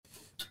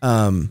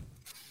Um,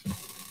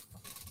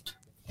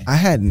 I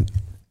hadn't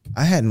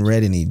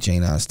read any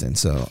Jane Austen,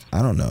 so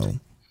I don't know.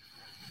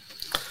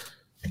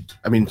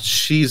 I mean,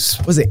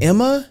 was it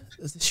Emma?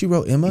 She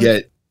wrote Emma? Yeah,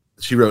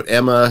 she wrote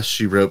Emma.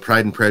 She wrote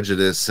Pride and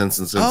Prejudice, Sense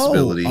and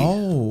Sensibility.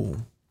 Oh,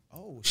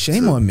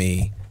 shame on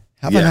me.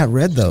 How have I not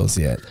read those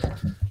yet?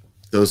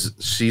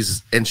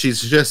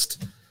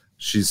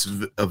 She's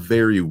a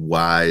very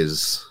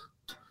wise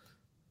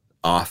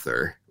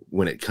author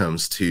when it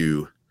comes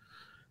to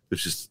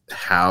just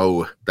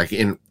how, like,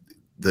 in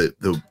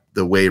the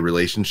way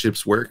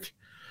relationships work.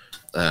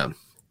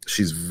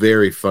 She's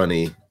very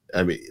funny.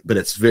 I mean,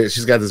 but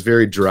she's got this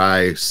very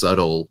dry,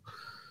 subtle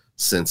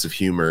sense of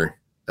humor.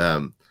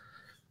 And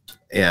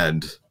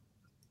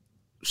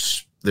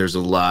there's a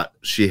lot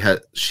she's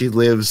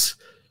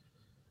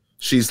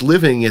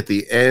living at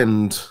the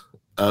end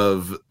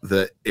of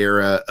the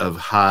era of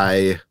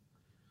high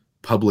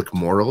public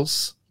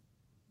morals.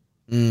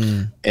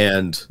 And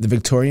the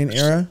Victorian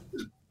era?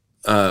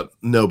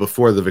 No,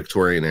 before the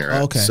Victorian era.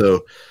 Oh, okay.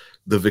 So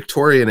the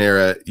Victorian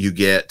era, you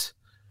get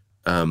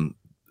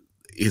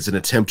is an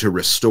attempt to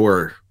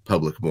restore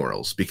public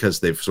morals because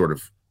they've sort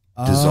of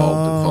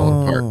dissolved and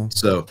fallen apart.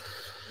 So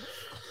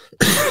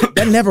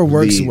that never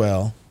works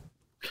well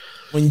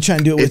when you try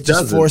and do it with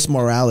just forced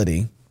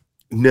morality.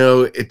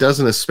 No, it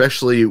doesn't,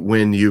 especially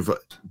when you've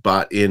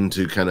bought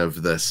into kind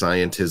of the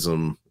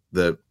scientism,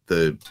 the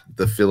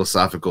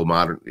philosophical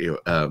modern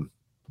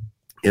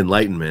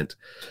Enlightenment,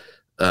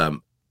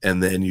 and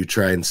then you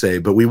try and say,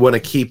 but we want to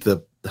keep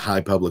the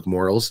high public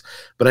morals.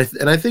 But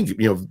I think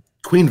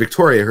Queen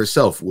Victoria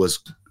herself was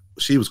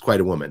quite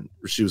a woman.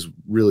 She was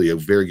really a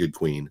very good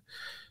queen,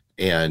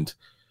 and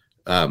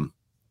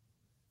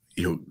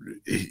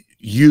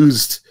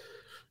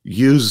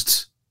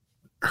used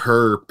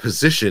her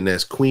position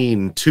as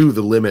queen to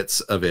the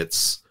limits of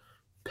its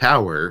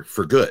power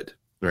for good.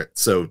 Right.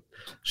 So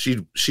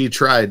she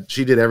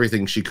did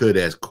everything she could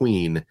as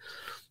queen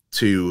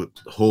to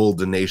hold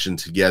the nation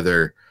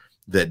together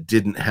that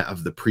didn't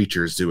have the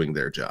preachers doing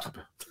their job,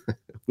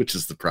 which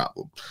is the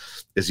problem.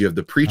 Is you have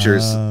the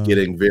preachers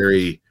getting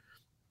very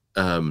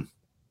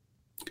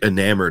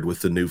enamored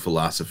with the new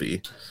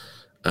philosophy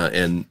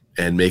and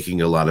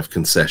making a lot of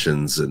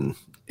concessions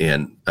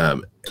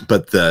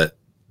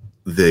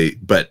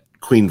but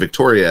Queen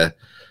Victoria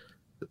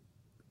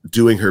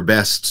doing her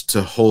best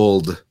to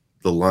hold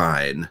the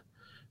line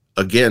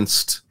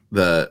against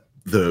the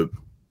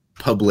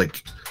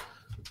public,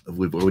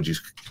 what would you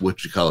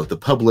call it? The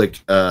public,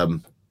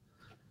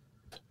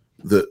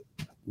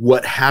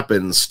 what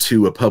happens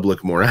to a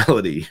public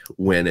morality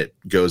when it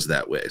goes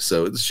that way.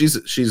 So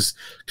she's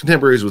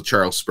contemporaries with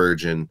Charles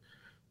Spurgeon,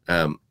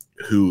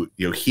 who,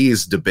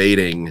 he's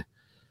debating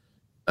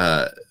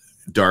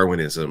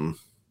Darwinism.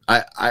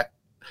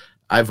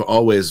 I've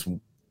always,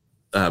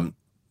 I've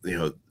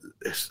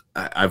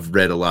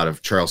read a lot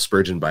of Charles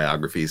Spurgeon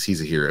biographies.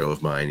 He's a hero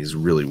of mine. He's a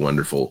really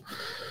wonderful,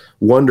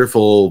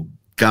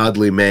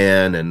 godly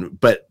man.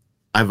 But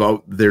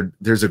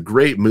there's a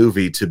great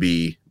movie to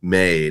be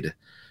made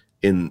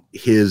in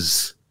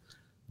his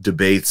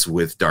debates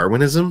with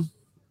Darwinism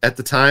at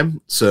the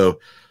time. So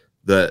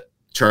the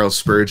Charles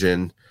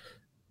Spurgeon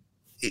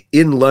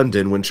in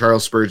London, when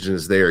Charles Spurgeon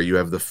is there, you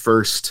have the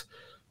first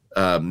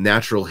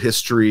natural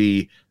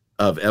history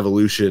of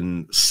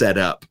evolution set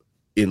up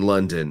in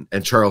London,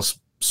 and Charles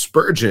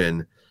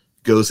Spurgeon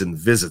goes and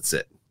visits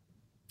it.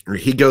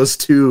 He goes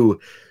to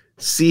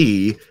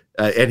see,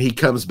 and he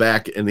comes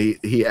back, and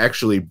he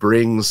actually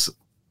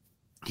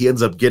he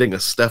ends up getting a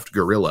stuffed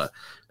gorilla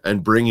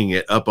and bringing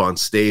it up on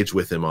stage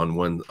with him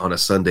on a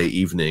Sunday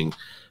evening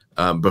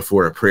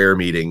before a prayer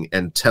meeting,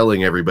 and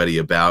telling everybody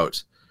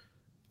about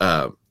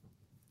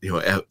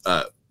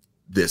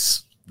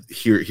this.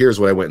 Here's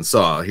what I went and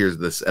saw. Here's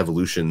this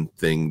evolution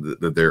thing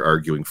that they're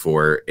arguing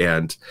for,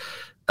 and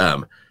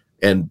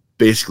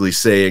basically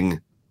saying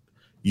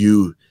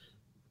to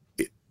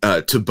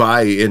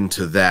buy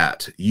into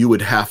that, you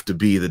would have to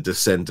be the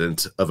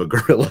descendant of a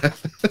gorilla.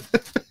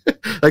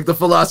 Like, the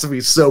philosophy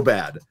is so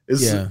bad.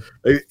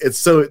 It's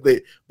so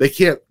they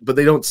can't, but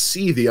they don't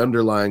see the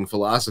underlying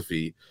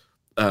philosophy.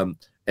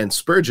 And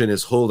Spurgeon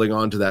is holding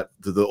on to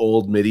the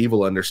old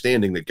medieval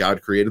understanding that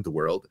God created the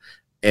world.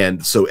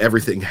 And so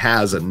everything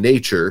has a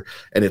nature,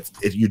 and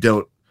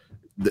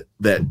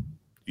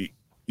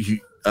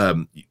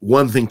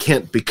one thing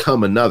can't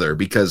become another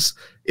because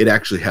it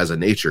actually has a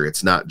nature.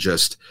 It's not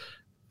just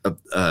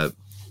it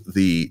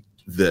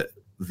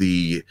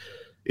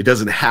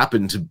doesn't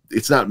happen to.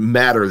 It's not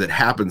matter that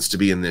happens to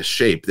be in this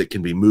shape that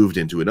can be moved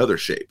into another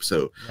shape.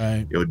 So,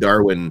 right.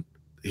 Darwin,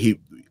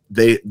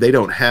 they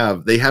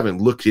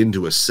haven't looked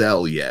into a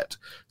cell yet.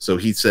 So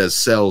he says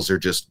cells are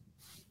just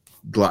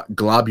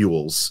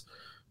globules.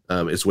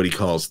 Is what he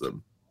calls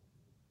them,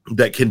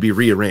 that can be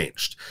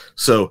rearranged.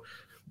 So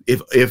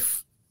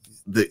if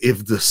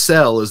the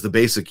cell is the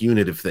basic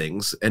unit of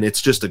things, and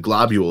it's just a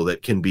globule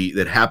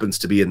that happens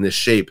to be in this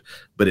shape,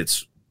 but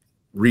it's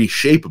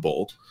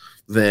reshapeable,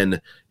 then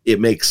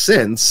it makes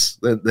sense.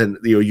 Then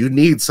you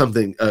need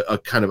something, a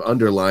kind of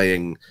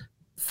underlying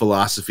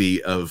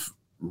philosophy of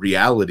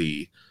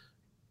reality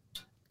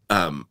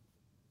that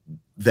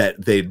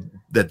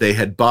they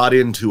had bought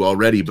into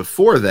already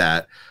before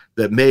that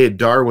made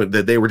Darwin,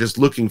 that they were just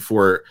looking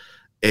for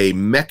a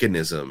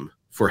mechanism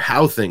for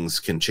how things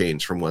can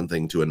change from one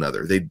thing to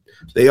another.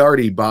 They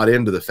already bought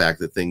into the fact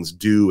that things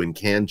do and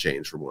can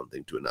change from one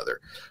thing to another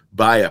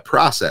by a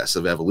process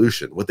of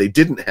evolution. What they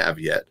didn't have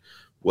yet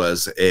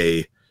was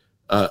a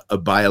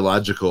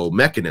biological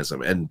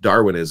mechanism, and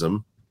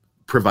Darwinism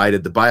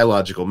provided the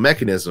biological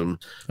mechanism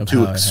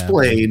to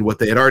explain what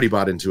they had already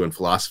bought into in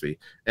philosophy.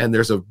 And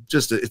there's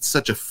it's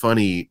such a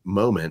funny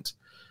moment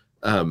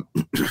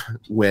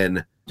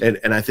when,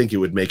 and I think it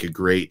would make a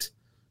great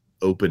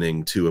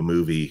opening to a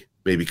movie,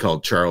 maybe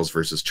called Charles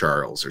versus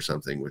Charles or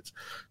something, with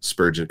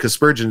Spurgeon, because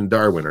Spurgeon and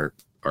Darwin are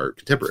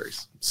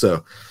contemporaries.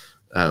 So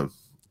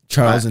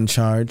Charles in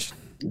charge.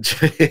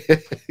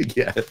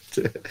 Yeah.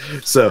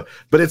 So,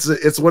 but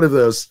it's one of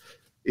those,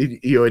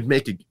 it'd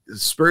make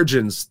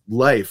Spurgeon's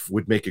life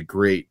would make a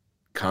great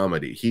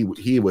comedy.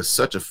 He was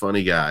such a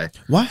funny guy.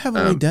 Why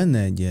haven't we done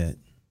that yet?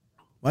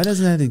 Why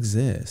doesn't that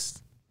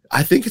exist?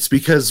 I think it's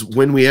because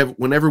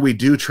whenever we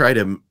do try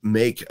to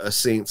make a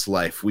saint's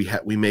life,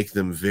 we make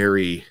them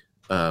very,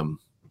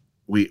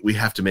 we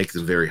have to make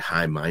them very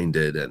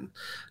high-minded,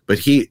 but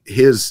he's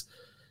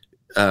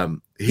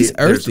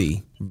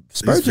earthy.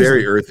 He's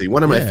very earthy.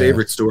 One of my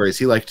favorite stories.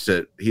 He liked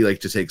to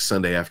take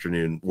Sunday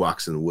afternoon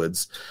walks in the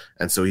woods,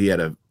 and so he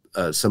had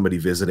somebody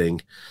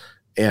visiting,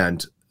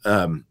 and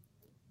there's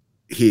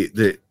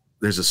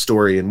a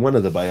story in one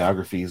of the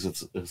biographies.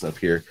 It's up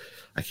here.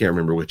 I can't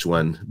remember which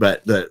one,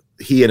 but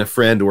he and a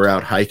friend were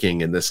out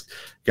hiking, and this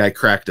guy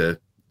cracked a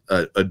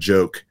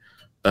joke,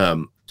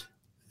 and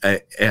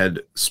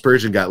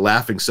Spurgeon got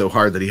laughing so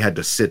hard that he had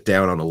to sit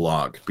down on a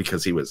log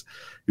because he was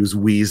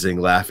wheezing,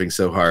 laughing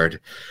so hard.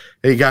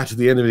 And he got to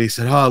the end of it. He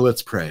said, "Oh,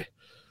 let's pray.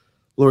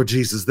 Lord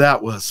Jesus,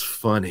 that was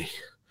funny.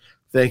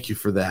 Thank you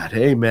for that.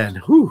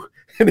 Amen." Whew.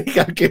 And he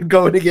got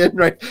going again,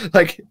 right?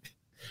 Like,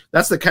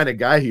 that's the kind of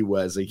guy he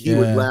was. Like, he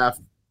would laugh.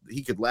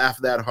 He could laugh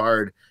that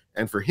hard.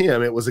 And for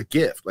him, it was a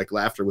gift. Like,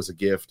 laughter was a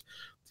gift.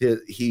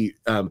 He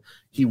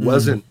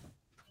wasn't,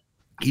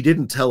 he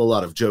didn't tell a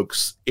lot of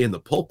jokes in the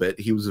pulpit.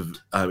 He's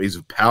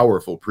a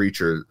powerful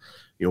preacher.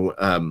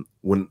 When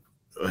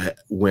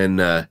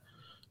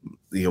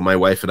my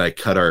wife and I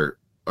cut our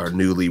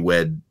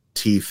newlywed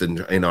teeth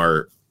in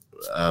our,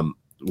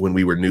 when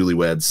we were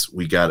newlyweds,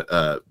 we got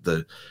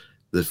the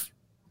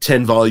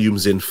 10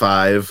 volumes in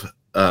 5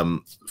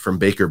 from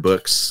Baker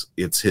Books.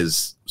 It's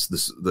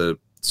the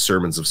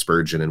sermons of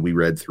Spurgeon, and we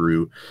read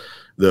through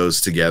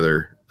those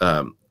together.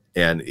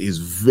 And he's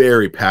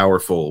very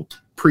powerful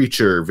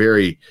preacher,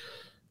 very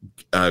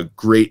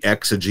great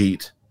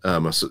exegete.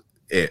 But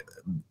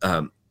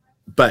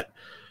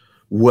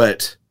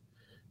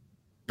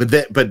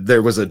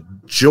there was a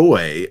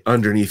joy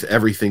underneath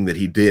everything that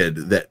he did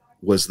that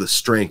was the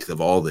strength of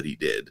all that he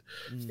did.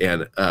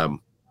 And it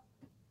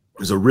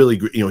was a really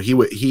great,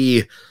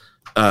 he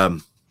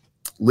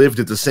lived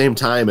at the same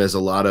time as a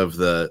lot of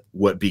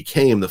what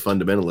became the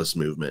fundamentalist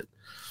movement.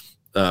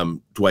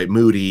 Dwight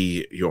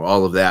Moody,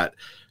 all of that.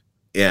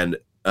 And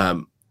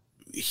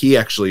he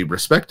actually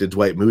respected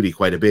Dwight Moody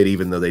quite a bit,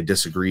 even though they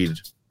disagreed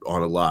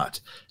on a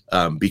lot,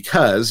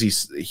 because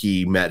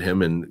he met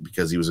him, and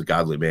because he was a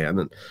godly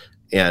man,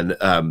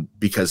 and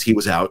because he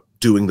was out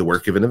doing the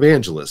work of an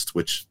evangelist,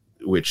 which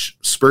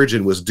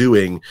Spurgeon was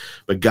doing,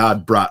 but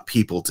God brought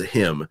people to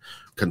him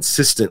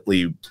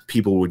consistently.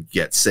 People would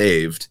get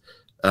saved.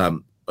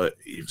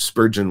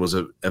 Spurgeon was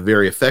a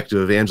very effective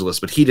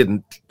evangelist, but he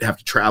didn't have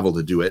to travel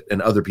to do it,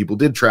 and other people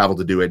did travel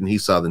to do it, and he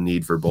saw the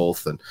need for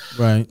both. And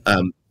right.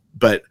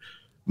 But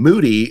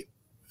Moody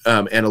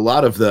and a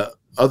lot of the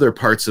other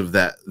parts of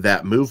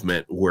that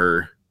movement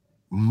were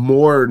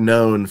more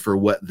known for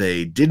what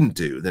they didn't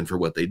do than for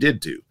what they did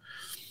do.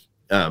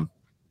 But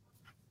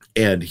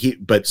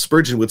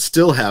Spurgeon would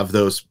still have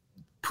those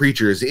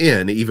preachers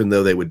in, even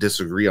though they would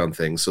disagree on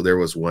things. So there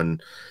was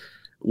one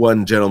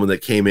gentleman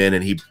that came in,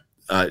 and he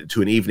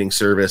to an evening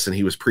service, and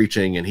he was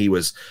preaching, and he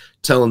was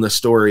telling the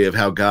story of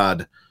how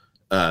God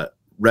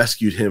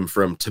rescued him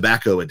from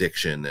tobacco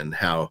addiction, and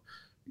how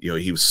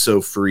he was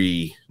so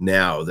free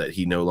now that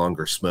he no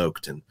longer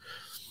smoked. And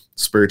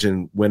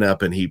Spurgeon went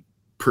up and he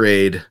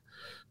prayed,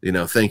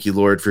 "Thank you,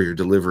 Lord, for your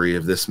delivery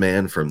of this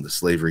man from the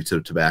slavery to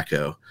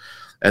tobacco."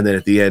 And then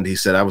at the end, he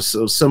said, "I was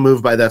so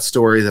moved by that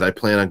story that I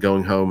plan on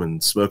going home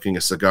and smoking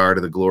a cigar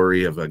to the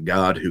glory of a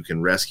God who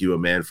can rescue a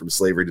man from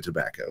slavery to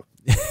tobacco."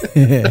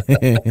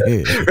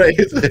 Right?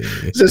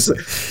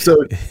 So,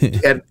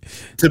 and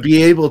to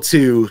be able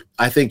to,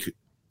 I think,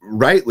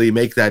 rightly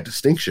make that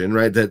distinction,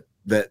 right? That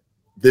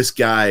this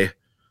guy,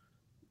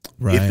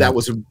 right, if that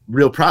was a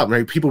real problem,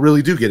 right? People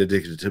really do get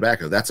addicted to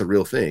tobacco. That's a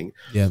real thing.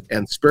 Yeah.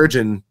 And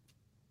Spurgeon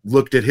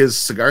looked at his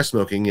cigar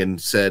smoking and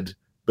said,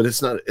 "But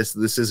this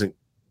isn't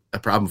a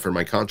problem for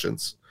my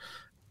conscience.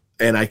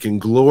 And I can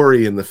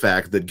glory in the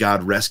fact that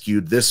God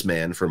rescued this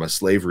man from a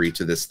slavery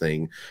to this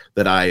thing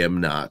that I am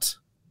not,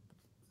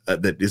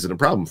 that isn't a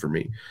problem for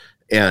me."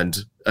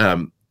 And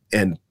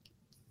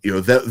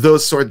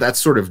that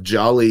sort of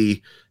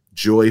jolly,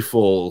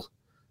 joyful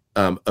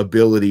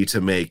ability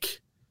to make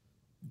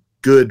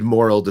good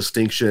moral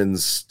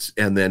distinctions,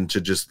 and then to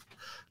just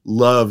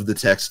love the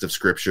text of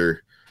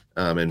Scripture,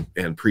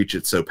 and preach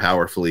it so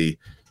powerfully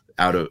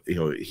out of,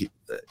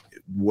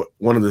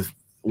 one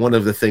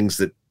of the things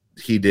that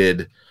he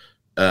did,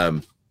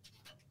 that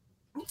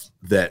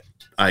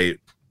I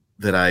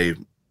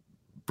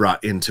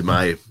brought into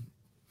my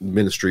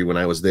ministry when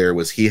I was there,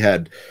 was he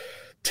had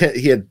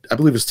I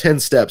believe it was 10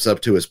 steps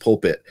up to his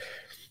pulpit,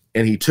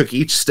 and he took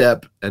each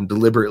step and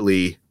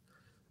deliberately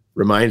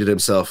reminded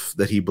himself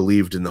that he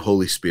believed in the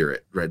Holy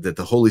Spirit, right? That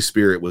the Holy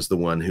Spirit was the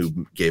one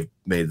who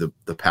made the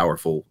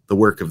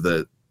work of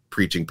the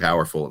preaching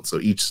powerful. And so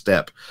each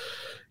step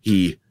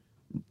he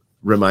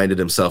reminded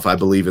himself, I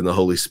believe in the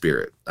Holy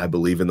Spirit. I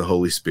believe in the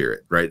Holy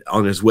Spirit, right?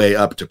 On his way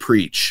up to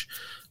preach.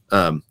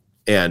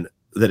 And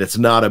that it's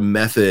not a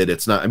method.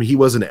 It's not, he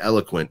was an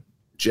eloquent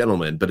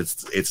gentleman, but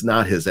it's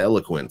not his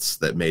eloquence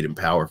that made him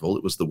powerful.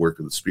 It was the work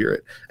of the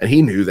Spirit. And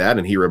he knew that,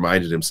 and he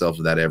reminded himself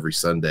of that every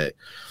Sunday.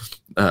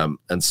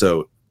 And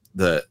so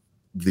that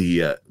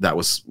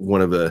was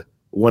one of the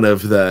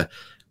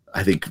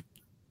I think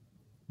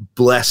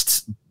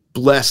blessed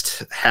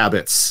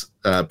habits,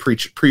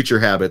 preacher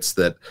habits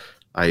that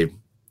I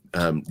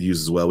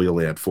use as well. We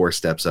only had 4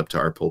 steps up to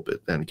our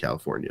pulpit in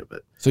California,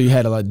 but so you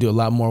had to do a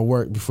lot more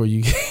work before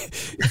you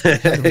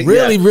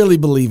really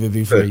believe it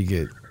before you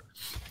get.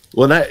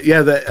 Well,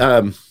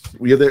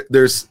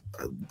 there's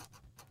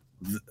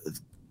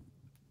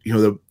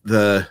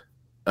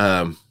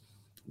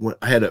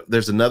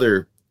there's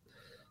another,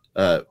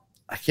 I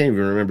can't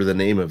even remember the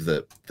name of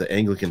the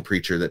Anglican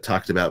preacher that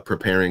talked about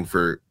preparing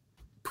for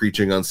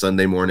preaching on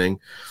Sunday morning.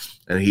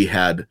 And he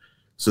had,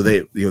 so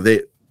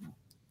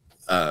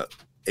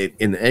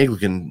in the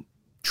Anglican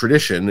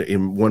tradition,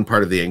 in one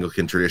part of the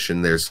Anglican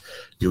tradition, there's,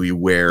 you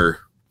wear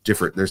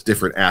there's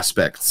different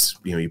aspects.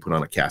 You put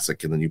on a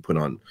cassock, and then you put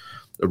on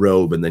a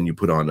robe, and then you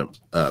put on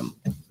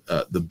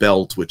the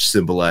belt, which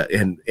symbolize,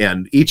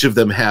 and each of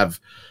them have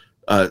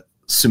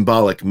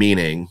symbolic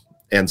meaning.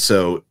 And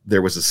so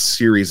there was a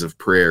series of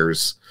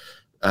prayers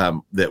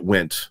that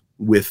went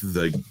with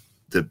the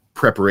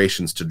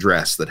preparations to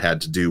dress, that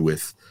had to do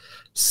with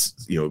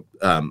the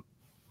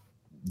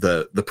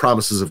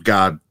promises of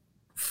God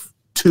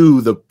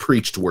to the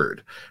preached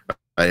word.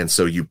 And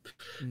so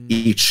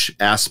each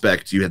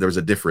aspect, there was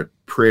a different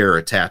prayer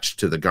attached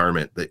to the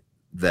garment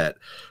that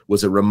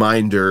was a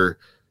reminder.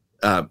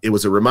 It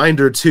was a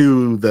reminder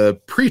to the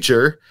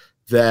preacher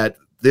that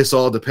this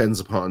all depends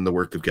upon the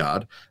work of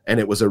God. And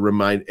it was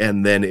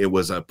and then it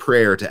was a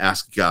prayer to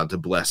ask God to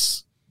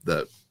bless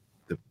the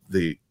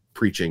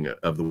preaching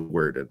of the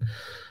word.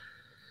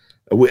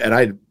 We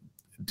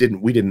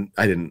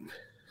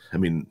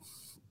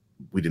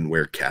didn't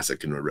wear a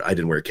cassock, and I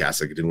didn't wear a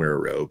cassock, I didn't wear a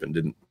robe, and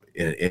didn't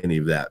any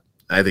of that.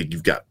 I think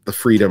you've got the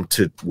freedom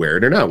to wear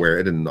it or not wear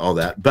it and all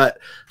that. But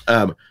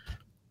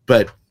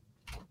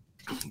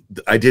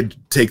I did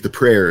take the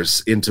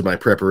prayers into my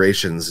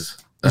preparations.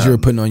 You were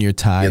putting on your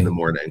tie in the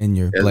morning and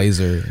your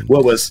blazer.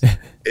 What was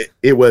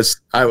it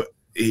was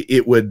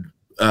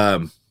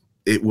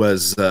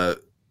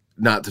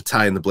not the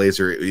tie and the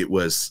blazer. It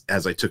was,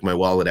 as I took my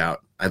wallet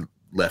out, I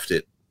left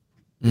it,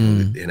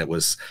 and it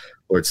was,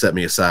 Lord, set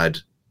me aside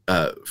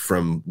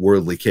from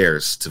worldly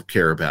cares to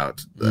care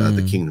about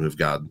the kingdom of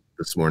God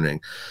this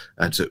morning.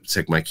 I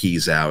took my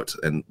keys out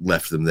and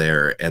left them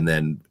there, and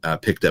then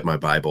picked up my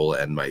Bible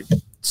and my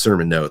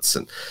sermon notes,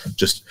 and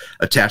just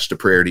attached a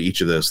prayer to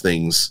each of those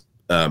things,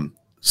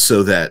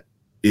 so that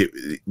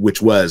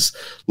which was,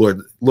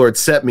 Lord,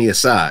 set me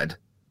aside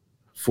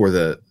for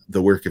the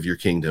work of your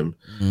kingdom.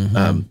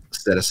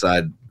 Set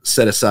aside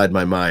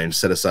my mind,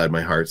 set aside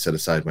my heart, set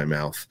aside my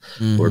mouth,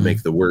 Lord,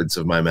 make the words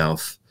of my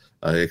mouth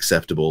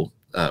acceptable.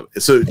 But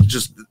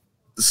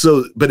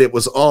it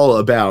was all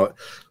about,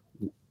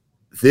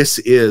 this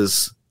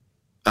is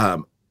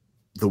the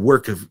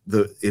work of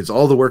it's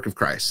all the work of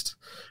Christ,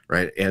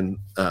 right? And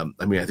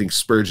I think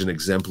Spurgeon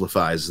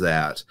exemplifies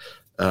that.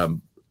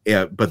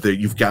 But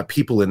you've got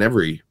people in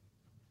every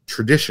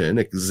tradition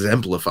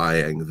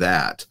exemplifying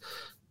that.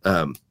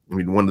 One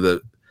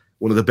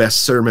of the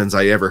best sermons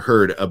I ever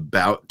heard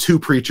about two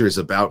preachers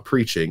about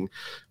preaching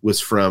was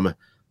from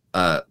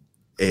a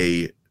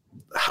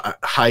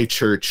high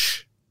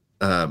church,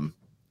 I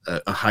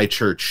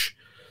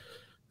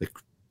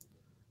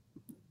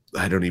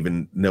don't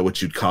even know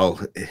what you'd call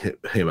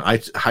him,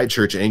 high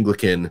church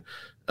Anglican,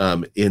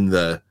 in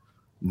the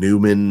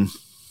Newman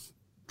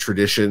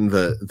tradition,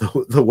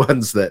 the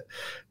ones that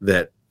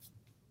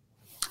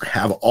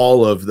have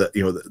all of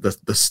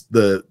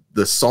the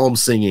psalm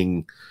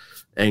singing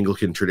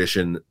Anglican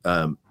tradition,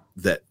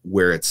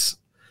 where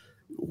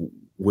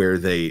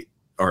they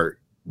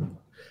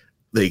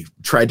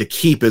tried to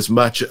keep as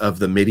much of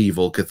the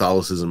medieval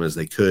Catholicism as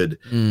they could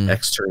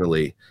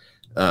externally.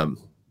 And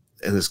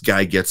this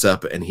guy gets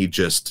up and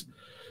he's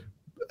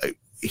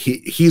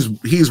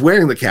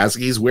wearing the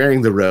cassock, he's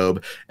wearing the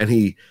robe, and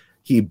he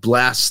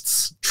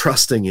blasts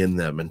trusting in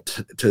them, and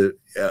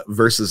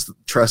versus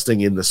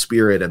trusting in the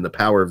Spirit and the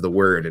power of the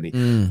Word. And he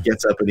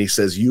gets up and he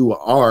says, you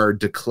are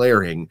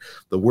declaring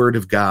the Word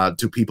of God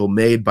to people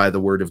made by the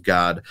Word of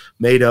God,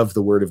 made of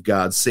the Word of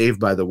God, saved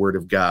by the Word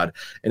of God.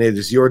 And it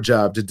is your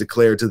job to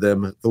declare to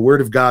them the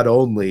Word of God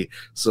only,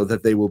 so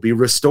that they will be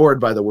restored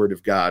by the Word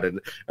of God.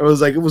 And I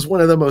was like, it was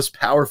one of the most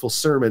powerful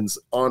sermons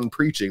on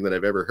preaching that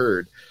I've ever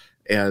heard.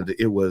 And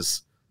it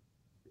was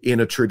in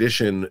a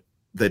tradition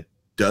that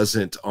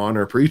doesn't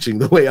honor preaching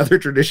the way other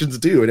traditions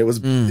do. And it was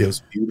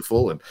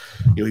beautiful. And,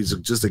 he's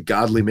just a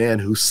godly man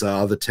who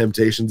saw the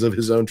temptations of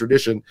his own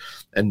tradition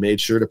and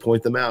made sure to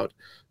point them out.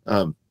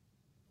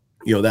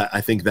 That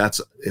I think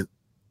that's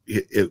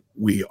it.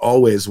 We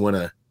always want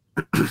to,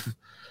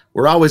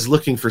 we're always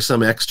looking for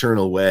some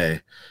external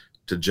way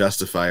to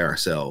justify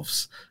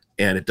ourselves.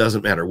 And it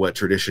doesn't matter what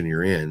tradition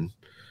you're in.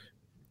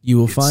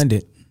 You'll find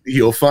it.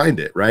 You'll find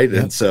it. Right.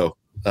 Yep. And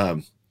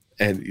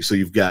so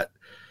you've got,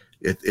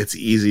 it's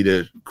easy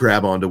to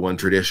grab onto one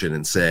tradition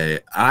and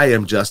say, I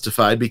am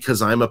justified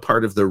because I'm a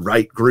part of the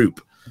right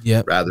group,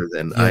 rather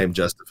than I am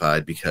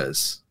justified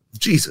because of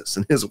Jesus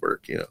and his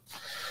work,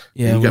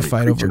 Yeah, we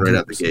fight over right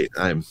out the gate.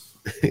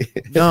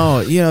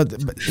 No,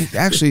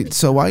 actually,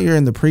 so while you're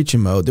in the preaching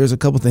mode, there's a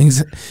couple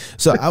things.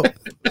 So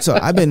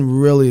I've been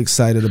really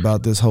excited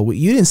about this whole week.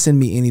 You didn't send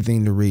me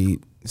anything to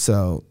read,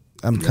 so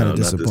I'm kind of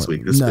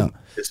disappointed. Not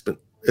this week.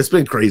 It's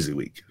been crazy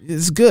week.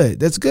 It's good.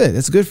 That's good.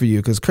 That's good for you,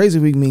 because crazy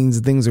week means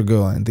things are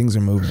going, things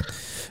are moving.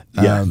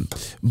 Yeah.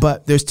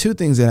 But there's two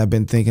things that I've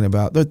been thinking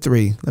about. There are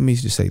three. Let me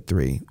just say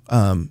three.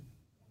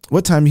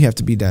 What time do you have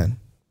to be done?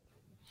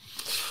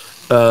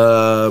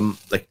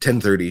 Like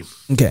 10:30.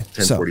 Okay.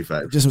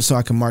 10:45. Just so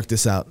I can mark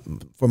this out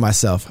for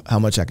myself, how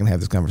much I can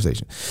have this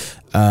conversation.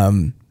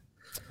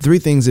 Three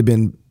things have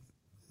been.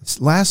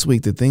 Last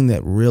week, the thing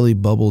that really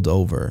bubbled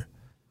over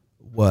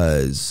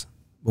was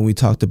when we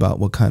talked about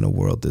what kind of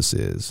world this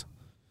is.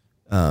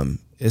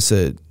 It's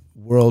a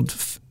world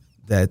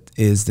that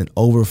is an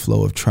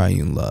overflow of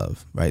triune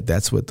love, right?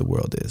 That's what the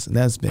world is. And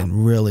that's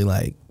been really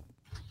like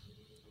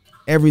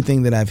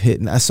everything that I've hit.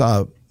 And I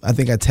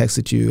think I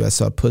texted you, I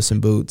saw Puss in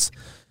Boots,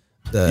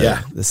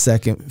 the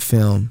second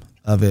film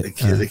of it.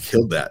 They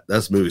killed that.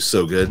 That movie's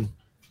so good.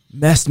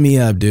 Messed me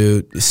up,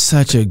 dude. It's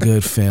such a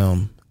good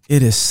film.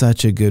 It is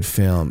such a good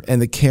film. And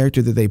the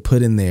character that they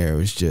put in there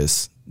was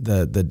just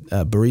the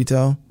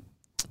burrito.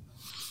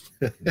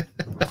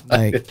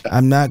 Like,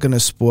 I'm not gonna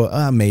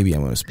spoil. Maybe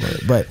I'm gonna spoil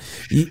it, but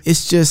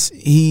it's just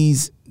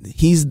he's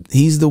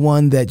the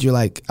one that you're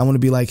like, I want to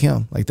be like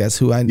him. Like, that's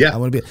who I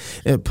want to be.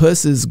 And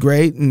Puss is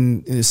great,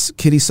 and his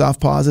Kitty Soft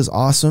Paws is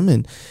awesome,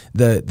 and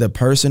the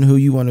person who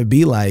you want to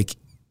be like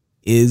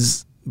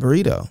is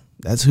Burrito.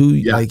 That's who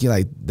like you're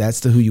like.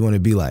 That's who you want to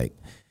be like.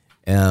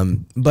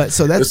 But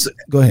so that's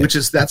go ahead.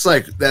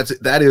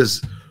 That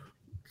is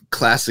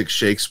classic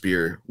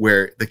Shakespeare,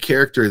 where the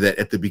character that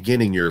at the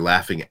beginning you're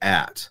laughing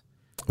at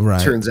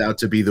turns out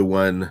to be the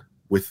one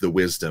with the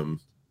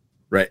wisdom,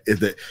 right?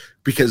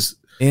 Because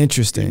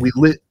interesting,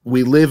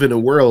 we live in a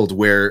world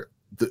where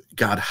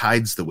God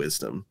hides the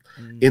wisdom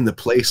in the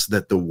place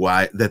that the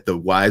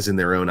wise in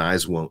their own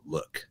eyes won't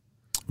look,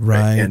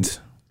 right? And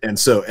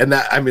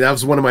that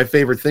was one of my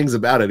favorite things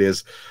about it,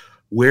 is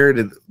where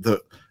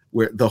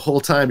the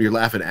whole time you're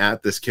laughing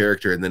at this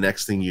character, and the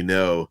next thing you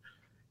know,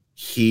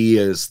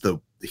 he's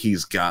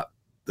got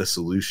the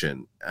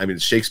solution. I mean,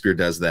 Shakespeare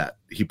does that.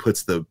 He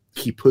puts the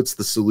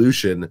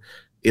solution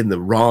in the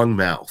wrong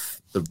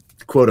mouth, the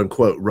quote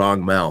unquote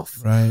wrong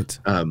mouth. Right.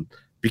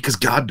 Because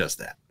God does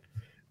that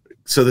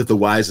so that the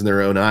wise in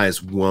their own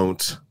eyes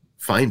won't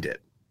find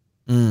it.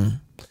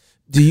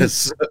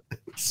 This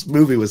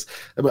movie was,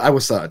 I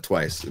saw it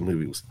twice. The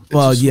movie was,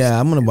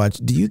 I'm going to watch.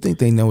 Do you think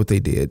they know what they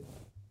did?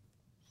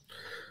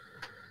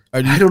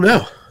 I don't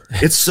know.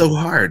 It's so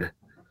hard.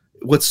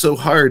 What's so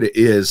hard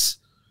is,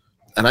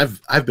 and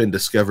I've been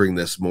discovering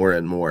this more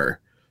and more.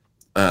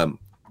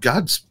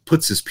 God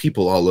puts his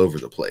people all over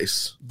the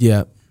place.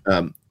 Yeah.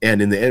 And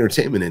in the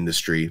entertainment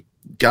industry,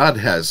 God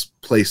has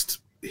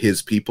placed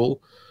his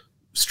people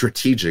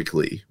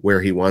strategically where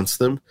he wants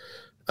them,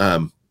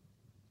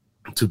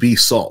 to be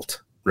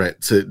salt, right?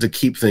 To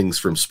keep things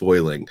from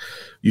spoiling.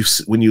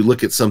 When you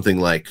look at something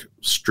like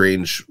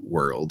Strange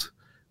World,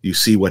 you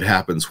see what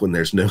happens when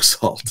there's no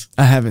salt.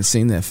 I haven't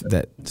seen that.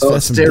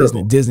 That's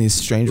from Disney's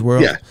Strange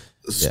World. Yeah.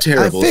 It's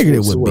terrible. I figured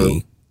it would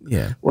be.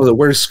 Yeah. One of the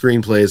worst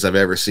screenplays I've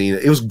ever seen.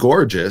 It was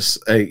gorgeous.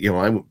 The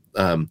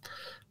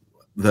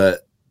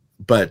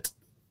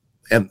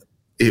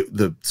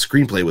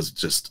screenplay was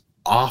just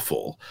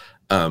awful.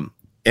 And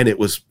it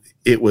was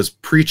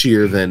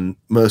preachier than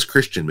most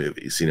Christian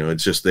movies.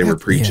 It's just, they were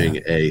preaching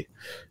a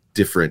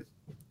different,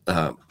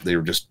 they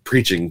were just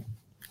preaching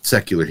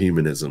secular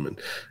humanism,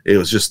 and it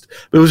was just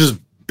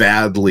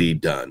badly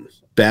done,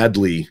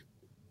 badly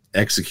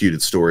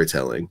executed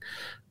storytelling.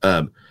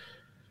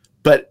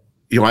 But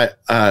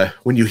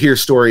when you hear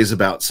stories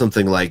about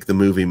something like the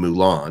movie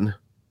Mulan,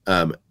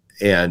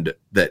 and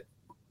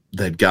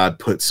that God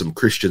put some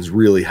Christians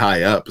really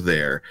high up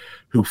there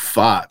who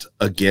fought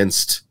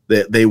against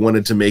that, they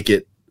wanted to make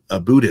it a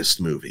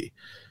Buddhist movie,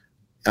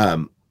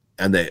 and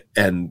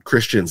and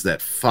Christians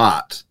that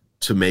fought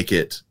to make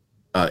it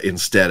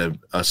instead of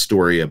a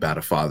story about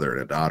a father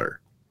and a daughter.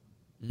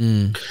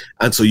 And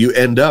so you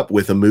end up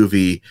with a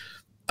movie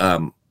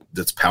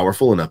that's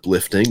powerful and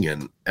uplifting,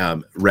 and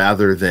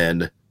rather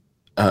than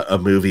a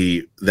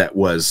movie that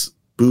was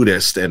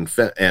Buddhist and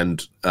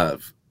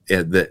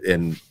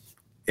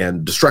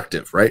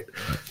destructive, right?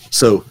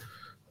 So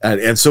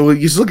and so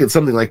you just look at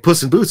something like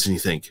Puss in Boots and you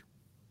think,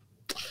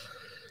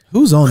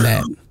 who's on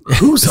that?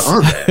 Who's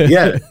on that?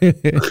 Yeah,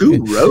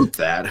 who wrote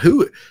that?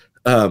 Who?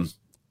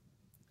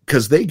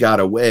 Because they got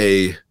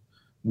away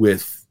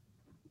with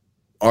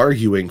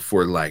arguing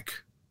for like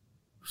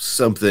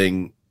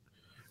something.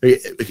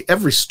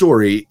 Every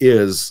story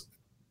is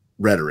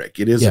rhetoric.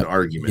 It is an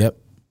argument,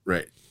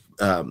 right?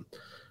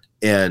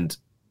 And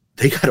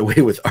they got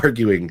away with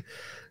arguing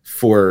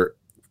for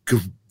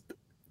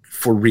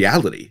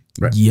reality,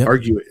 right?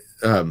 Arguing.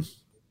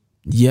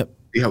 Yeah,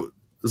 it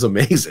was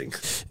amazing.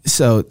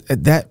 So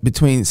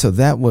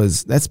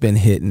that's been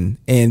hitting,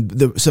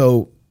 and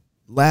so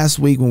last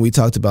week when we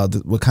talked about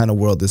what kind of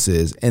world this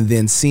is, and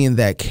then seeing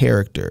that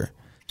character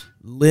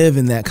live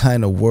in that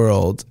kind of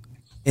world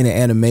in an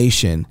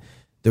animation,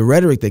 the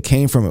rhetoric that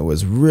came from it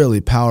was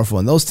really powerful.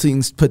 And those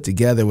things put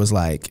together was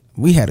like,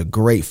 we had a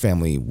great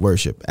family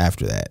worship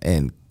after that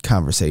and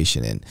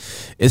conversation. And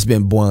it's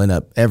been boiling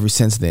up ever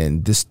since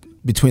then, just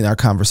between our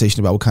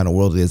conversation about what kind of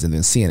world it is and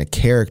then seeing a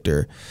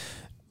character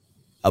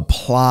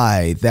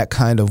apply that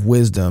kind of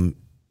wisdom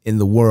in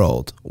the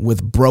world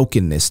with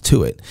brokenness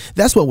to it.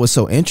 That's what was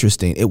so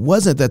interesting. It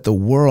wasn't that the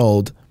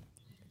world,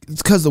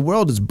 because the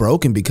world is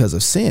broken because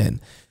of sin,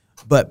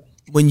 but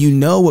when you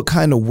know what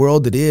kind of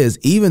world it is,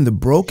 even the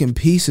broken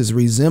pieces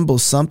resemble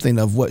something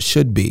of what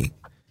should be,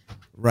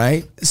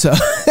 right? So,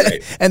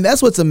 and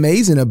that's what's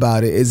amazing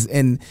about it is,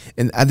 and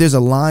there's a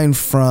line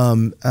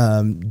from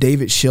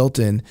David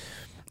Shilton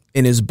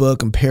in his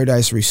book in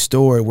Paradise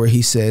Restored where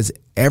he says,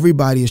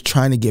 everybody is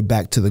trying to get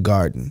back to the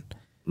garden.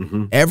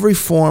 Mm-hmm. Every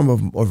form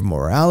of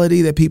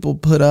morality that people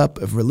put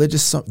up, of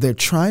religious, they're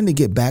trying to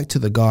get back to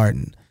the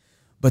garden,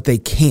 but they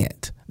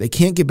can't. They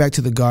can't get back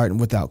to the garden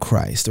without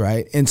Christ,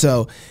 right? And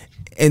so,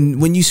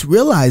 and when you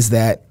realize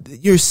that,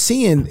 you're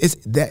seeing is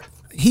that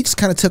he just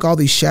kind of took all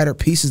these shattered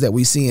pieces that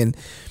we see and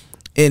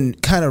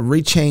kind of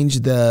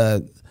rechanged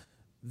the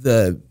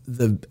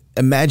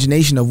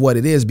imagination of what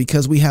it is,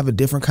 because we have a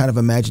different kind of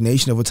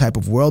imagination of what type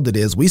of world it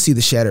is. We see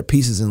the shattered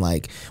pieces and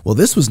like, well,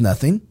 this was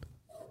nothing.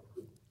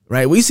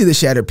 Right, we see the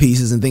shattered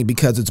pieces and think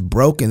because it's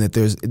broken that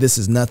this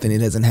is nothing. It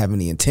doesn't have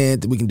any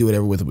intent. We can do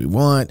whatever with it we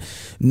want.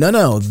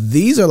 No,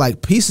 these are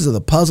like pieces of the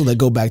puzzle that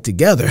go back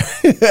together,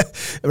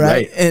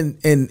 right?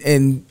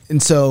 And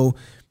so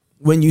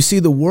when you see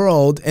the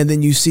world and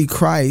then you see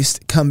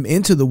Christ come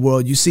into the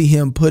world, you see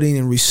him putting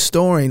and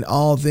restoring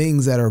all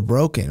things that are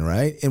broken,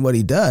 right? And what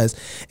he does,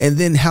 and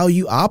then how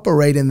you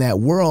operate in that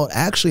world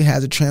actually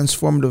has a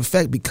transformative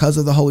effect because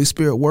of the Holy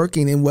Spirit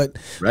working in what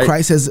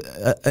Christ has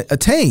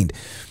attained.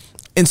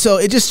 And so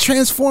it just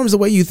transforms the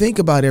way you think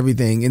about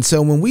everything. And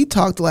so when we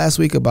talked last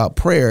week about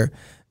prayer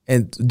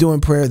and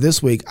doing prayer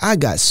this week, I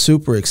got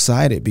super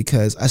excited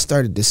because I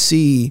started to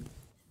see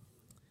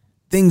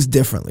things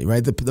differently,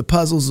 right? The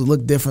puzzles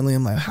look differently.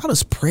 I'm like, how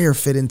does prayer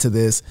fit into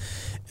this?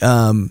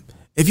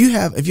 If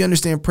you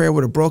understand prayer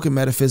with a broken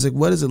metaphysic,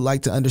 what is it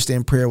like to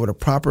understand prayer with a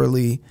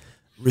properly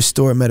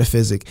restored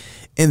metaphysic?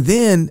 And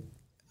then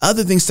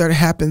other things started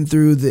happening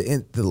through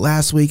the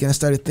last week, and I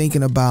started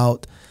thinking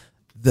about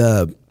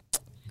the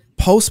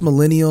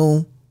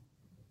post-millennial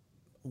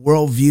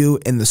worldview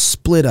and the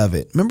split of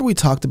it. Remember we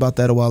talked about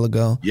that a while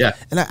ago? Yeah.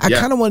 And I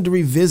kind of wanted to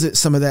revisit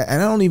some of that.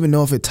 And I don't even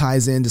know if it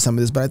ties into some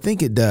of this, but I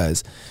think it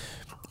does.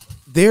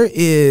 There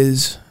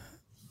is,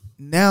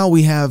 now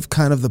we have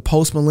kind of the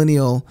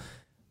post-millennial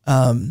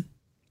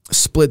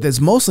split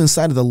that's mostly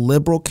inside of the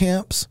liberal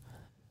camps.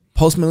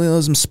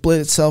 Post-millennialism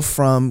split itself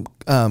from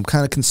kind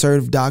of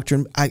conservative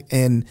doctrine.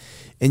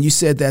 And you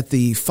said that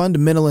the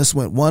fundamentalists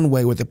went one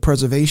way with the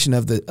preservation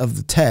of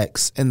the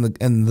text and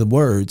the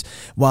words,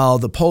 while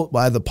the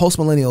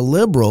postmillennial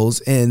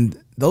liberals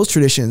and those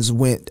traditions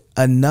went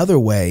another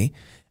way,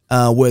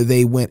 where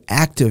they went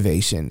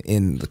activation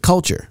in the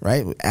culture,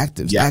 right?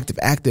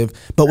 Active,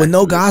 but with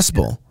no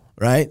gospel,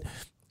 right?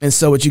 And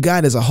so what you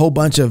got is a whole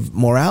bunch of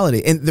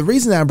morality. And the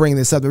reason I'm bringing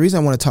this up, the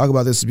reason I want to talk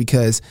about this is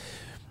because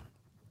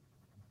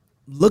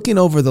looking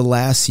over the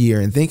last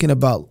year and thinking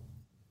about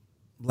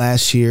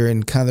last year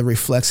and kind of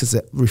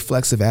the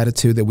reflexive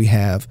attitude that we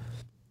have,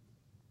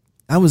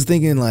 I was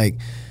thinking like,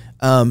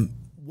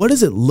 what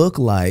does it look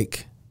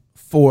like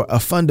for a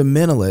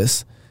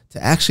fundamentalist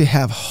to actually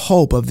have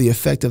hope of the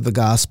effect of the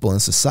gospel in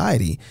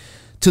society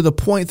to the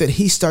point that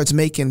he starts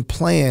making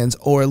plans,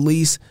 or at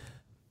least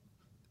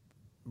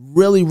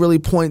really, really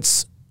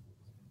points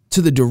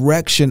to the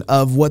direction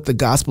of what the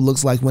gospel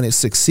looks like when it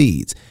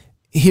succeeds.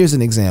 Here's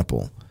an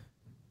example.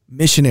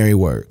 Missionary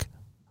work.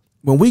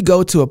 When we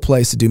go to a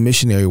place to do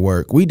missionary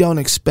work, we don't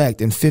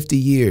expect in 50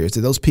 years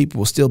that those people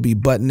will still be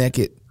butt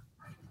naked,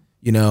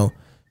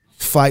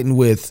 fighting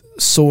with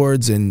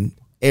swords and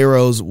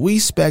arrows. We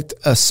expect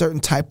a certain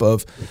type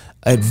of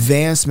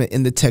advancement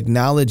in the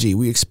technology.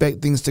 We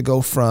expect things to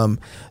go from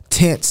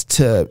tents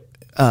to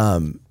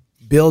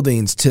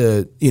buildings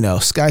to,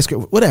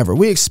 skyscraper, whatever.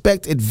 We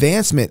expect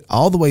advancement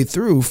all the way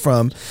through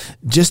from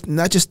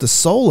not just the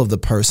soul of the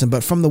person,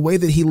 but from the way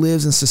that he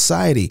lives in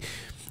society.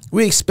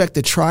 We expect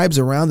the tribes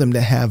around them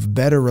to have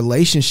better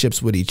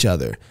relationships with each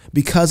other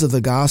because of the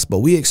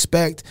gospel. We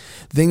expect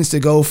things to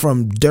go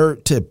from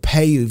dirt to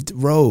paved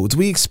roads.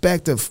 We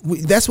expect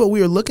that's what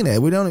we are looking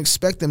at. We don't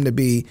expect them to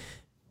be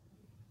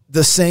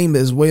the same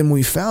as when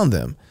we found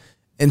them.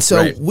 And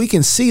so we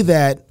can see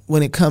that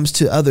when it comes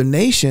to other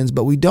nations,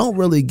 but we don't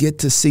really get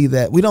to see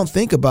that. We don't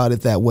think about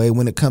it that way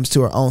when it comes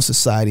to our own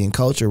society and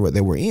culture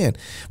that we're in.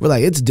 We're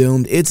like, it's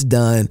doomed. It's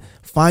done.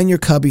 Find your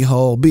cubby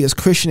hole, be as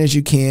Christian as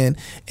you can,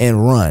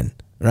 and run,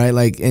 right?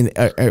 Like, and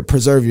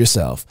preserve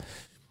yourself.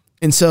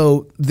 And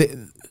so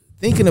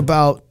thinking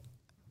about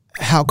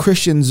how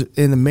Christians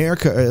in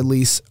America, or at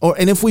least,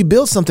 and if we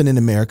build something in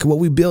America, what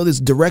we build is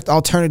direct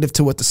alternative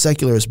to what the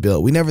secularists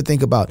build. We never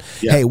think about,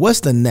 hey, what's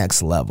the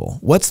next level?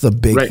 What's the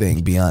big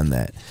thing beyond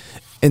that?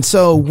 And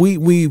so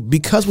we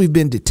because we've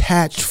been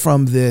detached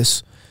from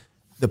this,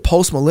 the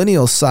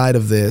postmillennial side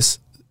of this,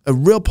 a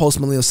real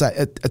postmillennial side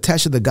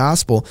attached to the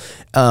gospel,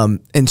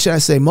 and should I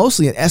say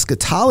mostly an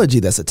eschatology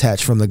that's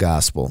attached from the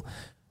gospel.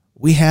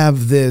 We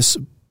have this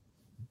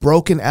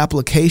broken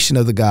application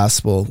of the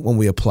gospel when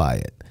we apply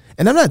it.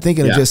 And I'm not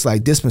thinking of just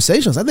like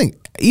dispensationalists. I think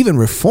even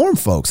Reformed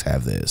folks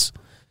have this.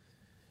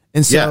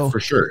 And so,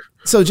 for sure.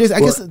 So, Jason, I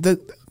guess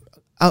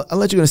I'll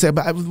let you go and say,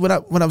 but what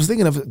I was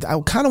thinking of, I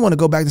kind of want to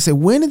go back to say,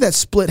 when did that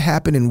split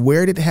happen and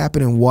where did it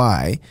happen and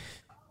why?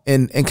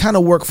 And kind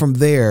of work from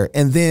there.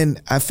 And then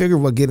I figure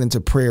we'll get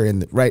into prayer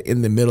right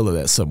in the middle of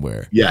that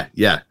somewhere. Yeah.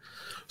 Yeah.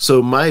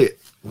 So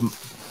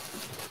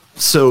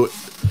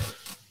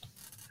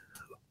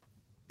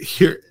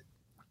here,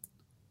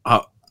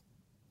 I'm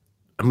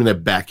going to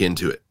back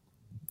into it.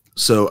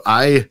 So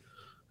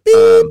beep,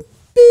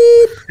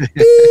 beep.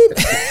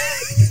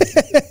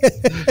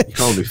 You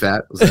calling me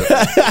fat? Was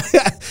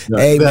that, no,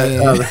 hey,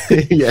 man.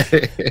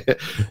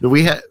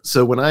 We had,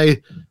 so when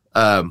I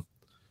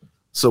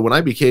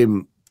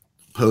became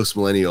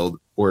post-millennial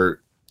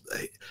or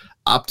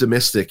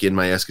optimistic in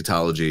my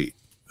eschatology,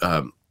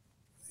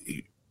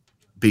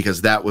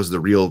 because that was the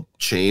real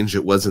change.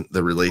 It wasn't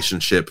the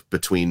relationship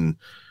between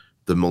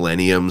the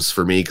millenniums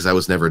for me, because I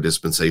was never a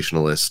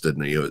dispensationalist,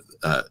 and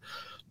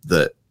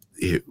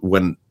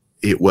when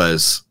it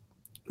was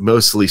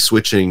mostly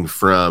switching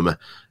from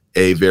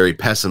a very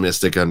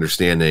pessimistic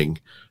understanding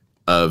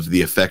of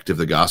the effect of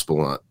the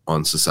gospel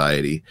on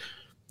society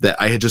that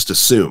I had just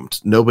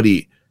assumed.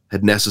 Nobody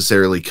had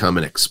necessarily come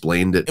and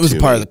explained it. It was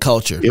part of the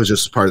culture. It was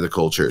just part of the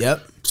culture.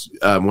 Yep.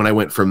 When I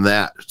went from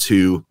that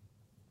to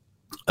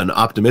an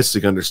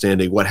optimistic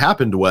understanding, what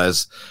happened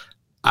was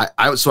I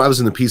was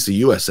in the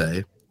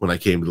PCUSA when I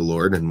came to the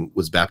Lord and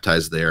was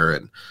baptized there,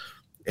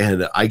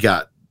 and I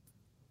got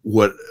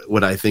what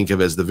I think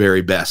of as the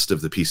very best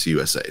of the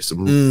PCUSA. So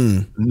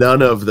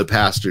none of the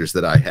pastors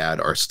that I had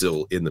are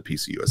still in the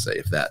PCUSA,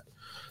 if that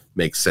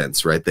makes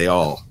sense, right? They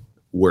all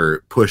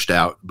were pushed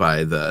out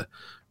by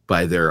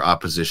their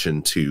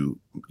opposition to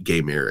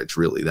gay marriage.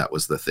 Really, that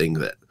was the thing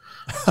that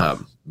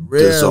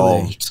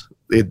dissolved.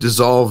 It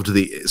dissolved so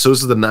this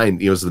is the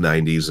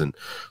 90s, and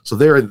so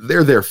they're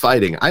there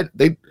fighting. I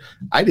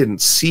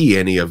didn't see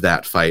any of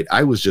that fight.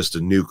 I was just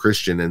a new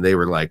Christian, and they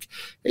were like,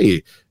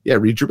 "Hey, yeah,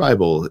 read your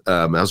Bible."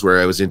 That was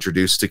where I was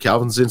introduced to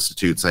Calvin's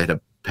Institutes. I had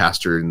a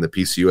pastor in the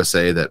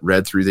PCUSA that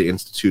read through the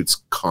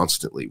Institutes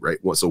constantly, right?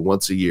 So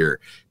once a year,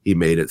 he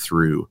made it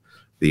through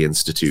the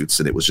Institutes,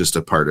 and it was just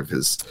a part of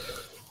his.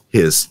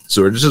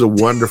 So it's just a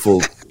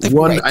wonderful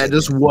one.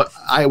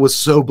 I was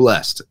so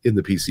blessed in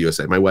the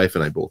PCUSA. My wife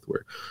and I both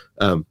were,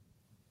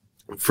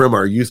 from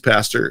our youth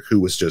pastor,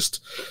 who was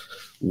just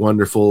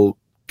wonderful,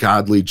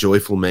 godly,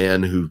 joyful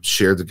man who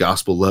shared the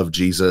gospel, loved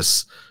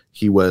Jesus.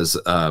 He was,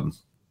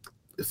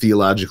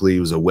 theologically, he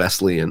was a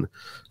Wesleyan,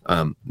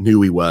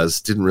 knew he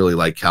didn't really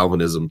like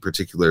Calvinism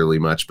particularly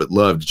much, but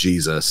loved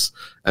Jesus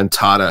and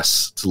taught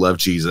us to love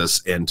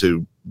Jesus and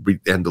to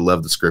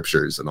love the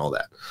scriptures and all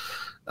that.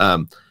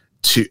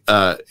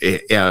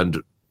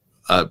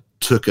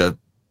 Took a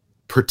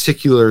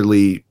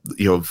particularly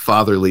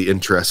fatherly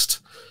interest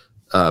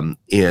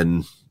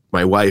in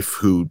my wife,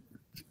 who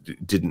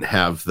didn't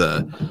have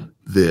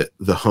the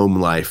home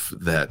life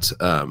that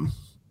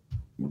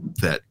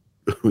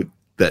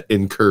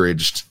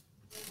encouraged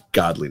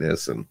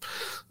godliness, and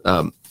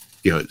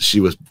she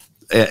was,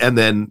 and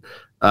then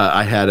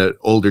I had an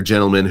older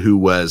gentleman who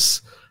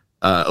was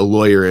a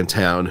lawyer in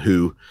town,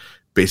 who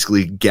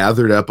basically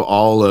gathered up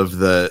all of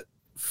the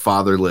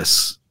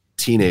fatherless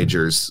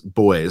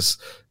boys,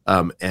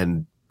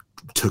 and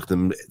took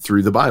them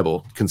through the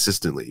Bible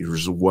consistently. It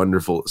was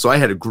wonderful. So I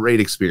had a great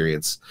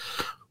experience.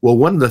 Well,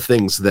 one of the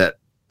things that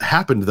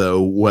happened,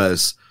 though,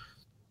 was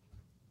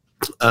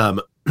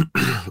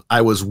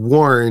I was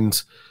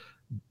warned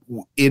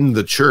in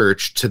the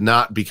church to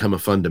not become a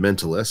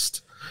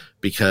fundamentalist,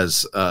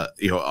 because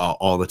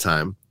all the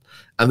time.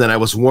 And then I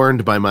was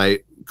warned by my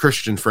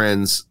Christian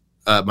friends,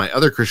 my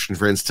other Christian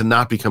friends, to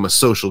not become a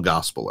social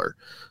gospeler,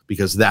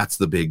 because that's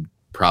the big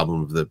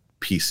problem of the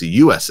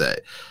PCUSA,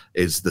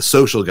 is the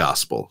social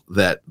gospel,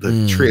 that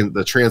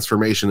the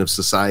transformation of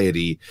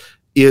society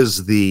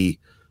is the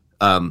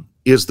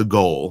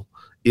goal,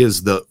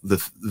 is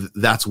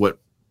that's what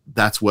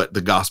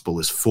the gospel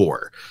is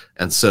for.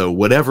 And so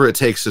whatever it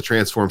takes to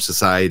transform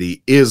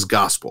society is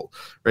gospel,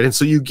 right? And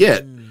so you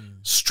get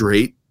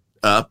straight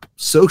up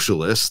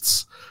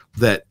socialists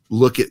that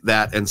look at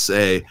that and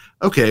say,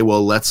 okay,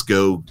 well, let's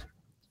go.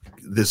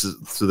 This is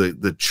so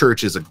the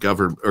church is a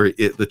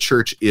the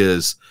church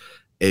is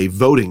a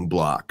voting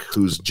bloc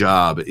whose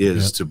job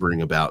is to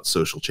bring about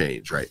social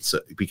change, right?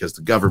 So because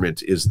the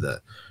government is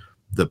the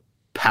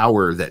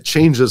power that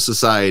changes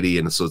society,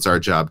 and so it's our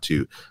job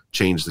to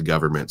change the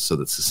government so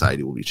that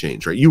society will be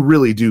changed, right? You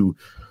really do.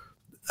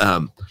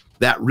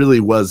 That really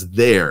was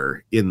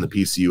there in the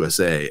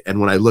PCUSA, and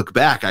when I look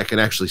back, I can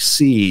actually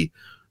see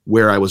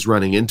where I was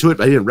running into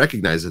it. I didn't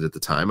recognize it at the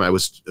time. I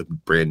was a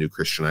brand new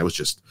Christian. I was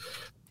just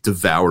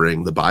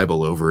devouring the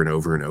Bible over and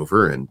over and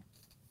over, and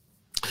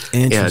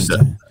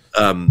Interesting.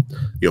 John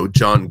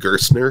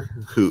Gerstner,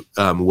 who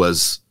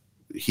was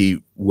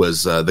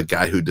the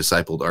guy who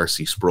discipled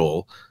R.C.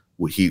 Sproul.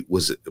 He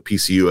was a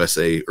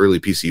early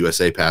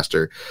PCUSA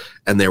pastor,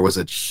 and there was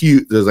a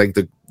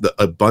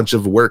bunch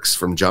of works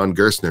from John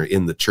Gerstner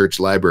in the church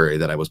library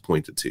that I was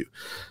pointed to.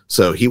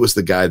 So he was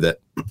the guy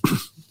that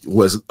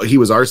he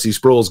was R.C.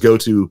 Sproul's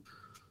go-to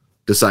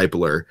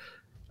discipler.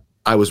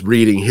 I was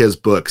reading his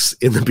books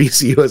in the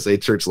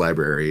PCUSA church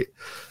library.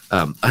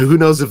 Who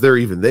knows if they're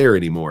even there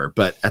anymore?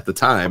 But at the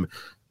time,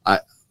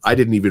 I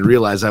didn't even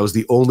realize I was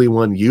the only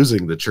one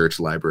using the church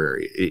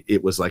library.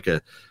 It was like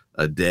a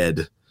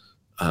dead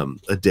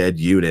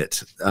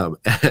unit.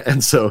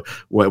 And so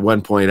at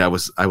one point I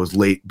was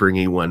late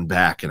bringing one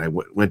back, and I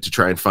went to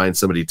try and find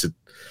somebody to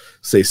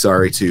say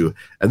sorry to.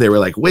 And they were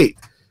like, wait,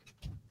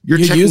 you're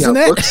checking using out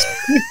it? books?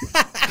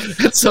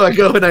 And so I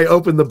go and I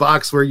open the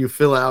box where you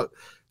fill out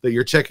that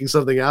you're checking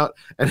something out.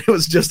 And it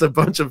was just a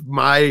bunch of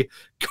my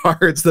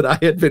cards that I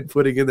had been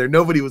putting in there.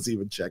 Nobody was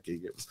even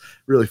checking. It was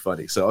really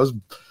funny. So I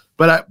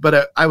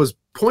was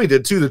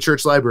pointed to the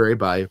church library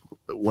by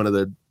one of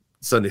the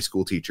Sunday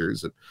school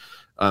teachers.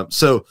 And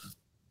so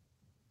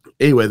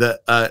anyway,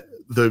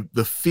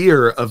 the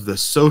fear of the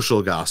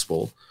social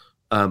gospel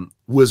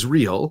was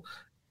real,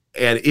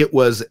 and it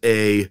was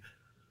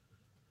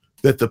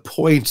that the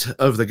point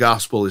of the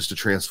gospel is to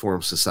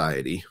transform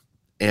society,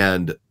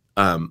 and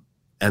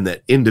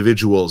that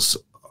individuals,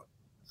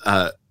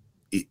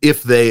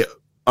 if they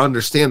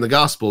understand the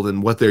gospel, then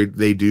what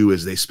they do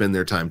is they spend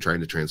their time trying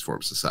to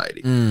transform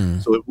society.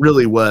 So it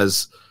really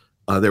was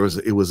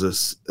it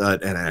was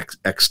an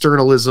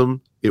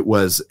externalism. It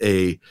was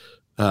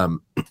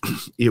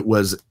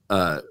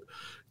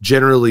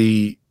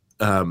generally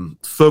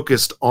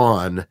focused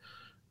on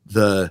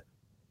the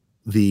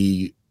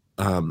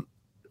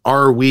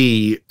are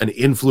we an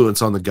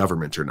influence on the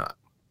government or not?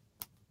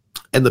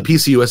 And the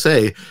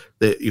PCUSA,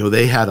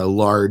 they had a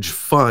large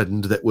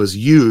fund that was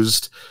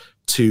used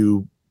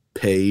to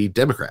pay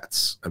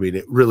Democrats. I mean,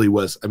 it really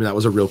was. I mean, that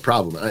was a real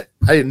problem. I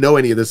didn't know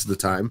any of this at the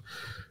time.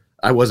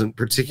 I wasn't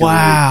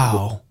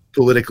particularly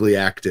politically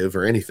active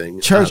or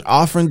anything. Church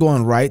offering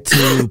going right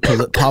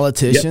to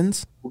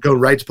politicians. Yep, going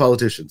right to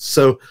politicians.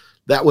 So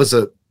that was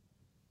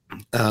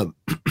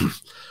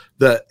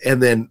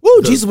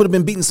Jesus would have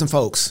been beating some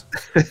folks.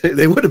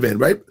 They would have been,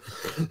 right?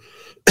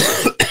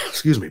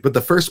 Excuse me. But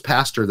the first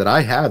pastor that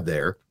I had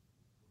there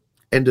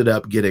ended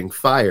up getting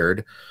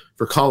fired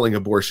for calling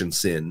abortion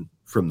sin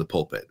from the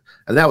pulpit.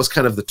 And that was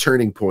kind of the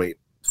turning point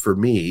for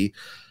me.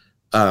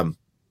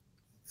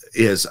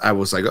 Is I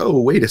was like,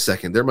 oh, wait a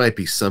second, there might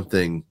be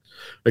something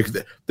like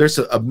there's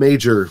a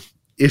major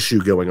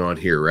issue going on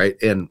here, right?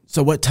 And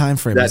so what time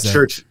frame that is that?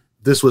 church,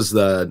 this was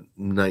the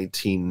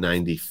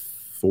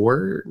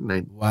 1994,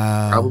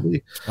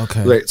 probably.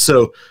 Okay. Right.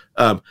 So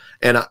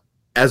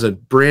as a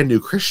brand new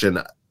Christian,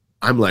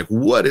 I'm like,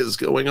 what is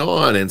going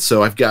on? And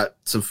so I've got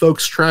some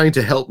folks trying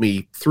to help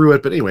me through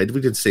it. But anyway, we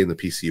did stay in the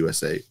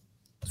PCUSA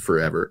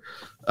forever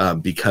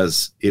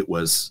because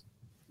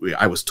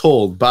I was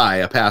told by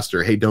a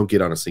pastor, hey, don't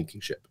get on a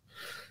sinking ship.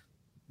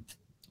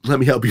 Let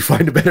me help you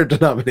find a better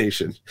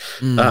denomination.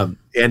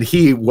 And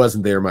he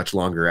wasn't there much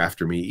longer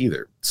after me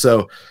either.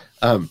 So,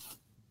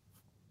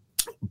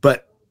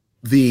 but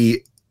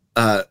the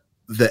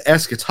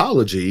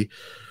eschatology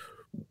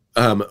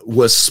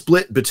was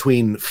split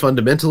between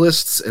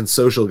fundamentalists and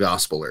social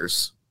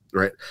gospelers,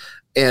 right?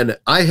 And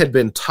I had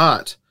been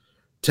taught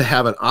to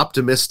have an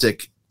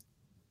optimistic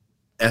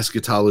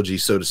eschatology,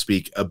 so to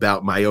speak,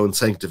 about my own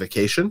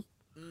sanctification,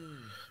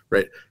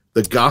 right?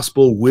 The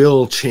gospel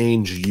will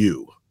change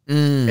you.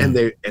 And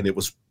it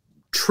was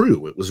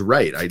true. It was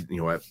right. I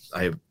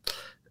have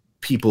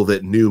people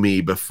that knew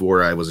me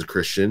before I was a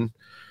Christian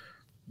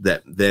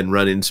that then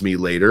run into me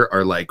later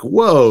are like,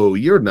 whoa,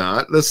 you're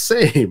not the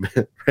same.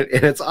 Right?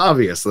 And it's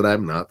obvious that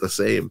I'm not the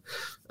same.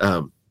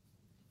 When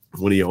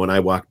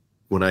I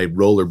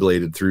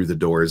rollerbladed through the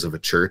doors of a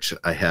church,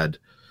 I had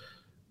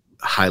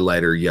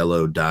highlighter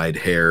yellow dyed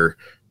hair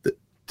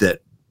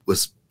that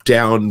was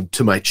down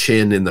to my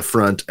chin in the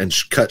front and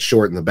cut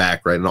short in the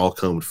back, right, and all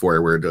combed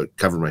forward to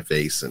cover my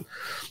face, and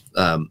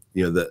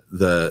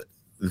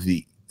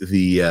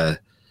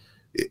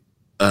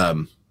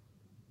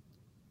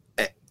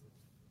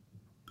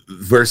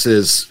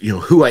versus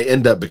who I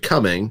end up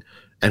becoming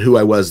and who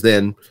I was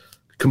then.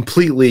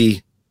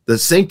 Completely, the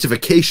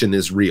sanctification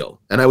is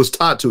real, and I was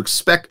taught to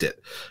expect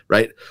it,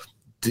 right?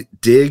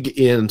 Dig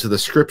into the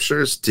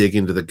scriptures, dig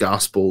into the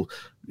gospel.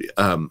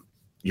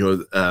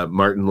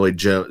 Martin Lloyd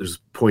Jones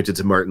pointed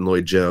to Martin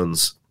Lloyd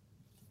Jones.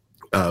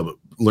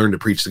 Learn to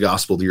preach the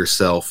gospel to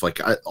yourself,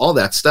 all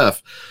that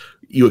stuff.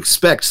 You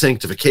expect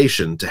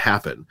sanctification to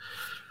happen.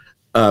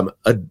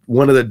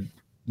 One of the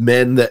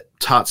men that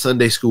taught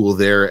Sunday school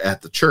there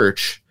at the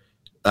church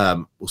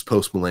was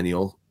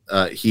postmillennial.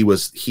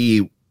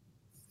 He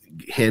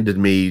handed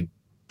me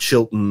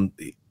Chilton's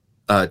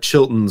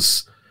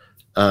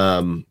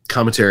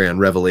commentary on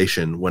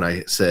Revelation when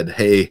I said,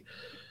 "Hey,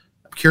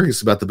 I'm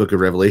curious about the book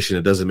of Revelation.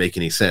 It doesn't make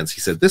any sense." He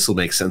said, "This will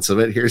make sense of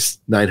it. Here's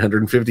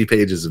 950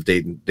 pages of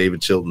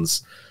David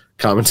Chilton's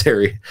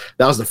commentary."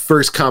 That was the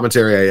first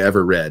commentary I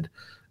ever read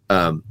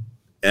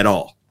at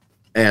all,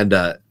 and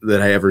that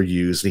I ever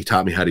used. And he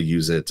taught me how to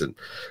use it.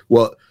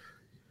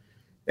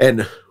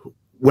 And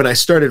when I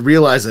started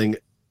realizing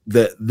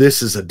that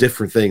this is a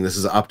different thing, this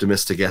is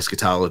optimistic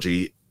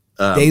eschatology.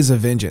 Days of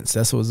Vengeance.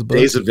 That's what was the book.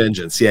 Days of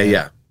Vengeance.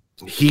 Yeah.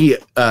 He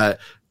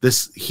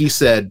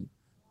said,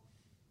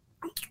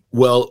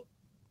 "Well,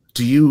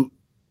 do you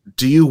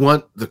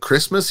want the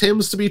Christmas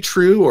hymns to be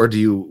true, or do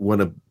you want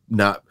to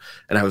not?"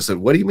 And I said,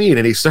 "What do you mean?"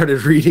 And he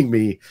started reading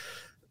me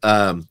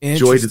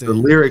the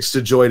lyrics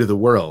to "Joy to the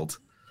World,"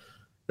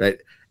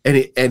 right?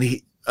 And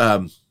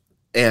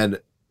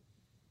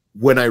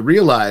when I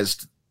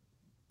realized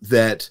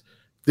that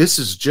this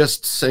is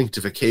just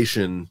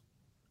sanctification,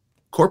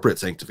 corporate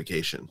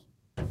sanctification,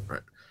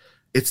 right?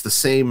 It's the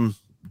same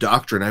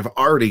doctrine I've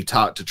already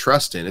taught to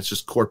trust in. It's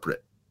just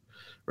corporate,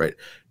 right?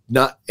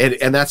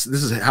 This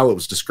is how it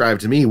was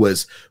described to me,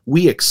 was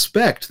we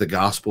expect the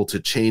gospel to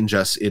change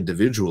us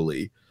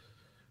individually,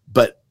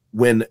 but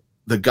when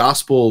the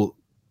gospel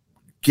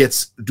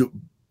gets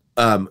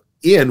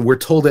in, we're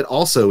told it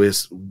also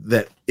is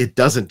that it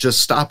doesn't just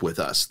stop with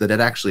us, that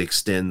it actually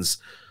extends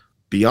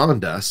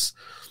beyond us.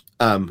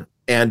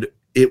 And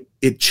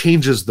it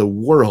changes the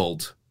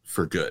world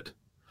for good.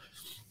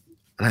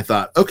 And I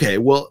thought, okay,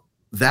 well,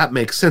 that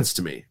makes sense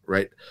to me,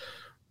 right?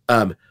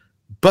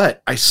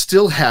 But I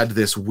still had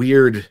this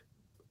weird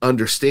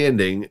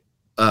understanding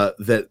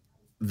that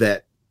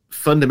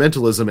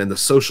fundamentalism and the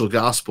social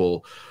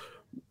gospel,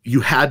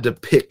 you had to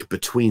pick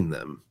between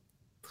them,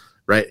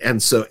 right?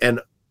 And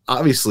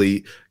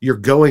obviously you're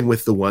going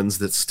with the ones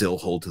that still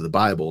hold to the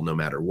Bible no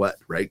matter what,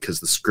 right? Because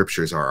the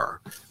scriptures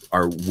are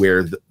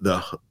where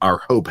our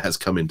hope has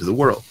come into the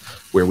world,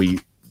 where we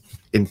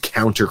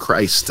encounter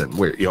Christ, and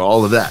where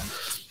all of that.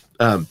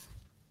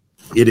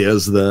 It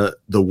is the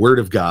Word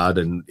of God,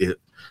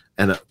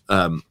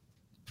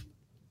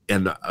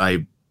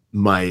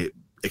 my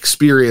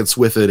experience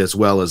with it, as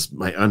well as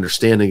my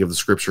understanding of the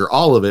scripture,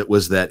 all of it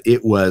was that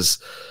it was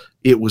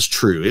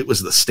true. It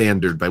was the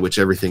standard by which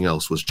everything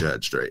else was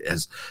judged, right?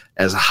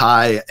 As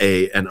high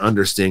an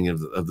understanding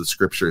of the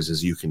scriptures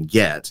as you can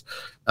get.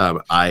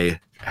 I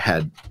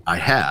had.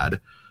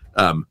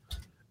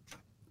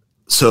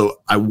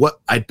 So I was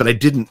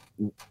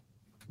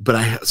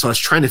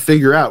trying to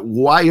figure out,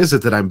 why is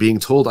it that I'm being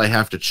told I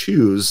have to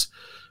choose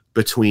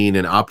between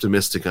an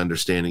optimistic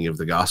understanding of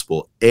the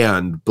gospel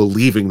and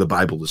believing the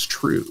Bible is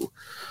true,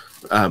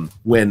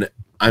 when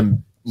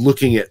I'm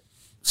looking at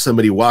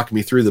somebody walk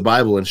me through the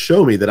Bible and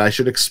show me that I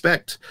should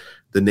expect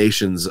the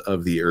nations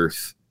of the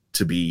earth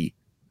to be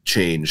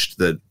changed,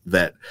 that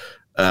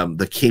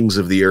the kings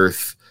of the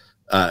earth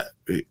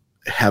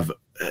have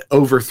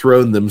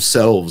overthrown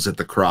themselves at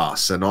the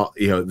cross, and all,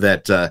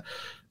 that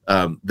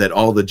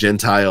all the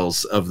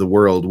Gentiles of the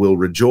world will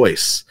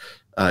rejoice,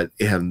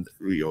 and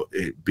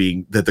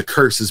being that the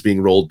curse is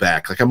being rolled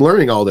back. Like, I'm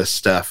learning all this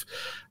stuff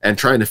and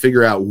trying to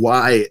figure out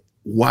why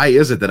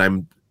is it that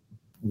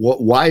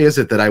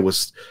I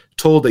was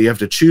told that you have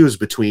to choose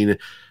between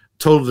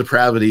total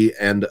depravity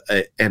and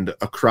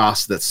a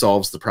cross that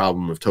solves the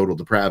problem of total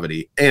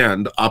depravity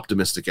and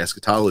optimistic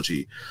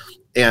eschatology.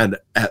 And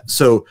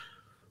so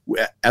you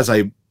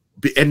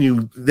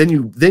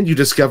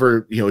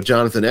discover,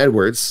 Jonathan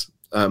Edwards.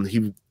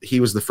 He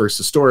was the first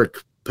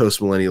historic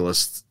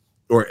postmillennialist,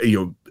 or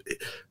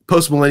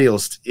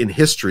postmillennialist in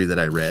history that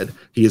I read.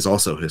 He is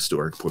also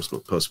historic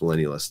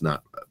postmillennialist,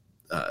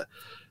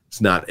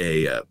 it's not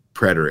a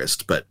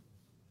preterist, but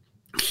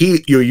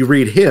you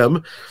read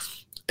him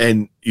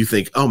and you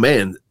think, oh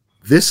man,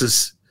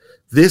 this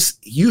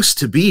used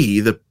to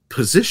be the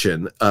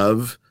position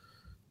of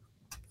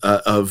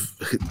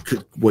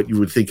what you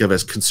would think of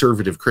as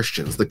conservative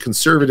Christians. The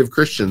conservative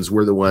Christians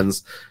were the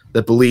ones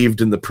that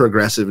believed in the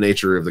progressive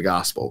nature of the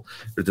gospel,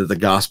 or that the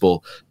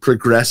gospel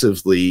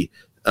progressively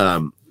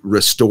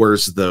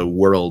restores the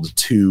world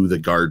to the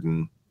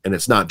garden. And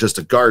it's not just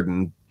a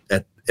garden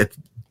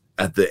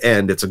at the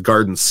end, it's a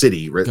garden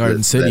city, right?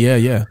 Garden City,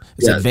 yeah.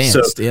 It's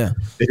advanced, so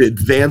it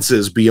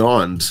advances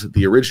beyond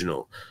the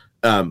original.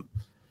 What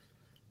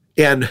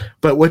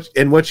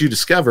you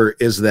discover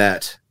is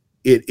that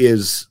it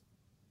is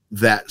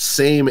that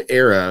same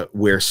era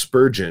where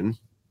Spurgeon,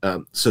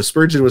 so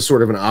Spurgeon was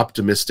sort of an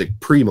optimistic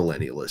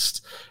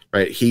premillennialist,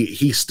 right?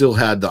 He still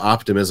had the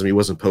optimism. He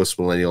wasn't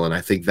postmillennial, and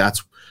I think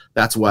that's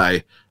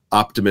why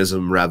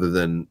optimism rather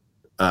than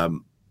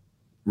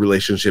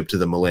relationship to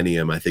the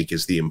millennium, I think,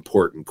 is the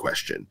important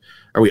question.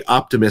 Are we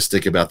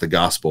optimistic about the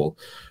gospel?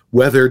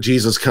 Whether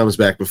Jesus comes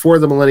back before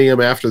the millennium,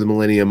 after the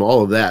millennium,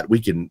 all of that we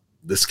can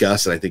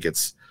discuss, and I think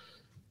it's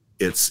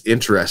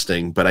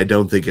interesting, but I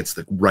don't think it's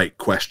the right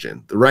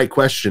question. The right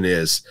question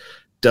is,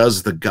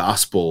 does the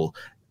gospel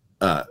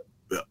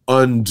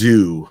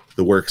undo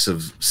the works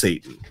of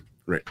Satan?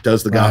 Right?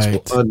 Does the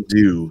gospel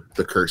undo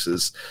the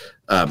curses?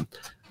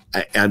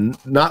 And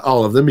not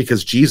all of them,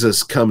 because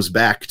Jesus comes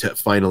back to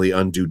finally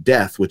undo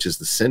death, which is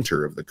the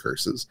center of the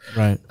curses.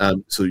 Right.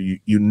 So you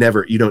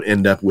don't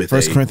end up with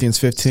 1 Corinthians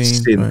 15.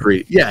 Sin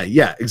free.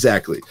 Yeah,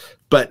 exactly.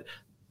 But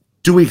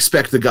do we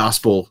expect the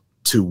gospel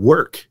to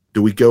work?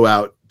 Do we go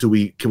out? Can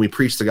we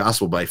preach the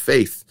gospel by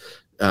faith,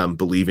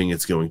 believing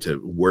it's going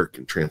to work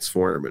and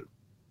transform it?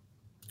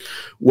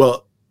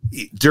 Well,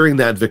 during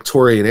that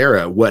Victorian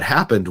era, what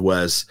happened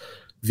was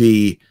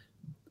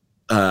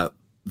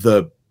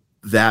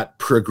that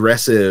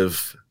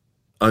progressive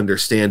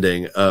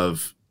understanding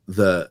of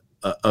the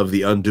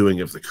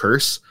undoing of the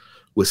curse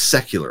was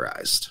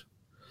secularized,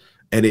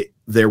 and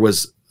there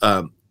was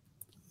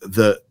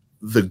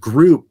the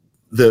group,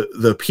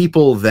 the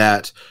people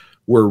that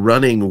were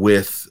running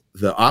with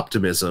the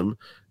optimism.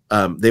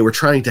 They were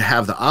trying to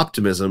have the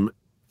optimism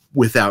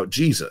without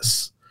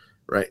Jesus,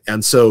 right?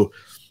 And so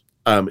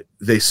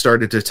they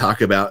started to talk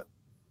about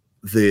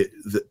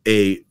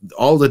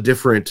all the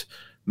different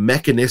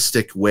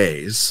mechanistic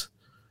ways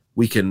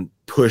we can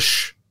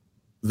push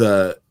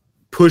the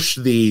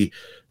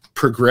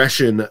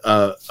progression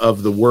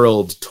of the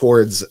world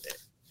towards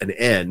an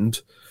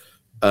end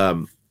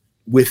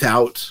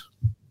without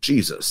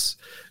Jesus,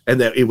 and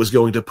that it was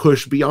going to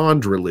push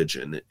beyond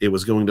religion. It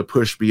was going to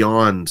push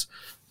beyond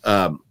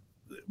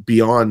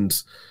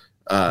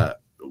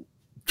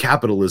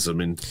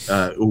capitalism, and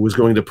it was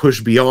going to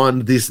push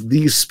beyond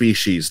these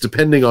species.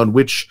 Depending on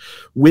which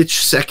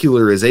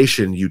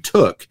secularization you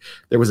took,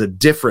 there was a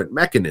different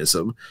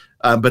mechanism,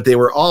 but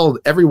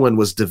everyone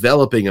was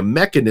developing a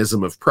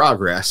mechanism of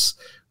progress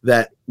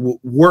that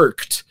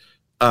worked,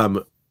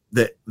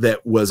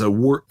 that was a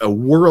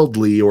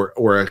worldly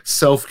or a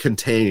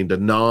self-contained, a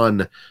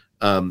non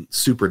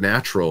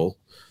supernatural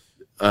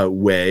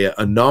way,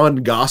 a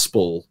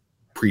non-gospel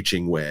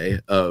preaching way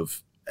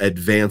of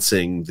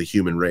advancing the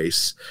human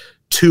race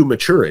to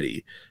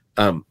maturity.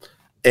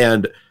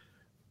 And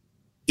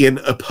in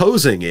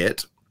opposing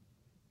it,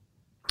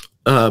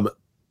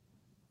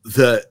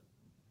 the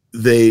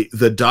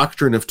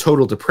doctrine of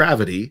total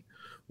depravity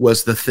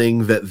was the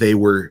thing that they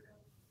were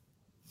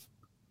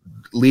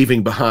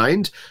leaving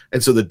behind.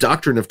 And so the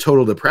doctrine of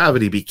total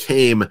depravity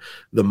became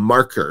the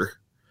marker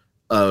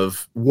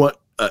of what,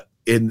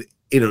 in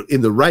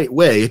the right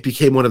way, it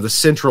became one of the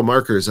central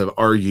markers of,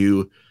 are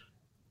you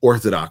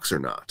orthodox or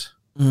not?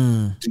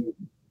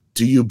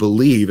 Do you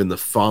believe in the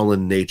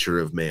fallen nature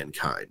of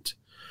mankind?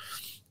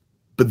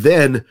 But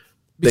then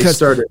they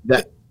started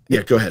that.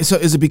 Yeah, go ahead. So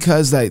is it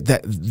because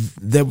that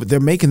they're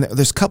making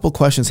there's a couple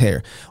questions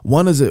here.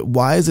 One is,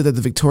 why is it that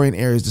the Victorian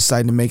era is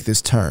deciding to make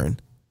this turn?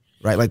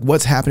 Right? Like,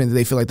 what's happening that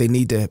they feel like they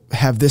need to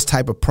have this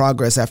type of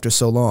progress after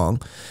so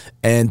long,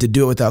 and to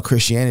do it without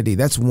Christianity?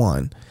 That's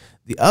one.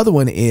 The other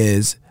one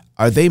is,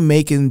 are they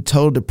making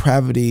total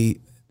depravity,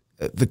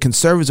 the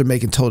conservatives are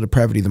making total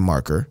depravity the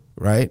marker,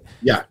 right?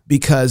 Yeah.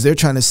 Because they're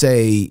trying to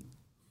say,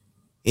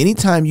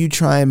 anytime you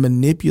try and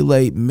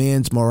manipulate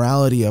man's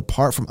morality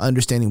apart from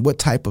understanding what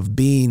type of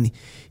being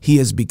he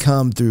has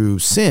become through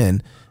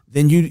sin,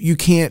 then you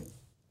can't,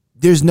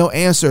 there's no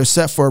answer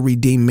except for a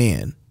redeemed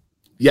man.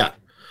 Yeah.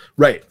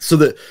 Right. So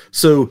the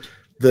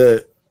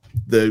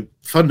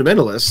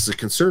fundamentalists, the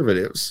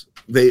conservatives,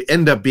 they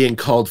end up being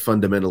called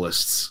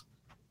fundamentalists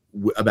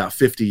about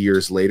 50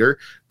 years later,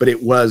 but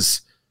it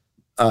was,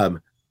 but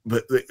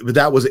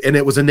that was, and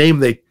it was a name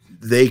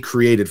they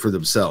created for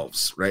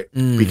themselves, right?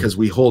 Because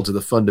we hold to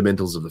the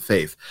fundamentals of the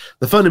faith.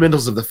 The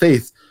fundamentals of the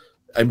faith,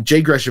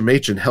 J. Gresham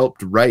Machen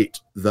helped write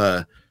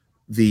the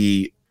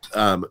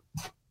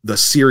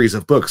series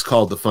of books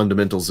called The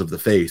Fundamentals of the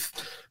Faith.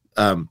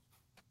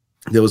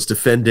 That was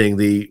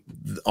defending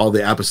all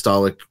the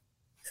apostolic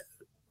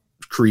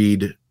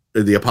creed,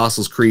 the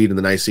Apostles' Creed and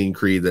the Nicene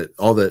Creed, and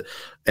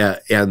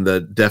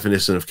the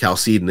definition of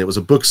Chalcedon. It was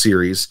a book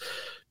series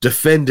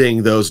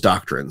defending those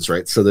doctrines,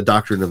 right? So the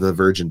doctrine of the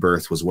virgin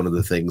birth was one of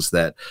the things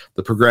that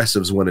the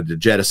progressives wanted to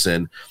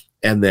jettison,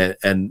 and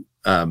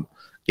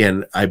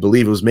I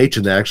believe it was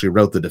Machen that actually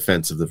wrote the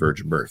defense of the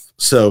virgin birth.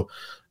 So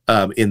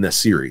in this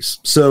series,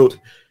 so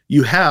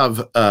you have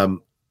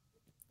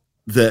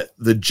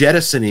the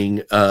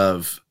jettisoning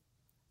of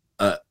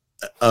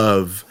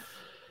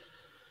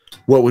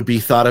what would be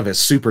thought of as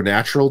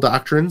supernatural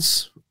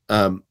doctrines.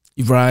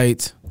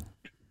 Right.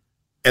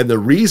 And the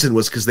reason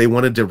was because they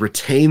wanted to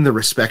retain the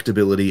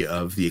respectability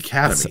of the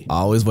academy. That's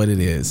always what it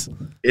is.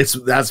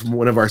 That's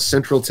one of our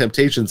central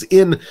temptations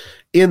in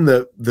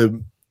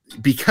the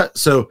because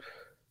so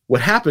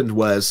what happened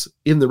was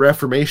in the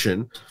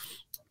Reformation,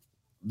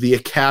 the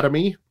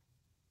academy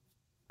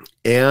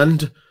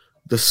and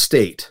the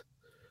state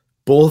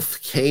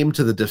both came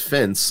to the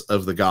defense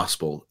of the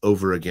gospel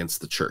over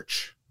against the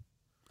church.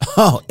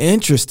 Oh,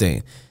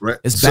 interesting. Right.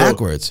 It's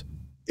backwards.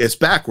 It's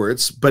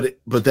backwards, but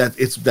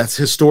that's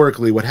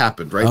historically what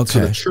happened, right? Okay.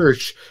 So the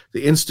church,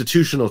 the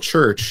institutional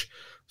church,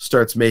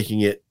 starts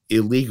making it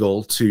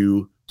illegal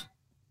to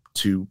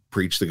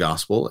preach the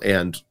gospel,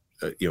 and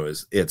and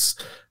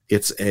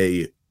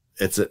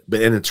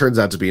it turns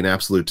out to be an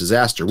absolute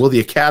disaster. Well, the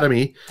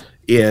academy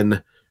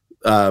in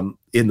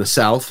the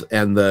South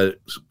and the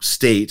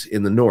state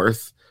in the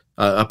North,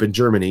 up in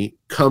Germany,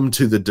 come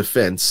to the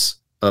defense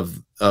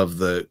of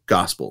the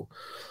gospel,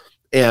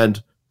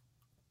 and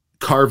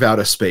carve out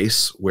a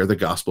space where the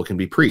gospel can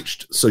be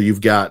preached. So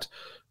you've got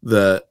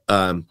the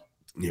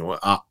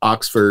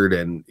Oxford,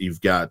 and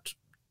you've got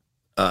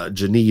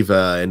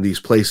Geneva, and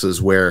these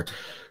places where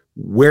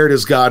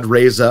does God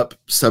raise up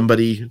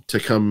somebody to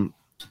come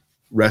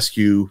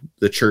rescue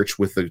the church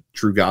with the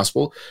true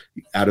gospel?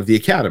 Out of the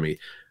academy.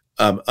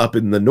 Up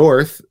in the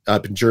North,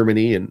 up in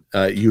Germany, and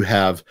you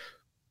have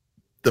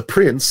the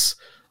prince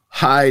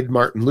hide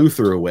Martin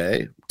Luther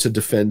away to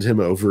defend him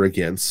over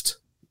against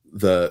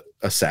the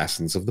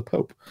assassins of the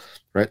Pope,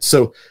 right?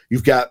 So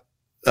you've got,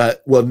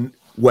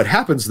 what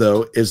happens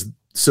though is,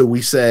 so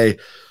we say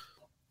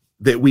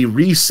that we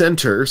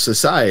recenter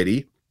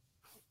society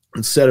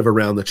instead of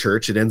around the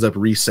church. It ends up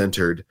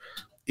recentered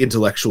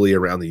intellectually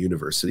around the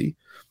university,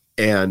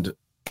 and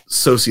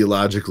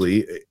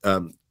sociologically,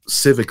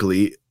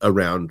 civically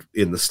around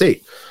in the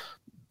state,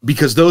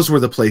 because those were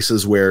the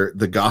places where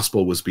the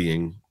gospel was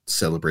being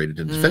celebrated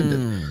and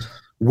defended.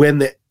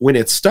 When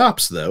it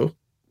stops though,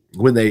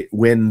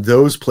 when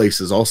those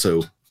places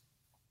also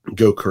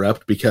go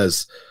corrupt,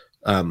 because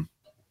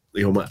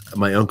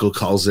my uncle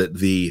calls it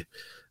the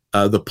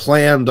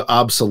planned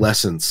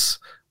obsolescence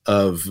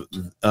of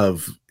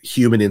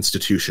human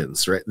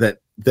institutions, right?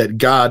 That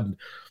God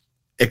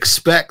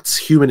expects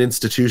human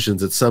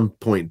institutions at some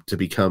point to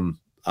become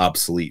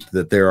obsolete,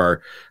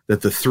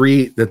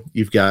 that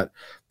you've got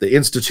the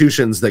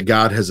institutions that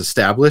God has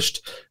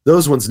established,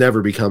 those ones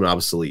never become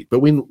obsolete.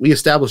 But when we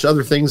establish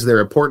other things, they're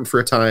important for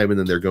a time, and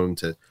then they're going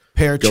to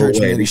parachurch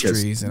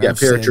ministries,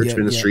 parachurch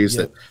ministries.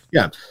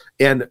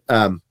 And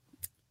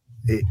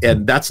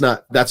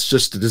that's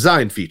just a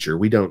design feature.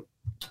 We don't,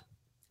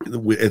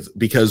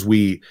 because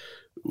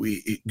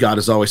God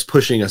is always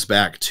pushing us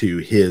back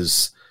to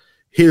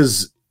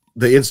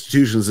the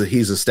institutions that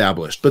he's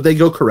established, but they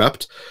go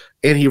corrupt,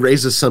 and he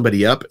raises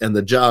somebody up, and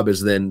the job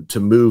is then to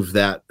move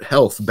that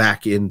health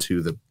back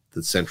into the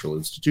central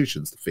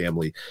institutions, the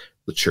family,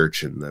 the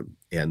church, and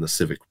the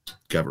civic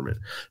government.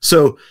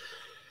 So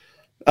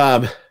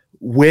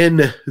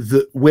when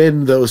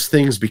those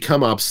things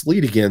become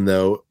obsolete again,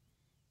 though,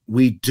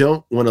 we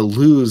don't want to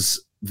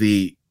lose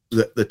the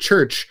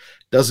church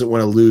doesn't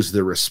want to lose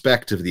the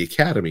respect of the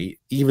academy,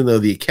 even though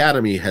the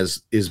academy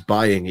is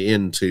buying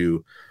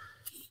into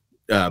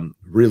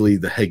really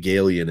the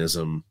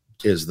Hegelianism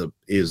is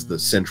the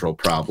central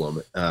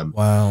problem.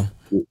 Wow.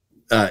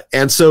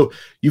 And so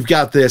you've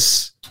got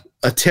this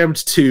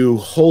attempt to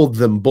hold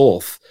them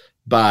both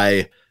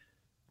by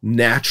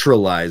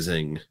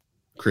naturalizing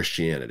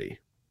Christianity,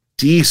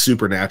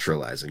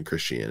 de-supernaturalizing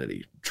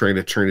Christianity, trying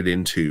to turn it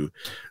into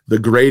the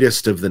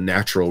greatest of the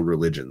natural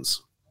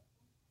religions,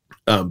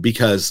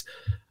 because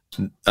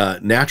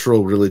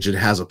natural religion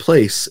has a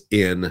place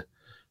in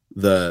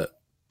the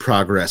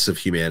progress of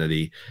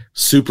humanity.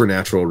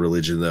 Supernatural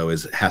religion, though,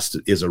 is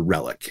a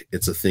relic.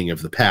 It's a thing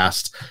of the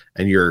past,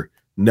 and you're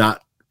on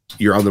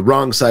the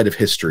wrong side of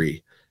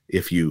history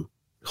if you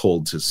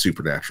hold to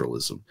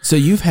supernaturalism. So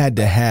you've had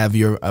to have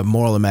your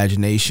moral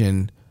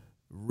imagination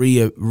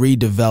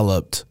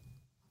redeveloped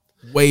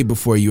way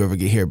before you ever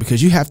get here,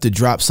 because you have to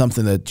drop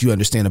something that you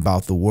understand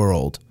about the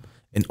world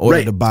in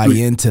order to buy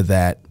into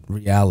that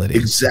reality.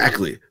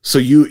 Exactly. So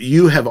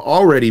you have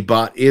already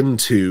bought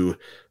into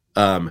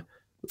Kant's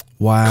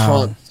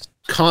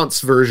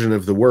version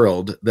of the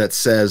world that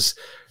says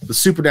the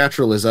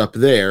supernatural is up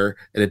there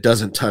and it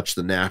doesn't touch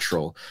the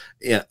natural.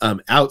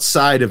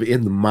 Outside of,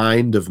 in the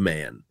mind of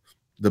man,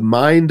 the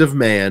mind of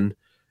man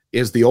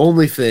is the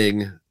only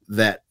thing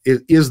that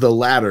is the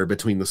ladder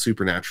between the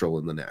supernatural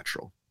and the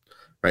natural,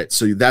 right?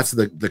 So that's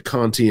the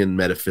Kantian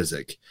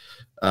metaphysic.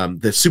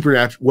 The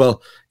supernatural,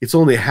 well, it's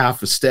only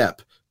half a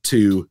step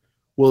to,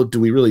 well, do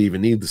we really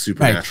even need the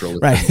supernatural?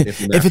 Right.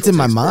 If it's in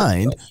my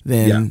mind,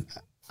 then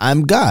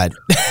I'm God.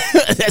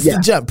 That's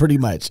the jump, pretty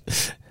much.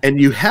 And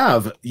you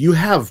have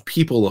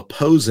people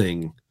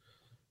opposing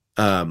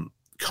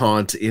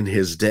Kant in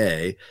his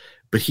day,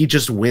 but he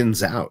just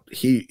wins out.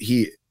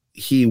 He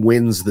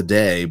wins the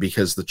day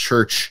because the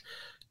church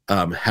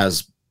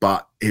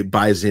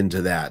buys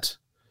into that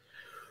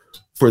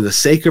for the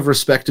sake of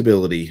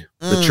respectability,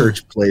 the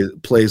church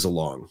plays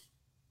along,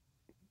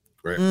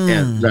 right?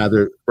 And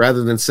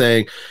rather than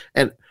saying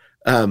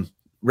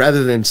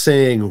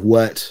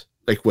what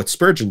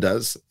Spurgeon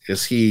does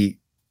is he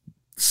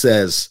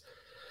says,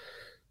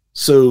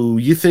 so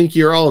you think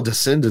you're all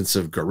descendants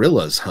of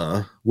gorillas,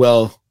 huh?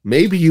 Well,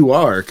 maybe you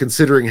are,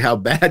 considering how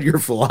bad your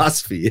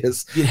philosophy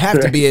is. You'd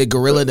have to be a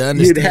gorilla to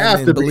understand. You'd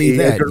have to believe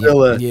that. A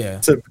gorilla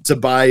to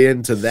buy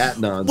into that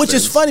nonsense. Which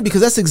is funny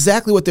because that's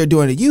exactly what they're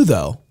doing to you,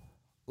 though.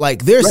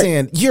 Like they're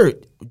saying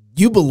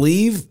you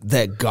believe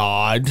that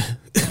God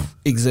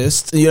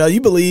exists. You know,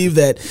 you believe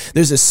that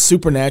there's a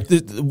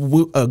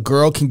supernatural. A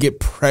girl can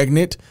get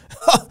pregnant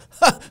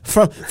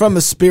from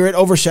a spirit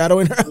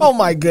overshadowing her. Oh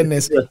my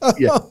goodness!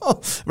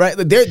 Right?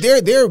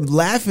 They're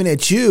laughing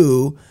at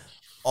you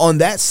on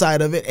that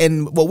side of it,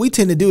 and what we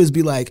tend to do is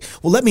be like,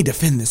 well, let me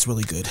defend this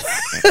really good.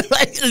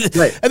 Right.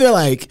 And they're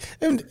like,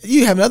 and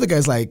you have other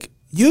guys like,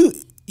 you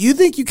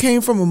think you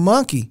came from a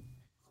monkey,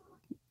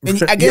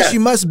 and I guess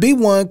you must be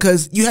one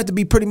because you have to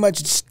be pretty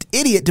much just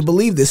idiot to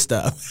believe this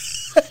stuff.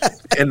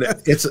 And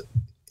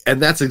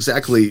that's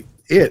exactly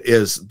it.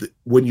 Is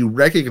when you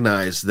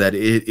recognize that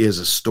it is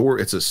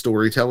it's a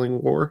storytelling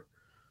war.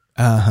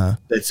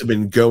 That's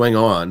been going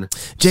on,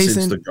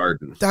 Jason, since the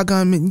garden.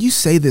 Doggone, man, you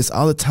say this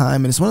all the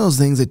time, and it's one of those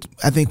things that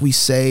I think we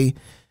say,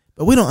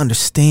 but we don't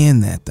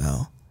understand that,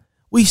 though.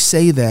 We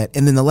say that,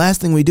 and then the last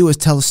thing we do is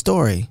tell a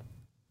story.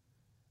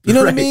 You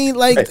know what I mean?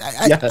 Like,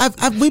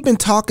 we've been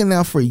talking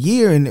now for a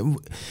year, and,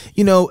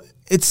 you know,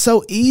 it's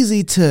so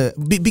easy to,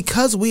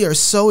 because we are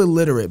so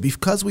illiterate,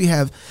 because we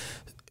have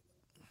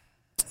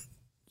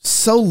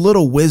so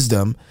little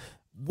wisdom,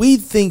 we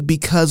think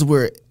because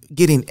we're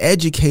getting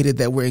educated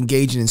that we're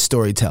engaging in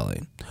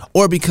storytelling,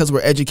 or because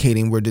we're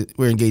educating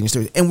we're engaging in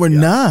story, and we're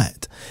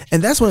not.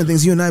 And that's one of the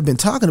things you and I have been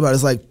talking about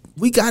is like,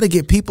 we got to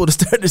get people to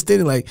start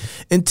understanding, like,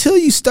 until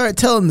you start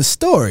telling the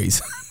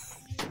stories,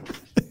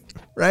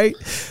 right?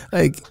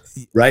 Like,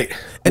 right.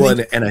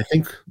 And I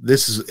think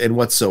this is, and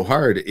what's so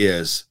hard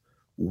is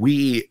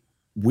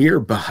we're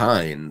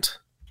behind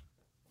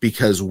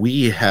because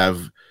we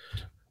have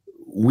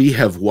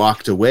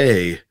walked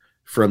away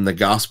from the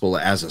gospel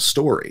as a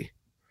story.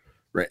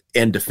 Right,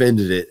 and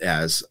defended it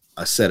as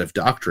a set of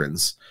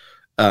doctrines,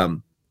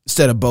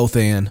 instead of both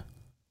and,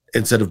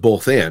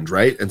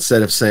 right?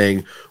 Instead of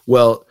saying,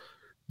 well,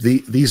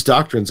 these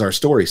doctrines are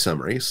story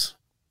summaries,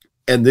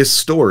 and this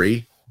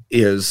story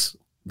is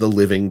the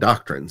living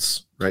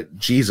doctrines, right?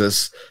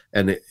 Jesus,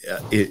 and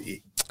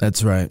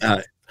that's right.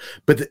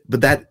 But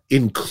that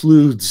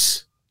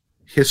includes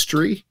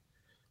history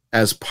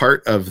as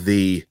part of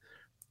the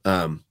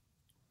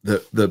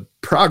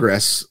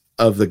progress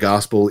of the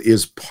gospel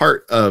is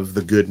part of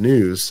the good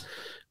news.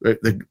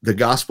 The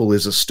gospel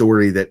is a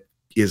story that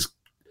is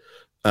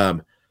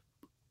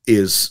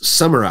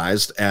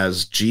summarized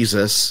as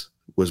Jesus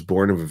was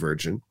born of a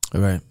virgin,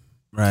 right,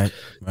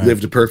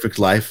 lived a perfect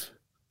life,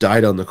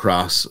 died on the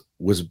cross,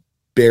 was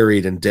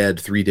buried and dead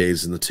 3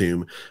 days in the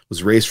tomb,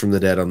 was raised from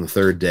the dead on the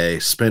third day,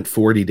 spent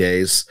 40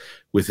 days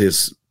with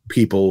his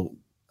people,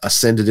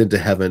 ascended into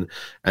heaven,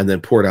 and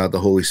then poured out the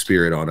Holy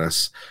Spirit on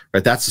us.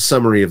 Right, that's the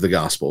summary of the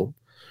gospel.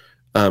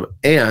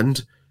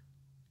 And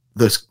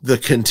the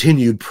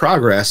continued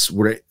progress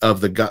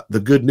of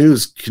the good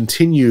news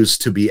continues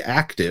to be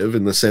active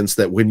in the sense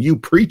that when you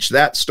preach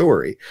that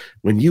story,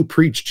 when you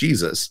preach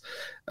Jesus,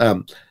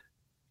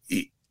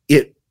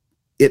 it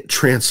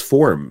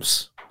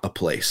transforms a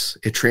place,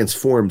 it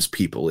transforms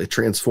people, it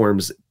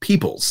transforms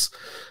peoples,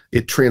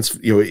 it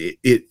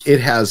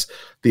has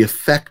the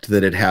effect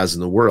that it has in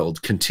the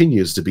world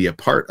continues to be a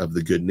part of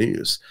the good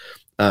news,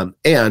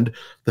 and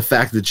the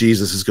fact that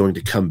Jesus is going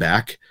to come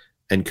back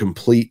and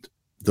complete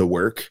the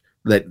work,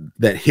 that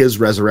his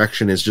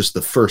resurrection is just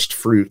the first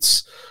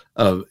fruits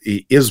of,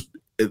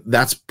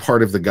 that's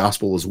part of the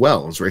gospel as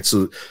well, right?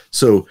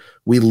 So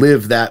we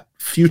live that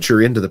future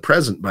into the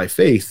present by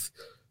faith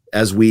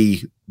as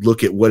we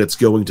look at what it's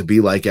going to be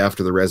like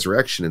after the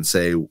resurrection and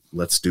say,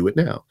 let's do it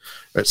now.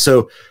 Right?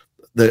 So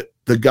the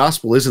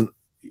gospel isn't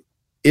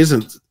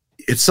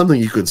it's something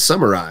you can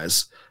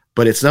summarize,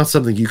 but it's not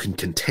something you can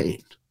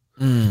contain.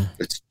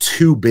 It's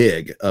too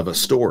big of a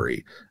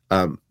story.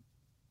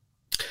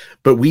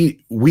 But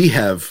we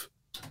have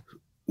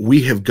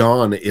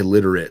gone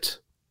illiterate,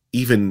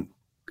 even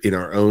in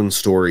our own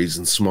stories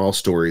and small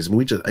stories.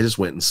 And I just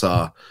went and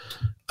saw,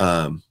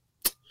 I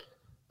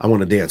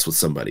Want to Dance with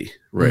Somebody,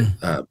 right?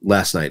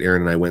 Last night,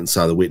 Aaron and I went and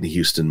saw the Whitney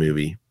Houston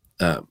movie.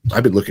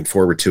 I've been looking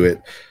forward to it.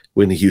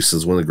 Whitney Houston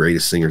is one of the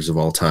greatest singers of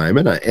all time,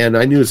 and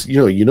I knew it's,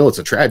 it's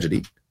a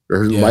tragedy.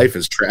 Her life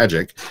is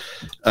tragic.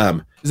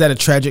 Is that a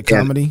tragic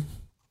comedy?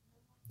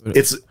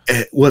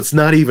 It's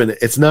not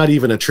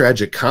even a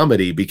tragic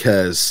comedy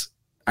because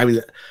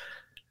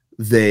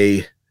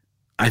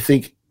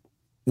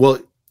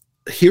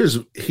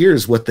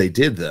here's what they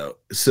did though.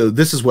 So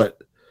this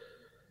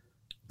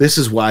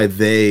is why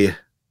they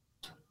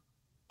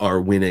are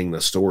winning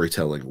the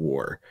storytelling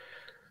war.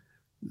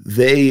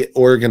 They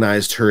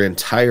organized her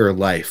entire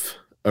life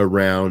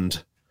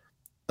around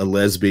a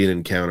lesbian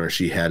encounter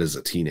she had as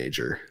a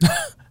teenager.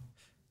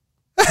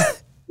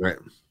 Right.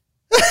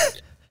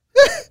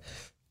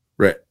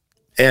 Right.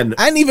 And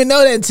I didn't even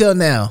know that until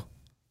now.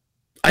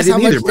 I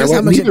didn't either.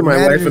 Neither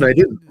my wife and I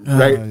didn't.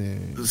 Right.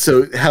 Yeah.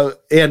 So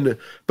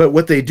but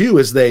what they do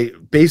is they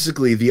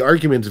basically, the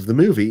argument of the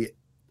movie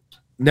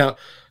now,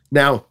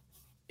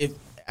 if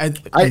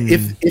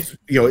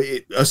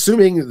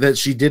assuming that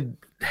she did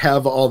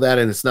have all that,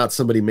 and it's not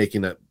somebody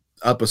making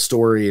up a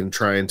story and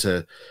trying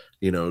to,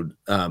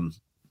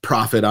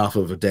 profit off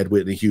of a dead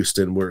Whitney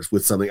Houston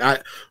with something.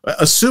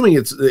 Assuming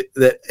it's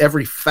that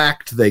every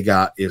fact they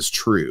got is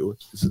true.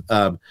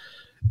 How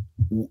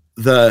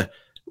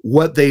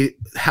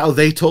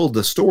they told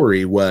the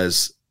story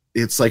was,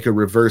 it's like a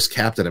reverse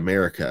Captain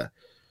America.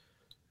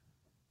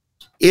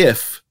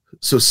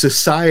 So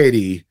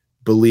society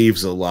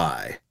believes a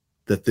lie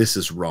that this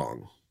is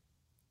wrong.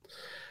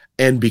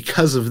 And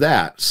because of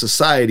that,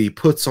 society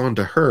puts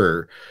onto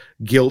her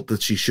guilt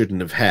that she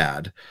shouldn't have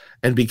had.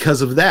 And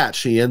because of that,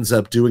 she ends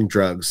up doing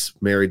drugs,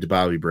 married to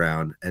Bobby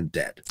Brown, and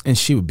dead. And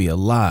she would be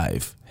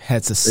alive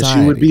had society.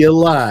 And she would be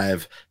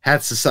alive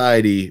had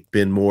society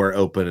been more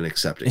open and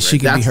accepting. And she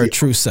could be her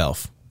true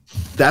self.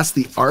 That's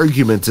the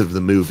argument of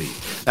the movie.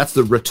 That's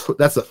the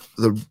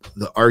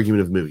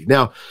argument of the movie.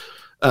 Now,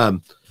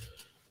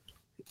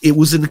 it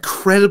was an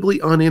incredibly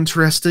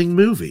uninteresting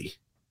movie,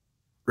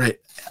 right?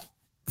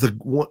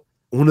 One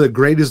of the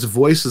greatest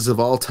voices of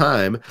all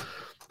time,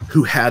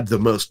 who had the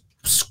most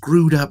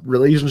screwed up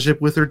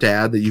relationship with her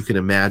dad that you can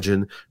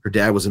imagine. Her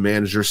dad was a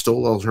manager,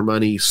 stole all her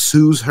money,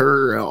 sues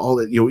her, all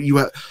that. You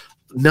have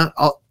not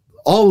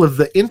all of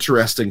the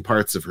interesting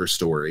parts of her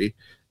story.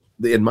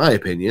 In my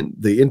opinion,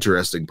 the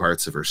interesting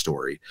parts of her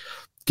story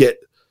get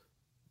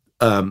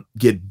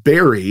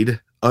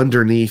buried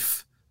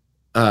underneath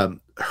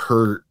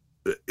her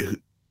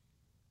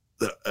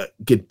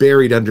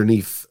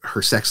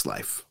sex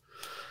life,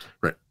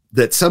 right?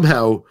 That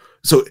somehow.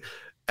 So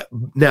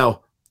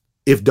now,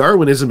 if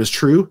Darwinism is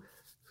true,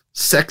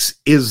 sex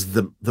is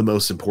the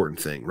most important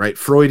thing, right?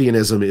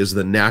 Freudianism is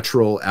the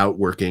natural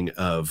outworking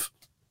of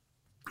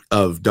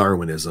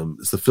Darwinism.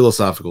 It's the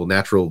philosophical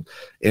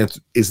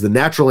is the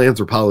natural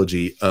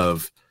anthropology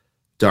of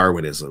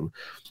Darwinism.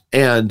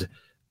 And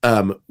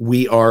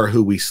we are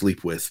who we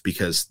sleep with,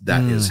 because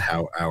that is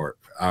how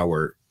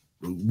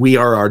we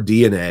are our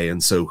DNA.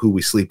 And so who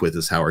we sleep with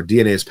is how our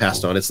DNA is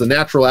passed on. It's the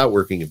natural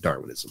outworking of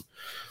Darwinism.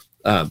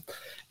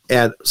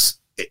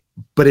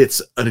 But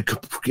it's an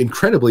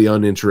incredibly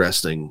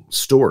uninteresting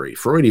story.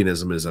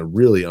 Freudianism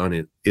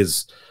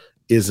is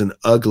is an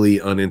ugly,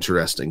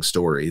 uninteresting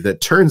story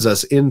that turns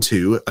us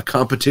into a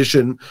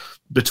competition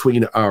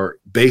between our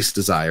base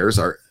desires,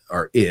 our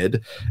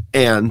id,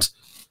 and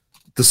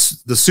the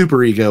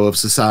superego of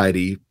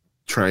society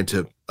trying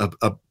to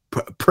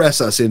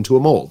press us into a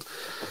mold.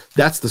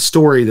 That's the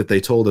story that they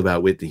told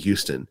about Whitney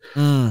Houston.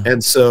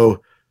 And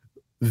so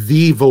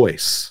the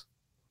voice,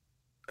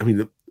 I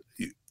mean,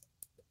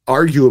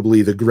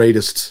 arguably the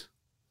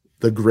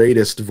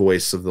greatest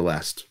voice of the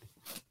last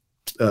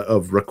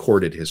of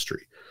recorded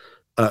history,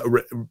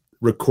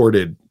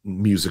 recorded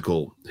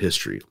musical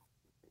history,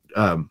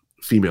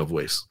 female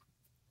voice.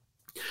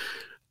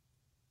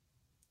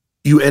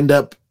 You end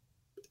up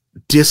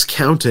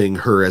discounting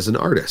her as an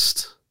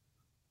artist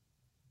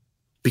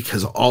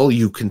because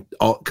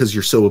because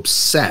you're so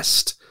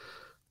obsessed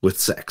with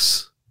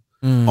sex.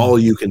 All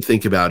you can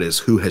think about is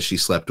who has she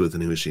slept with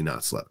and who has she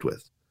not slept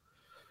with.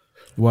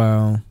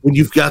 Wow. When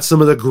you've got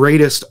some of the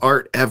greatest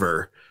art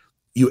ever,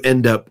 you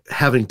end up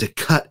having to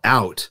cut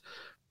out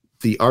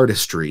the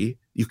artistry.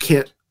 You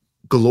can't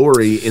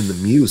glory in the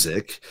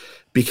music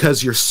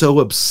because you're so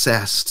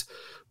obsessed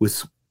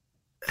with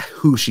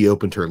who she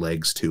opened her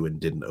legs to and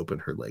didn't open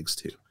her legs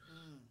to.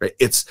 Right?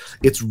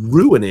 It's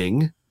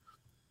ruining,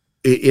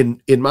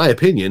 in my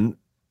opinion,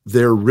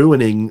 they're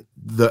ruining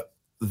the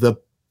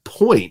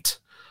point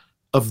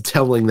of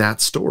telling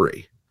that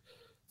story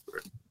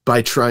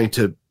by trying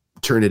to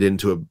turn it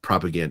into a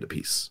propaganda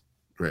piece,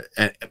 right?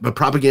 But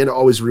propaganda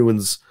always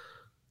ruins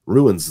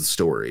the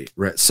story,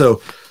 right?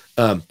 So,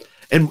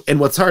 and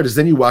what's hard is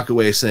then you walk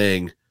away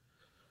saying,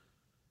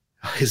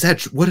 "Is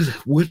that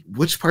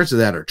which parts of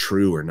that are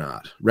true or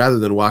not?" Rather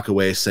than walk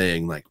away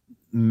saying, like,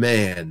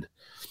 "Man,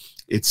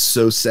 it's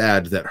so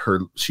sad that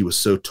she was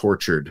so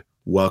tortured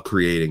while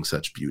creating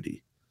such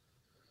beauty."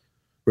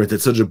 Right,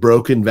 that such a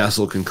broken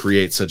vessel can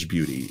create such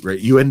beauty. Right,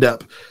 you end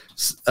up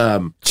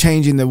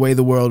changing the way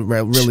the world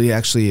really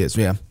actually is.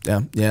 Yeah.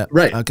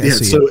 Right. Okay.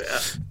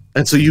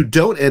 Yeah, so you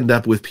don't end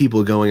up with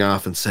people going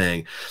off and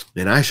saying,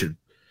 "Man, I should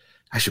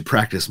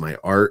practice my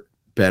art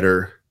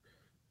better."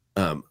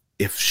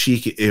 If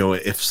she,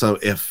 look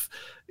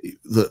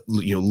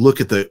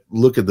at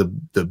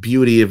the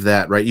beauty of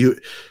that, right?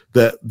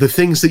 The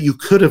things that you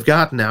could have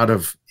gotten out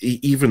of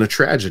even a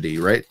tragedy,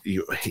 right?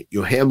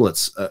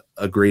 Hamlet's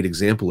a great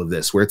example of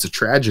this, where it's a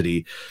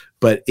tragedy,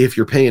 but if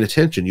you're paying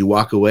attention, you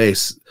walk away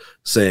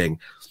saying,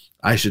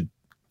 I should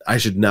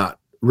not,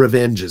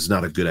 revenge is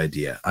not a good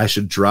idea. I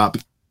should drop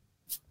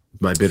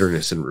my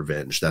bitterness and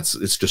revenge.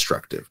 It's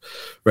destructive,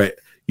 right?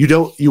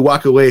 you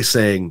walk away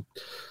saying,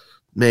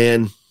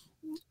 man,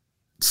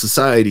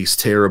 society's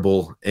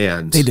terrible,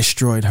 and they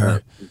destroyed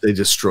her.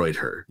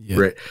 Yeah.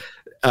 Right.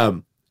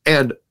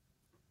 And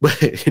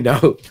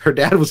her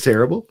dad was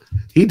terrible.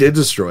 He did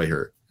destroy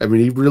her. I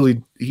mean, he really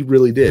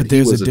did. But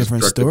there's a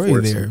different story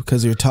there,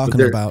 because you're talking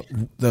about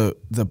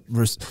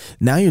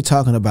now you're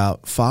talking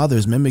about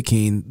fathers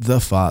mimicking the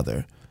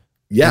father.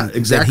 Yeah,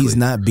 exactly. That he's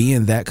not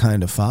being that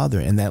kind of father,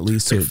 and that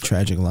leads to a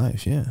tragic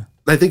life. Yeah.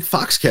 I think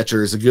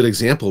Foxcatcher is a good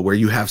example where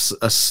you have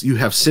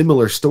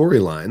similar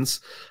storylines.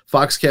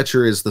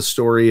 Foxcatcher is the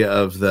story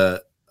of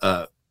the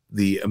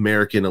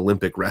American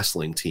Olympic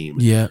wrestling team.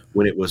 Yeah.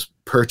 When it was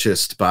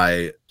purchased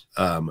by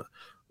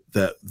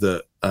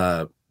the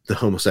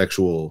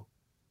homosexual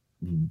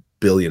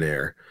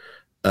billionaire,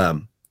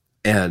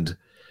 and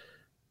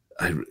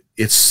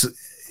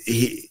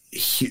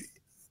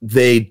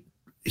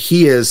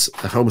he is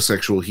a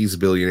homosexual. He's a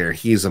billionaire.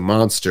 He's a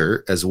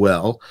monster as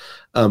well.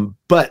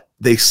 But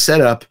they set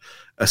up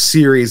a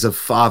series of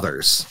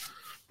fathers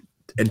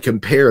and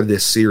compare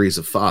this series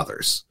of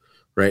fathers,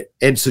 right?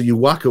 And so you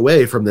walk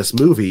away from this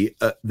movie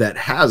that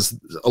has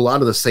a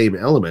lot of the same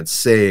elements,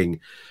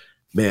 saying,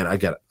 man, I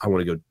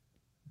want to go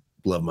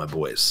love my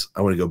boys.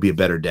 I want to go be a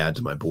better dad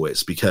to my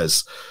boys,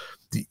 because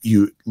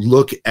you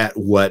look at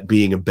what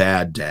being a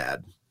bad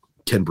dad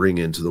can bring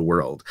into the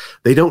world.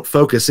 They don't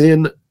focus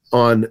in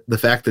on the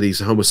fact that he's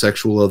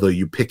homosexual, although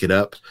you pick it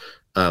up.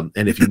 And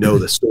if you know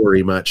the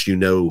story much,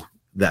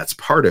 that's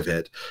part of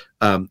it.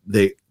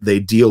 They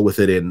deal with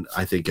it in,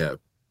 I think,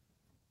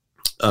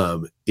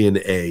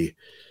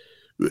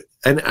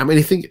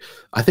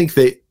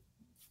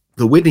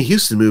 the Whitney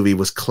Houston movie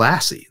was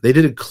classy. They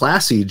did a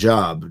classy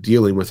job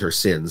dealing with her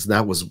sins. And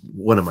that was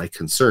one of my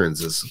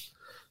concerns, is,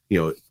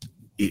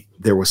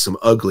 there was some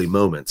ugly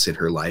moments in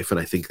her life, and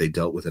I think they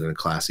dealt with it in a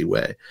classy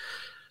way.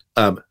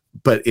 But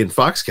in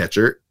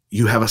Foxcatcher,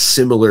 you have a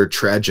similar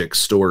tragic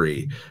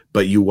story,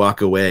 but you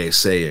walk away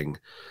saying,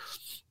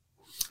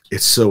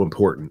 it's so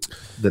important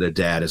that a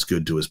dad is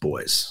good to his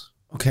boys.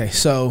 Okay,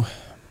 so...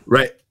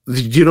 Right.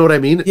 Do you know what I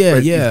mean? Yeah,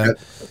 right? yeah.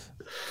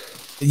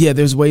 Yeah,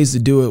 there's ways to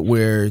do it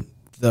where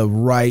the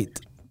right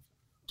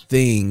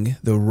thing,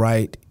 the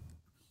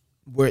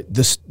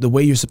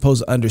way you're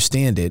supposed to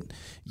understand it,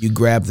 you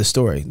grab the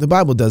story. The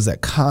Bible does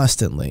that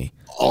constantly.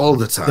 All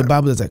the time. The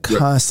Bible does that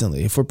constantly.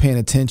 Right. If we're paying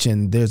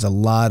attention, there's a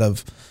lot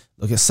of...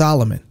 Look at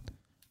Solomon,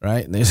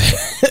 right?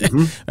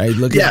 Right.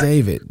 Look at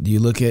David. You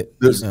look at...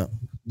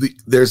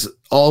 There's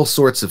all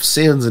sorts of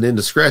sins and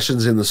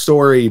indiscretions in the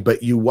story,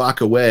 but you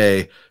walk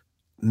away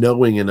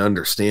knowing and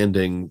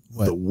understanding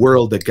the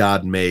world that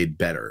God made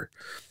better.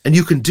 And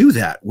you can do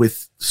that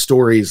with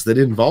stories that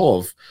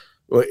involve,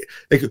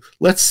 like,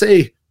 let's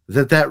say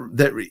that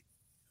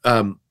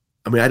I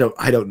mean, I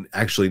don't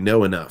actually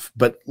know enough,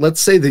 but let's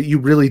say that you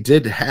really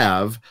did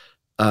have,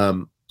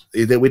 that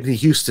Whitney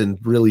Houston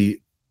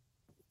really,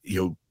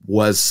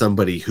 was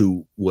somebody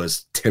who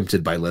was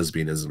tempted by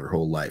lesbianism her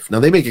whole life. Now,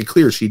 they make it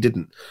clear she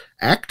didn't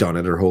act on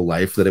it her whole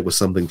life, that it was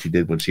something she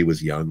did when she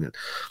was young.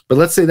 But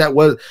let's say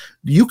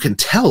you can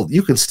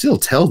still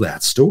tell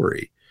that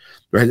story,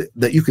 right?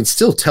 That you can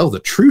still tell the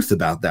truth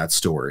about that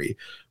story.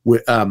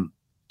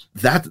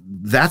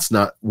 That's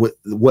not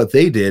what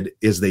they did,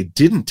 is they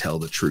didn't tell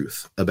the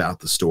truth about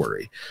the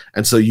story.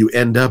 And so you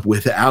end up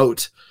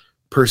without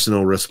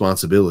personal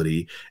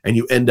responsibility, and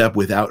you end up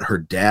without her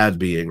dad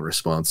being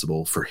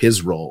responsible for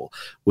his role,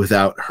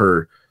 without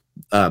her,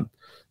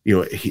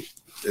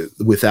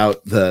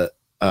 without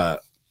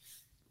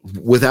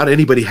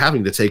anybody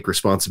having to take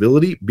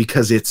responsibility,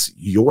 because it's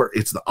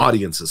the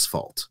audience's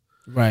fault.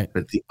 Right.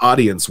 The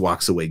audience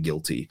walks away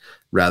guilty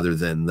rather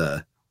than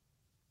the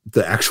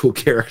actual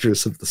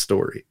characters of the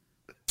story.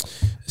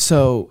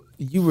 So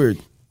you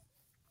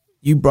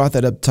brought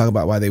that up to talk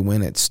about why they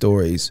win at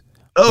stories.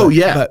 Oh,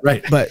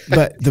 right. But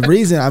the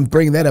reason I'm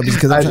bringing that up is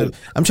because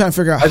I'm trying to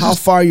figure out how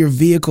far your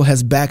vehicle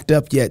has backed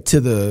up yet to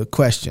the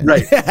question.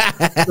 Right.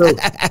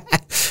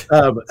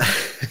 So,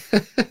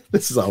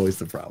 this is always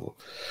the problem.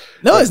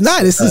 No, it's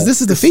not. This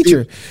is the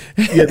feature.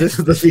 Yeah, this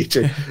is the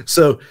feature.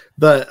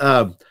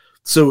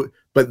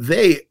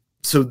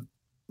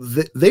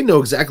 They know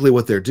exactly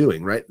what they're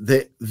doing, right?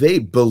 They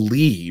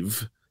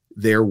believe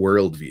their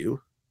worldview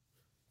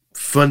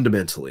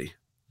fundamentally.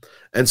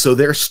 And so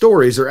their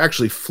stories are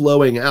actually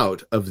flowing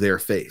out of their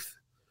faith.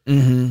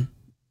 Mm-hmm.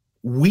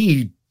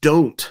 We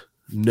don't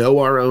know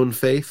our own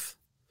faith.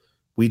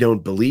 We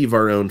don't believe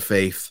our own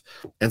faith.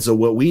 And so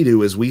what we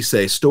do is we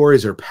say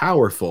stories are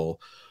powerful,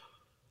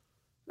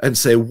 and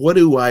say, how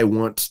do I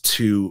want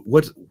to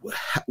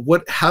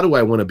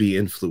be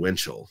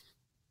influential?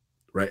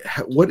 Right?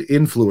 What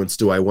influence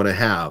do I want to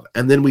have?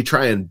 And then we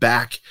try and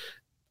back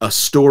a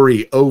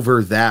story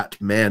over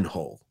that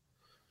manhole.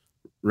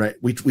 Right.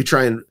 We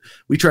try and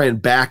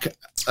back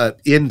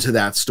into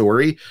that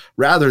story,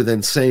 rather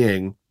than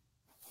saying,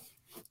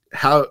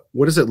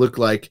 what does it look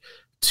like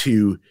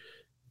to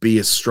be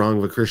as strong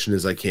of a Christian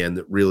as I can,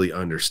 that really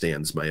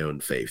understands my own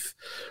faith,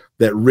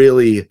 that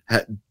really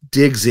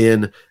digs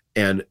in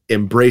and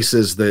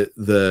embraces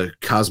the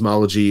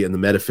cosmology and the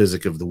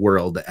metaphysic of the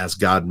world as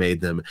God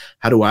made them.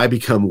 How do I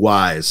become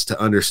wise to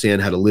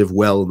understand how to live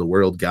well in the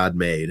world God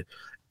made?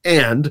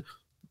 And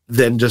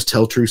then just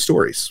tell true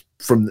stories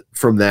from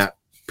that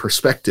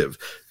perspective.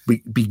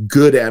 Be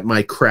good at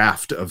my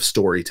craft of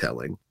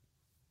storytelling.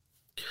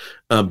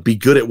 Be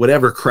good at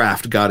whatever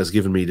craft God has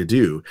given me to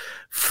do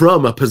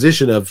from a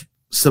position of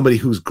somebody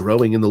who's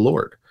growing in the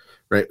Lord,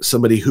 right?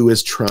 Somebody who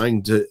is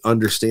trying to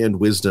understand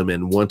wisdom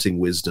and wanting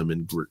wisdom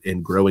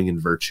and growing in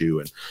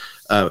virtue.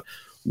 And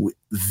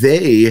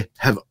they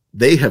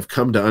have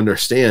come to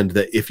understand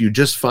that if you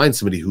just find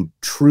somebody who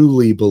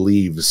truly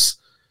believes,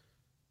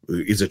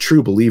 is a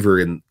true believer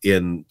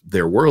in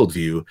their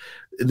worldview,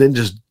 and then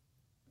just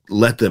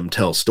let them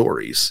tell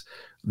stories,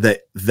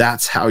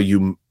 that's how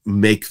you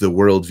make the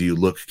worldview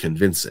look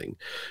convincing.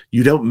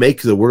 You don't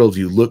make the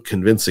worldview look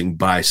convincing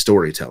by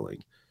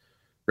storytelling,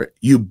 right?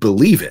 You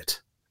believe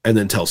it and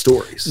then tell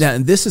stories. Now,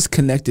 and this is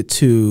connected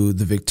to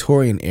the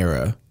Victorian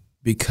era,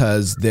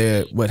 because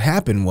what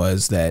happened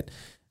was that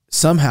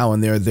somehow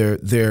in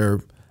their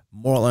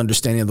moral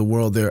understanding of the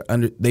world,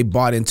 they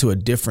bought into a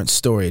different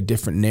story, a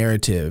different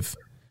narrative.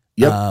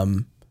 Yep.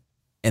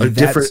 And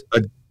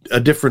a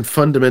different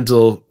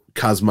fundamental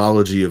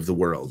cosmology of the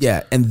world.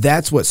 Yeah, and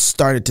that's what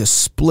started to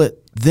split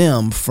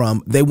them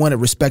from. They wanted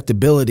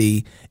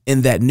respectability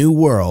in that new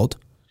world,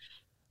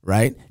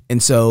 right?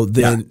 And so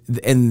then,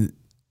 and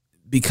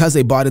because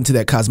they bought into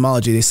that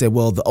cosmology, they said,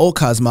 well, the old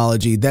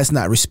cosmology, that's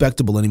not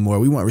respectable anymore.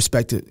 We want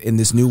respect in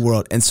this new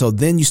world. And so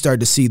then you start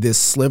to see this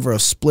sliver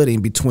of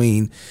splitting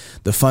between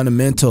the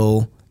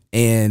fundamental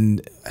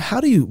and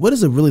what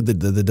is really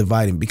the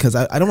dividing? Because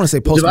I don't want to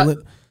say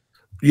postmillennialism.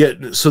 Yeah,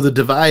 so the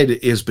divide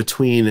is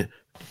between,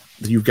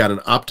 you've got an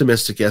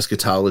optimistic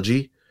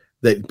eschatology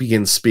that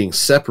begins being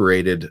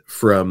separated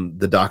from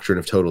the doctrine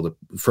of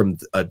from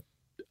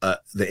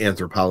the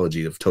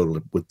anthropology of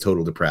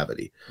total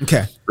depravity.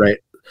 Okay. Right.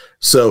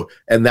 So,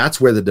 and that's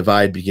where the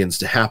divide begins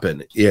to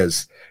happen,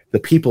 is the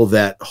people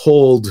that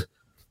hold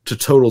to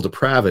total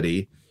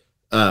depravity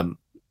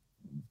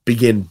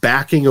begin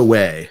backing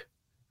away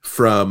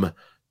from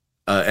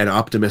an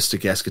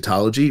optimistic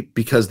eschatology,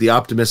 because the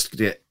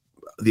optimistic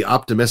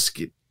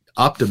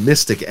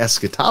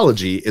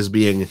eschatology is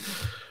being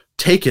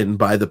taken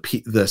by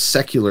the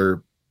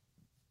secular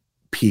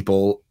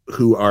people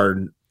who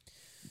are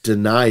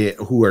denying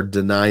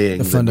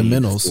the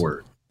fundamentals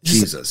for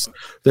Jesus.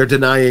 They're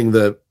denying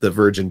the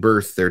virgin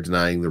birth. They're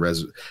denying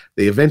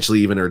they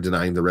eventually even are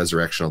denying the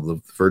resurrection of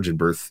the virgin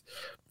birth.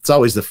 It's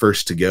always the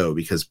first to go,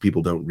 because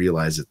people don't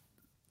realize it.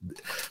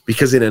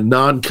 Because in a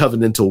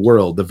non-covenantal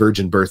world, the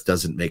virgin birth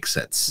doesn't make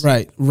sense.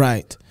 Right.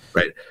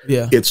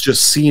 Yeah. It's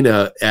just seen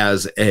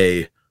as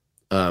a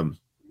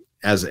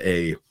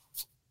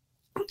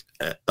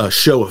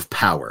show of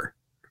power,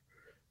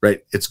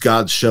 right? It's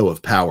God's show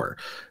of power.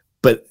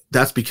 But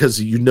that's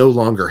because you no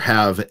longer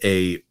have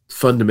a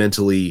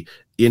fundamentally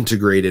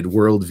integrated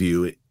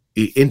worldview,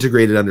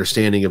 integrated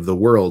understanding of the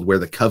world where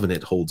the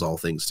covenant holds all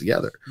things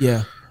together.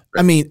 Yeah.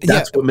 Right? I mean,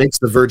 that's what makes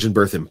the virgin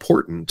birth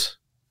important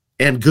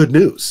and good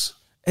news.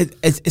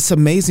 It's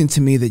amazing to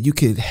me that you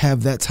could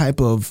have that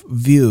type of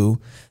view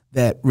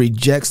that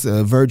rejects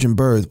the virgin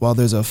birth while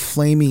there's a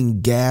flaming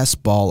gas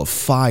ball of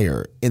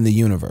fire in the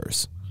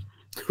universe.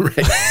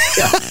 Right.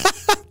 Yeah.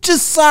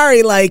 Just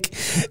sorry. Like,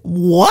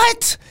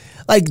 what?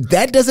 Like,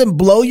 that doesn't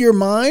blow your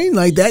mind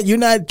like that? You're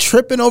not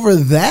tripping over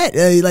that?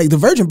 Like, the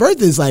virgin birth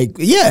is like,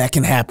 yeah, that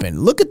can happen.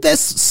 Look at this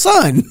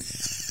sun.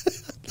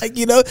 Like,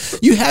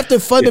 you have to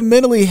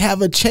fundamentally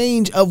have a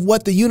change of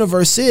what the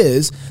universe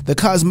is, the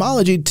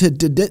cosmology, to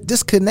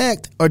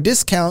disconnect or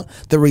discount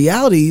the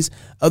realities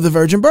of the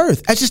virgin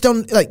birth. I just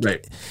don't like,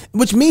 right.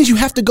 Which means you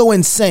have to go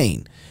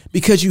insane,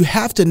 because you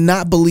have to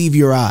not believe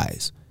your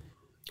eyes.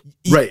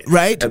 Right.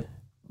 Right.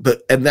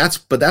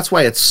 That's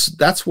why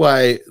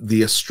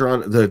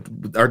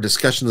our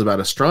discussions about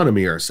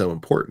astronomy are so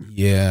important.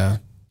 Yeah.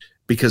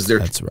 Because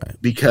that's right.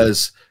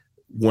 Because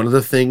one of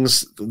the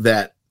things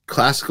that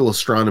classical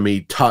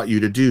astronomy taught you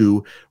to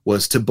do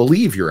was to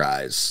believe your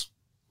eyes.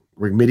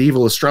 Where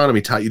medieval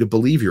astronomy taught you to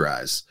believe your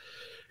eyes.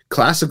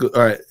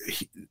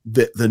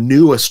 The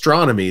new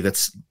astronomy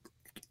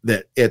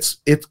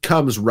it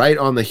comes right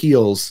on the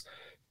heels.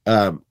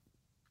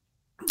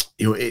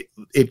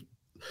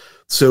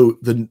 So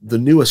the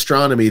new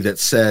astronomy that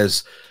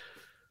says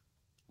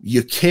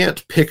you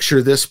can't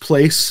picture this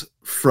place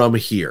from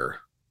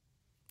here.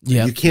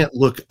 Yeah. You can't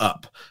look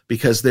up,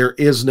 because there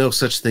is no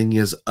such thing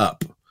as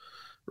up.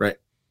 Right.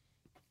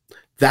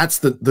 That's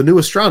the new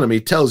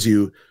astronomy tells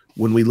you,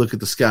 when we look at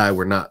the sky,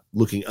 we're not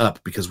looking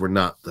up because we're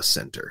not the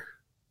center.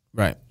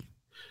 Right.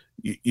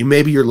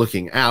 Maybe you're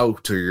looking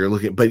out,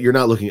 but you're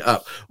not looking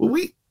up. Well,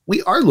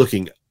 we are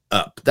looking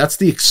up. That's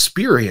the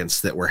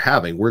experience that we're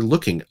having. We're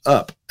looking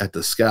up at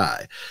the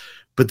sky,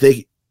 but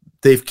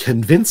they've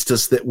convinced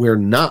us that we're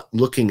not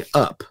looking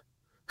up.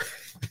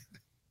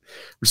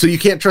 So you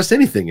can't trust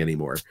anything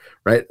anymore,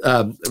 right?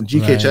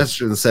 G.K.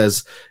 Chesterton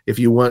says, if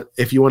you want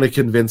to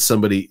convince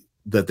somebody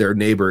that their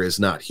neighbor is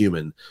not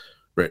human,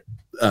 right,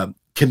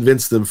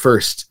 convince them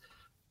first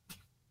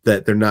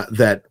that they're not,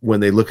 that when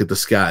they look at the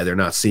sky, they're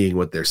not seeing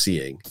what they're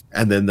seeing.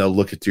 And then they'll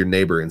look at your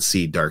neighbor and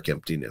see dark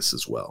emptiness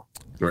as well.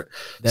 Right.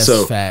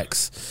 That's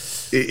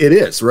facts. It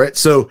is, right.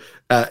 So,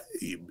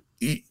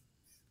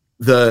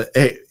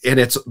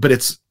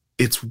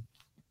 it's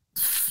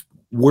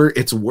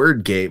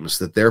word games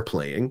that they're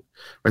playing,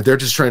 right? They're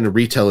just trying to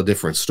retell a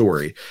different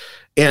story.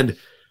 And,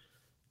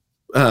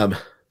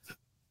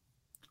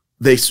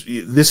 this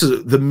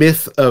is the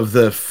myth of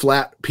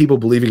the people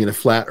believing in a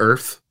flat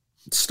earth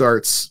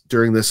starts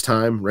during this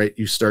time, right?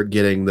 You start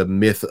getting the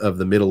myth of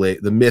the Middle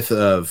Ages, the myth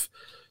of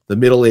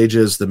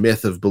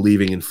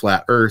believing in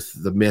flat earth,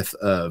 the myth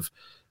of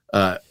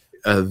all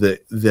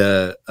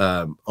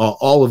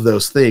of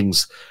those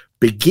things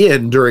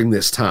begin during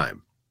this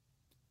time,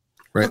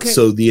 right? Okay.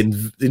 So the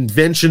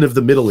invention of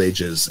the Middle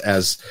Ages,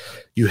 as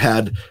you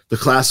had the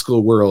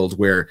classical world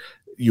where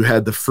you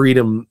had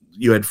freedom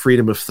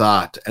of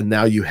thought, and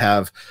now you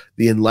have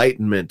the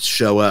Enlightenment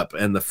show up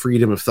and the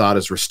freedom of thought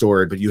is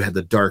restored, but you had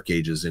the Dark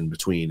Ages in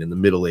between, and the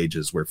Middle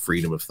Ages where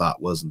freedom of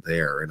thought wasn't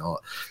there, and all,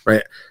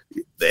 right?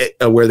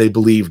 Where they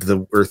believed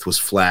the earth was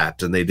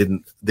flat, and they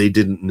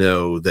didn't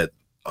know that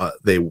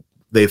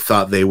they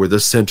thought they were the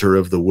center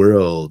of the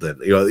world.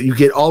 And you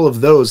get all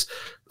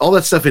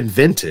that stuff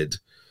invented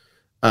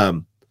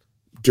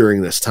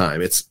during this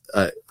time. It's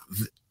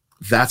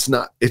just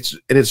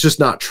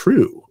not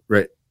true,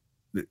 right?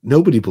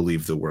 Nobody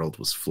believed the world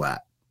was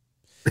flat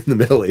in the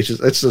Middle Ages.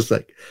 It's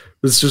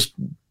just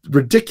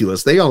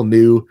ridiculous. They all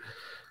knew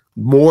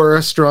more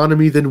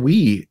astronomy than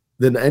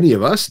any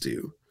of us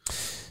do.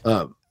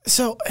 I'm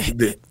sorry.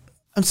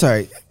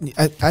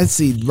 I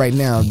see right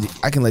now,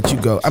 I can let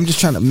you go. I'm just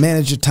trying to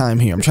manage your time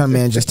here. I'm trying to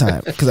manage this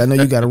time because I know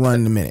you got to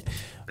run in a minute.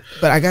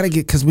 But I got to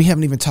because we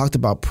haven't even talked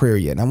about prayer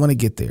yet, and I want to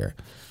get there.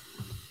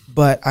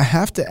 But I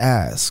have to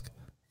ask,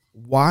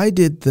 why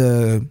did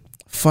the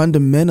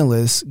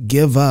fundamentalists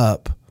give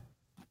up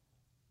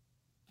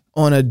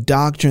on a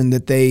doctrine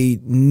that they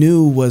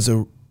knew was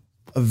a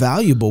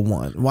valuable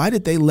one? Why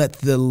did they let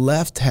the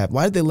left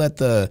why did they let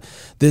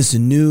this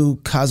new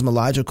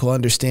cosmological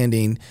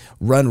understanding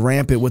run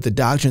rampant with the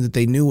doctrine that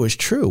they knew was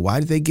true? Why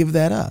did they give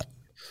that up?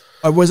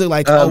 Or was it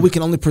like, we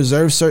can only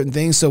preserve certain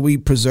things, so we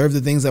preserve the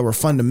things that were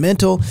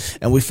fundamental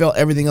and we felt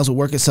everything else would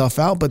work itself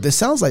out? But this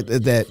sounds like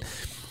that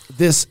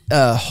this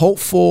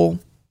hopeful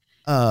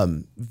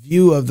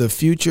view of the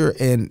future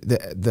and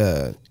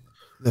the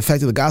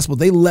fact of the gospel,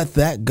 they let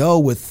that go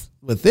with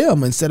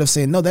them instead of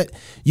saying, no, that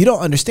you don't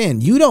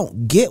understand. You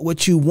don't get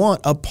what you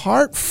want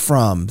apart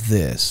from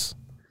this.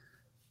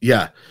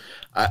 Yeah.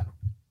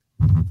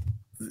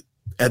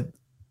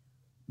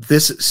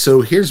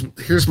 So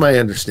here's my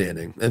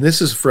understanding. And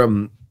this is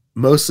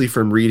mostly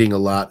from reading a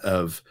lot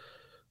of,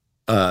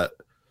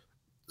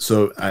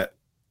 so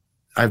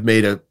I've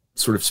made a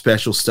sort of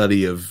special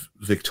study of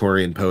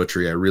Victorian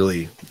poetry. I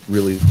really,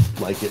 really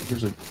like it.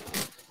 Here's a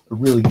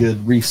really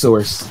good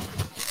resource.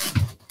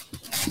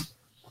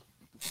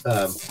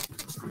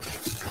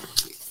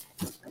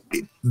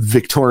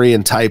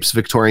 Victorian types,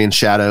 Victorian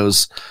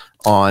shadows,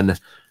 on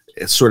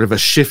sort of a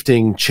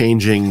shifting,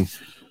 changing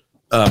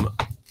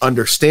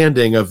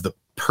understanding of the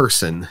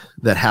person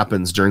that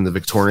happens during the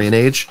Victorian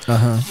age.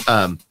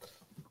 Uh-huh.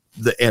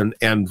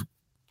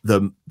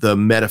 The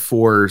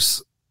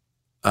metaphors.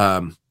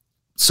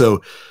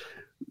 So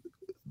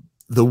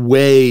the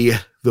way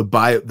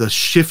the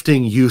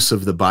shifting use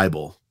of the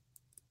Bible,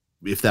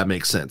 if that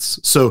makes sense.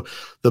 So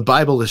the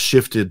Bible is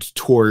shifted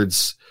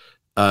towards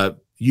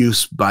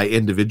use by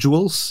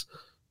individuals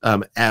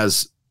and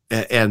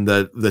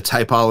the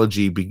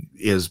typology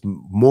is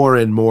more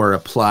and more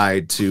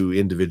applied to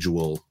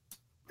individual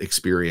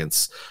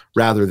experience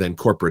rather than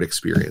corporate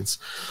experience.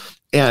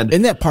 And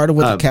isn't that part of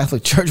what the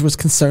Catholic Church was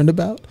concerned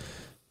about?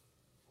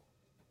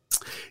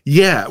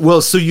 Yeah.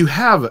 Well, so you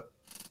have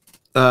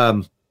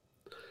the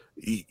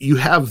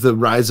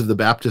rise of the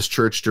Baptist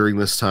Church during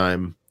this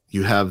time.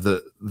 You have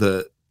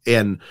the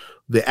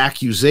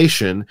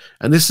accusation,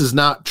 and this is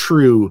not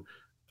true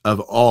of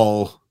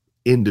all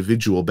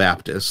individual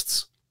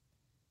Baptists,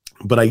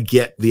 but I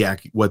get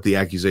what the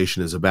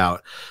accusation is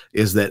about,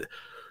 is that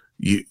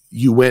you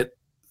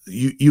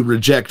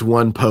reject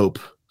one pope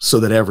so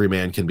that every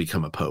man can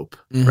become a pope,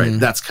 mm-hmm. right?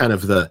 That's kind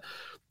of the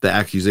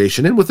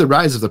accusation. And with the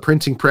rise of the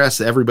printing press,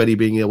 everybody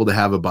being able to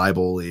have a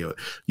Bible,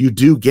 you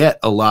do get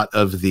a lot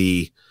of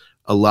the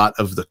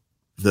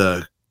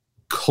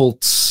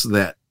cults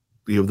that,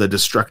 the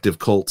destructive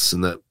cults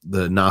and the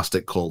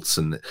Gnostic cults,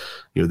 and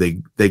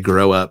they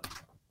grow up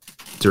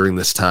during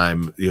this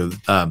time,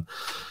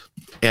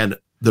 and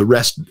the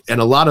rest,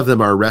 and a lot of them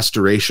are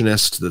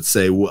restorationists that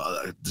say,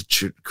 well,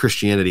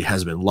 Christianity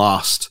has been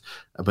lost,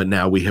 but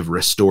now we have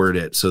restored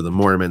it. So the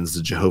Mormons,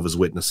 the Jehovah's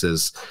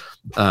Witnesses,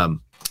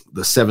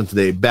 the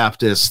Seventh-day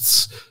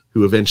Baptists,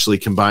 who eventually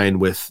combine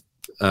with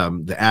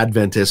the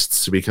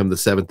Adventists to become the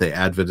Seventh-day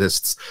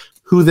Adventists,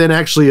 who then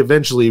actually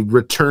eventually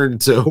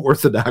returned to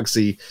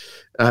Orthodoxy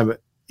in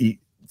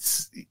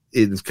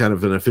kind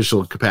of an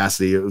official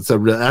capacity.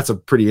 That's a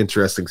pretty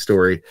interesting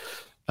story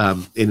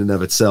in and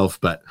of itself,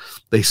 but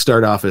they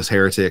start off as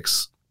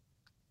heretics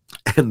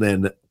and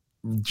then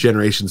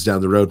generations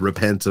down the road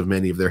repent of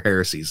many of their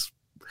heresies.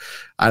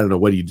 I don't know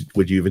what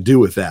would you even do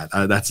with that.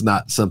 That's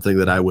not something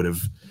that I would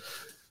have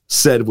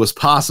said was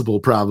possible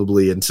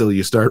probably until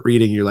you start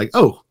reading. You're like,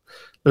 oh,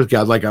 there's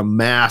got like a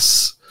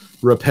mass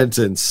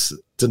repentance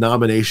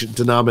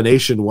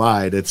denomination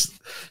wide. It's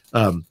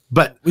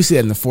but we see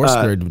that in the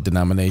Foursquare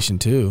denomination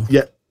too.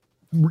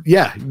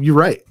 Yeah, you're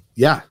right.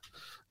 Yeah.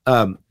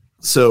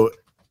 So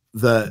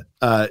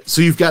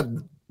you've got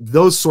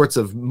those sorts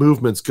of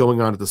movements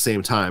going on at the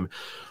same time.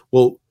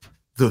 Well,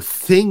 the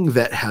thing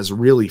that has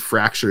really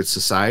fractured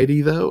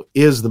society, though,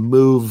 is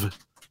the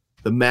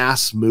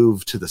mass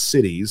move to the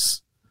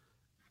cities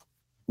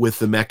with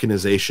the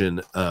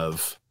mechanization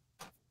of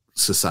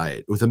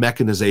society, with the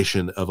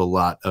mechanization of a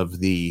lot of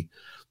the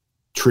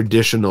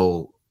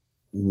traditional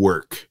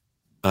work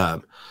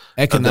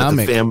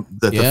economic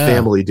that the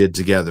family did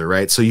together,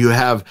 right? So you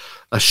have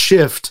a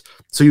shift.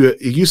 So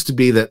it used to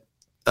be that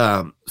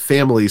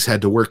families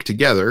had to work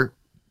together,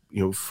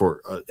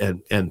 for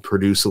and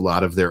produce a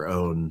lot of their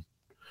own,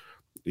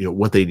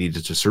 what they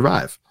needed to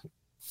survive.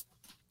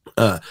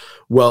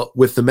 Well,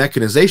 with the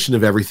mechanization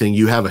of everything,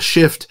 you have a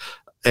shift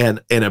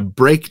and a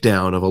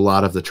breakdown of a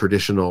lot of the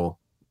traditional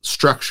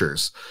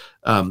structures.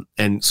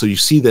 And so you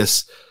see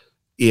this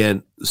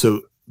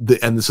so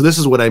this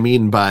is what I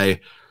mean by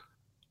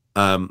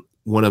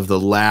one of the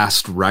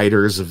last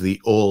writers of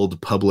the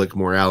old public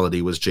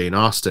morality was Jane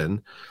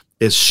Austen,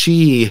 is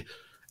she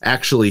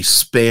actually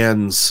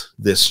spans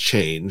this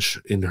change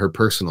in her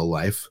personal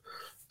life,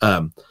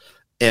 and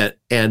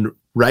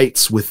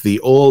writes with the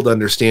old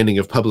understanding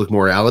of public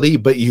morality,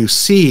 but you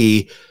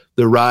see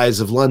the rise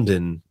of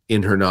London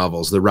in her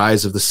novels, the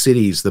rise of the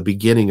cities, the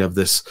beginning of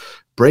this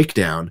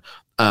breakdown.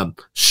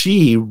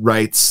 She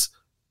writes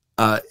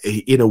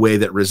in a way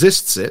that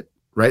resists it,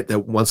 right?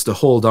 That wants to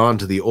hold on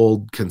to the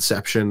old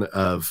conception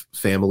of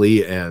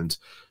family and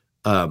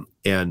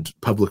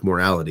public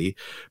morality.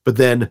 But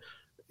then,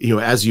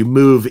 as you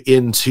move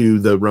into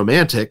the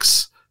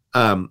Romantics,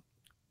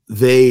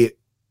 they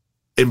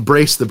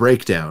embrace the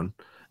breakdown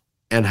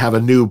and have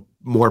a new,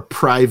 more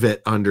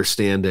private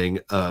understanding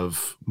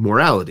of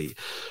morality.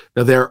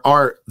 Now,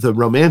 the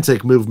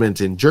Romantic movement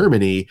in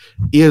Germany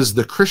is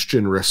the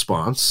Christian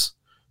response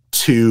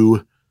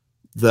to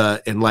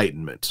the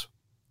Enlightenment,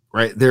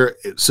 right?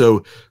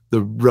 So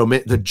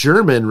the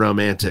German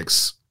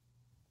Romantics,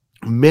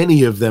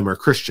 many of them are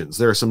Christians.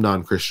 There are some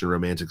non-Christian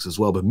Romantics as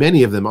well, but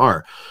many of them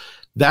are.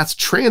 That's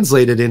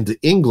translated into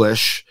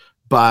English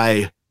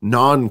by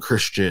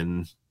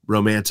non-Christian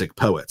Romantic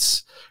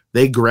poets.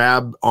 They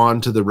grab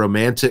onto the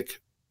Romantic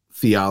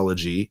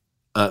theology,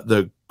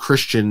 the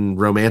Christian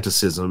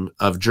Romanticism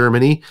of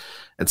Germany,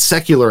 and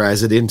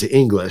secularize it into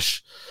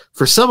English.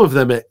 For some of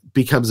them, it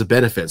becomes a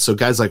benefit. So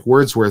guys like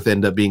Wordsworth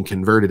end up being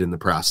converted in the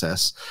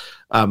process.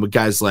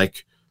 Guys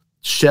like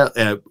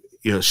Shelley,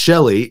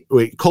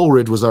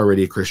 Coleridge was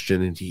already a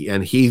Christian, and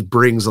he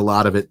brings a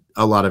lot of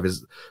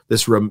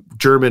this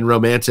German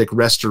Romantic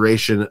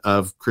restoration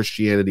of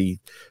Christianity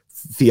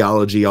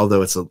theology,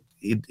 although it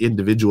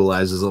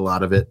individualizes a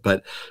lot of it,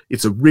 but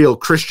it's a real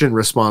Christian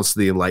response to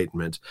the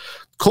Enlightenment.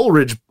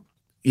 Coleridge,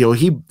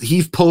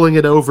 he's pulling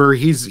it over.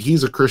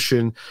 He's a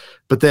Christian,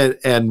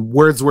 and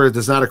Wordsworth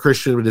is not a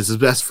Christian, but is his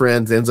best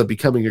friend, ends up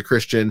becoming a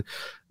Christian.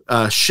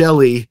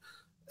 Shelley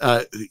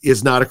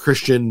is not a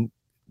Christian.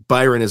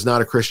 Byron is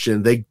not a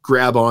Christian. They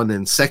grab on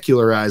and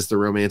secularize the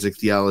Romantic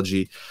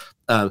theology,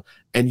 and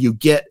you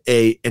get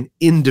an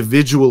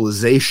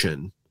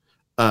individualization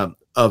of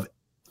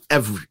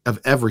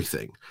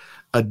everything,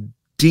 a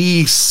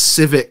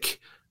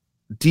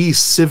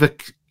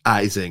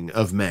de-civicizing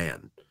of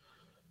man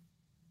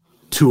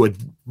to a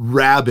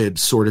rabid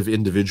sort of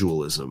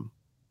individualism.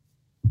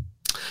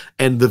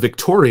 And the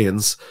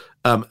Victorians,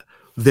 they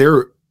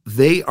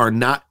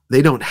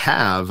don't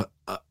have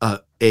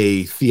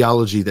a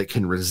theology that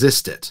can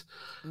resist it,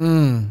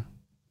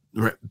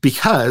 right?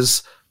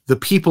 Because the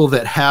people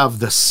that have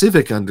the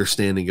civic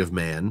understanding of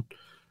man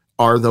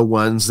are the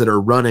ones that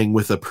are running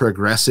with a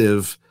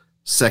progressive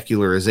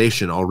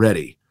secularization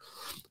already.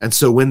 And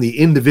so when the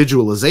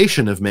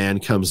individualization of man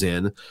comes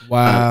in,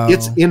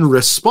 it's in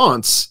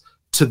response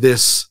to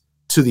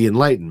the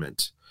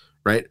Enlightenment,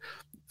 right?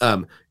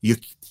 That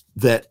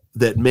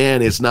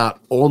man is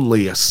not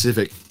only a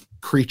civic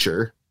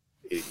creature,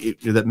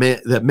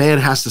 that man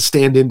has to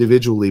stand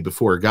individually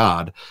before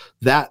God.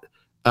 That's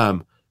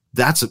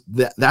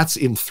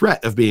in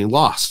threat of being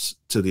lost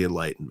to the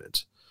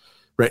Enlightenment,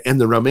 right?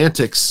 And the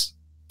Romantics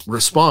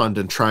respond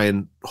and try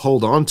and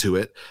hold on to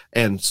it,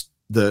 and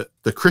the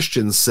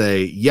Christians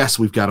say, yes,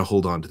 we've got to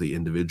hold on to the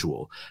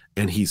individual,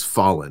 and he's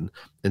fallen,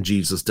 and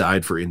Jesus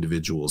died for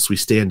individuals. We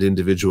stand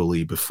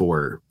individually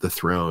before the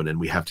throne, and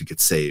we have to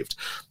get saved.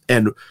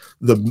 And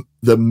the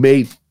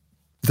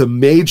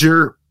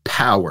major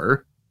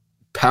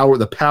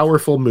the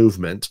powerful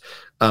movement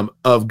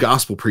of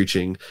gospel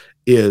preaching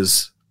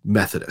is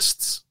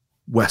Methodists,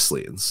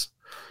 Wesleyans,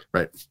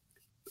 right?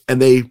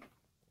 And they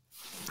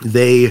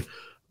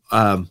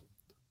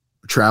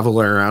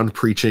travel around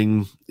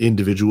preaching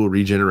individual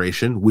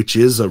regeneration, which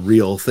is a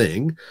real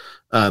thing,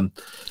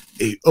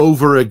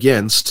 over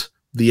against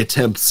the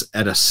attempts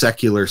at a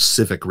secular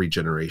civic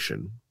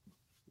regeneration.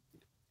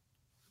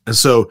 And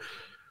so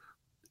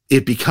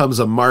it becomes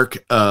a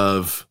mark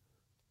of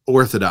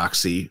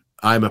orthodoxy.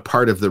 I'm a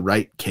part of the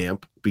right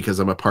camp because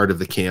I'm a part of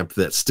the camp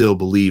that still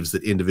believes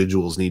that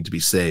individuals need to be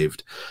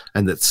saved,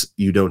 and that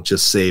you don't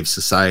just save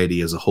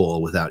society as a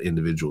whole without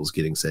individuals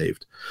getting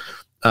saved.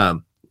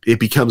 It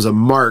becomes a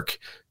mark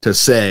to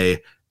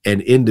say,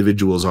 and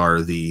individuals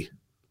are the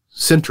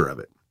center of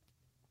it.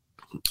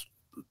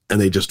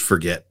 And they just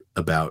forget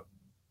about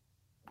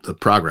the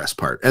progress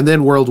part. And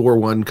then World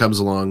War I comes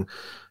along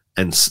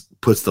and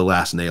puts the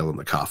last nail in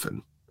the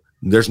coffin.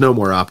 There's no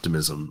more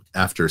optimism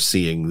after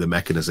seeing the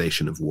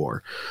mechanization of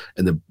war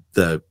and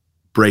the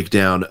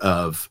breakdown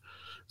of,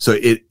 so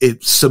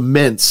it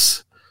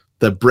cements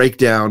the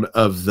breakdown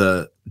of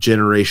the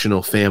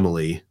generational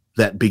family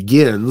that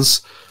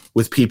begins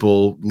with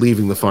people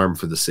leaving the farm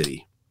for the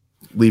city,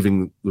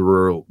 leaving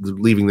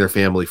their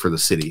family for the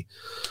city.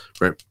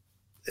 Right.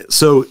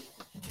 So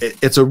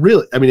it's a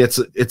real, I mean, it's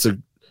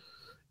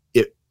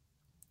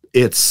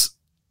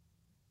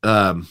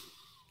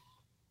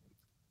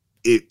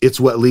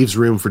what leaves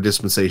room for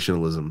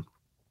dispensationalism.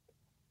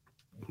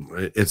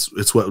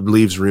 It's what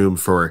leaves room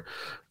for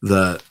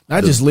it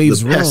actually,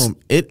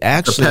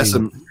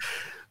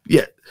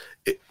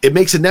 it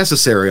makes it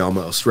necessary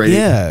almost, right?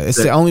 Yeah,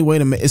 it's the only way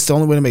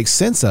to make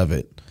sense of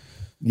it.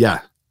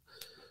 Yeah,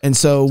 and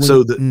so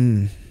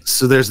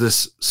there's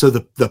this,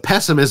 the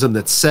pessimism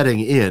that's setting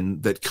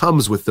in, that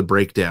comes with the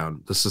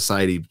breakdown, the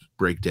society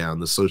breakdown,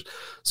 the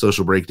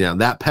social breakdown.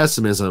 That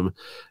pessimism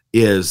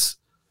is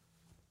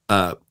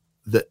wet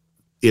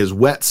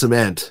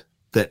cement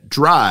that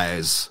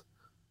dries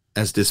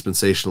as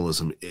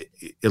dispensationalism,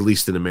 at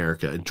least in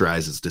America. It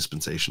dries as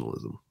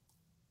dispensationalism.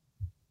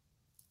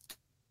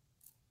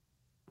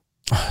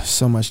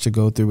 So much to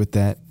go through with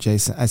that,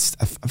 Jason. I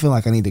feel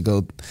like I need to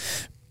go.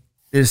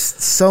 There's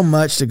so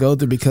much to go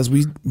through because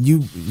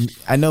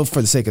I know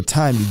for the sake of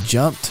time, you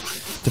jumped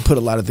to put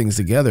a lot of things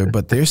together,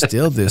 but there's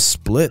still this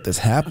split that's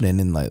happening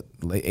in like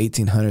late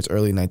 1800s,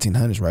 early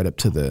 1900s, right up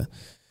to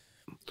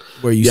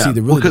where you see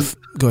the really.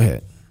 Go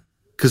ahead.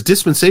 Because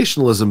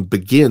dispensationalism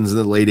begins in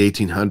the late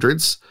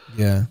 1800s.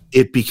 Yeah,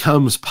 it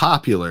becomes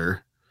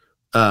popular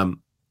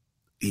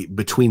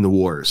between the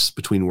wars,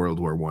 between World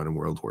War I and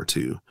World War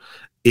II.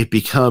 It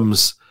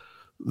becomes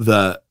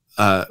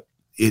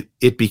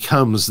it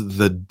becomes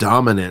the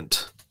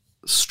dominant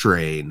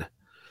strain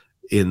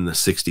in the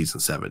 60s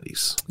and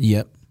 70s.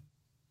 Yep.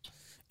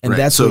 And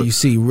that's where you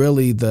see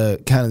really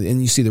the kind of,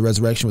 and you see the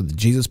resurrection with the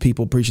Jesus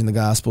people preaching the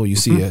gospel. You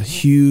see a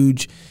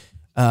huge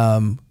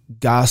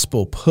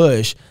gospel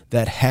push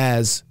that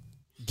has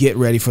get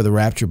ready for the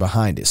rapture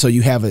behind it. So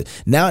you have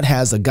now it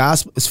has a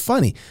gospel. It's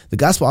funny. The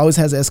gospel always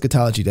has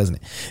eschatology, doesn't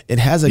it? It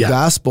has a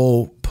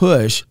gospel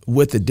push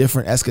with a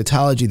different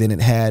eschatology than it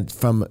had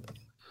from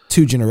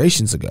 2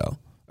 generations ago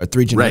or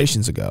 3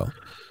 generations ago.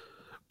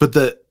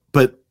 But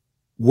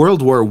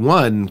World War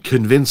I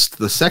convinced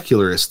the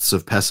secularists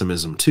of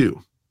pessimism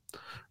too.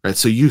 Right.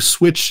 So you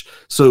switch.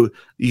 So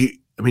you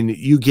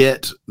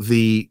get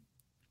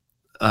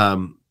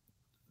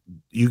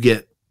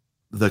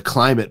the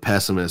climate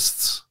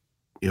pessimists,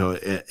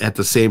 at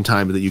the same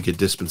time that you get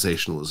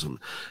dispensationalism.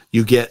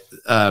 You get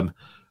the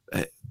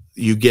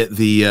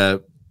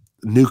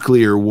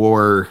nuclear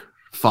war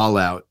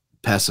fallout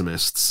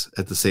pessimists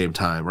at the same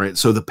time, right?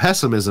 So the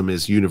pessimism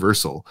is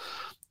universal,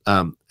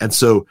 and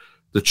so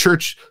the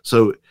church.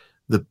 So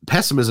the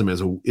pessimism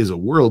is a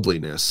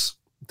worldliness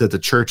that the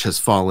church has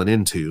fallen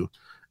into,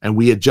 and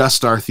we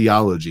adjust our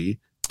theology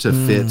to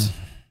fit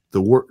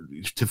the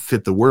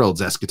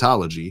world's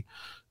eschatology,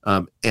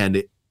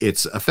 and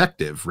it's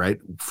effective, right,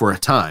 for a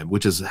time,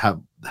 which is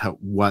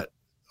what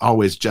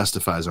always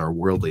justifies our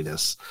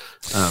worldliness.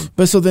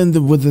 But so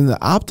then within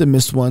the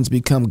optimist ones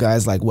become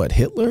guys like what,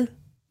 Hitler?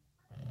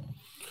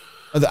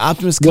 Or the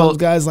optimist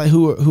guys like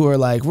who are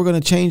like, we're going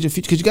to change the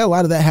future, because you got a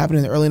lot of that happening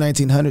in the early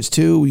 1900s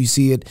too. You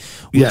see it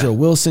with Joe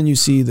Wilson. You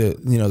see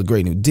the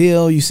Great New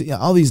Deal. You see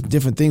all these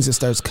different things that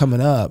starts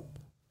coming up.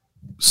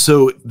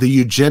 So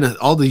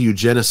all the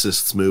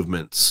eugenicists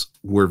movements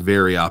were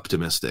very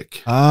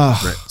optimistic.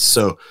 Right?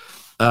 So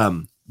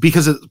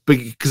because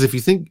if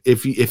you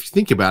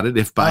think about it,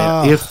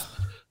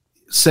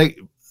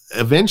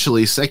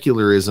 eventually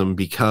secularism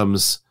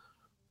becomes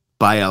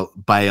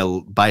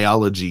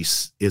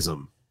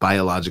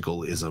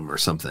biologicalism or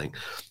something,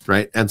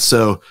 right? And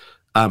so,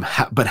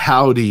 but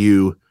how do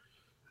you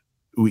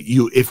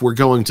if we're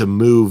going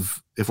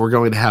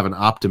to have an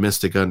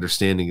optimistic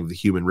understanding of the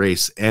human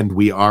race, and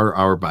we are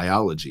our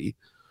biology,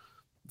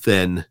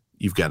 then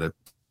you've got to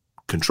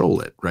control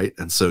it, right?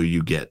 And so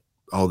you get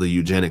all the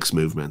eugenics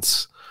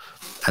movements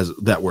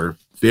that were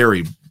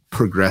very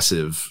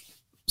progressive,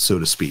 so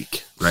to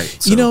speak, right?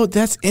 So,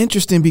 that's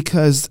interesting,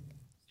 because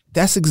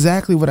that's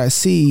exactly what I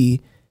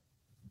see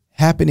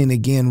happening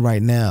again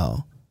right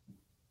now.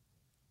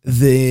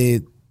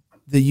 The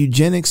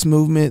eugenics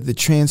movement, the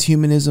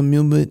transhumanism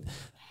movement,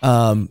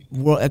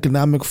 World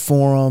Economic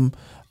Forum,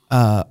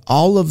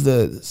 all of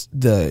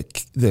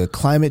the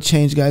climate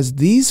change guys.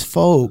 These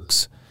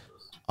folks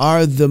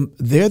are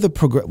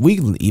we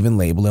even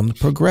label them the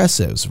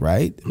progressives,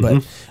 right?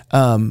 But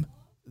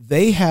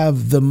they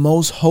have the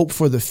most hope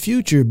for the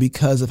future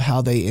because of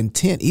how they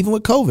intend, even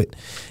with COVID,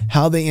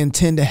 how they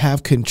intend to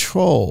have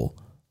control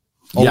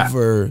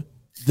over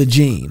the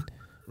gene,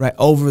 right?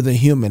 Over the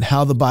human,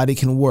 how the body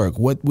can work,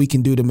 what we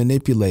can do to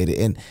manipulate it.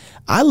 And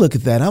I look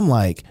at that, I'm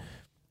like,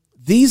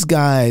 these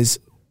guys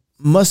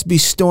must be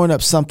storing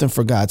up something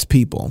for God's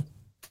people.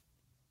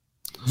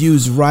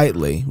 Used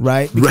rightly,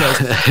 right?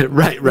 Because,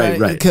 right.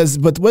 Because,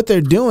 but what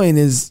they're doing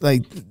is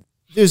like,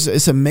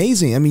 it's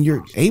amazing. I mean,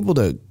 you're able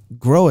to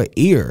grow an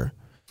ear,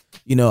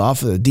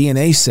 off of a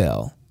DNA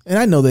cell. And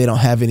I know they don't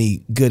have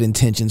any good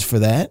intentions for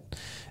that.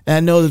 And I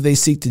know that they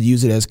seek to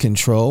use it as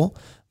control,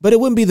 but it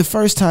wouldn't be the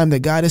first time that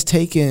God has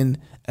taken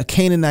a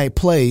Canaanite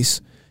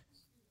place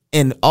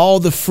and all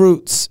the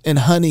fruits and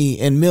honey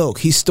and milk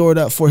he stored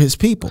up for his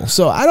people.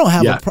 So I don't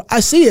have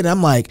I see it and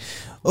I'm like,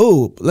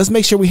 oh, let's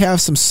make sure we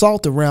have some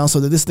salt around so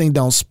that this thing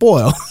don't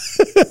spoil.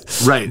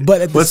 Right.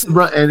 But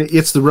and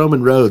it's the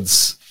Roman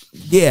roads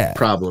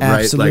problem,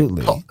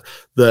 absolutely. right? Like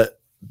the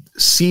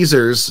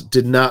Caesars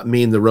did not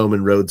mean the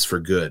Roman roads for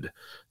good.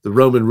 The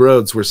Roman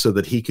roads were so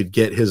that he could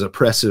get his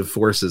oppressive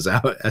forces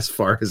out as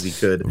far as he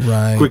could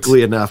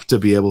quickly enough to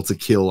be able to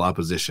kill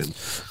opposition.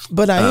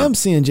 But I am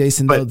seeing,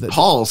 Jason, but though, that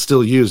Paul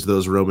still used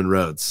those Roman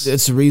roads.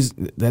 It's the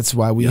reason. That's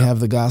why we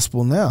have the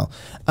gospel now.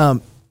 I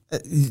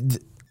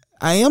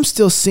am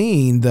still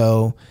seeing,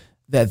 though,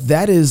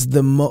 that is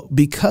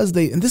because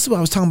and this is what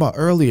I was talking about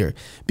earlier,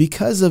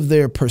 because of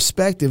their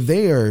perspective,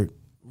 they are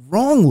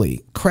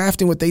wrongly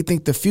crafting what they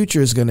think the future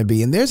is going to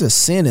be. And there's a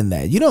sin in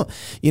that.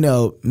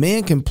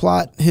 Man can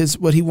plot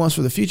what he wants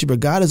for the future,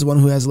 but God is the one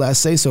who has the last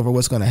say so over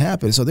what's going to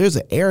happen. So there's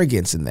an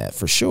arrogance in that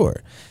for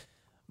sure.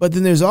 But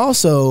then there's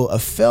also a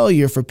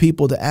failure for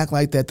people to act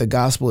like that the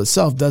gospel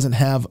itself doesn't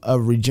have a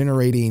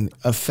regenerating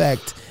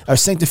effect or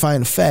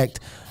sanctifying effect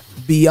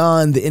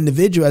beyond the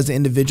individual as the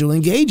individual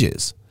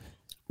engages.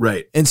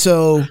 Right. And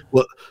so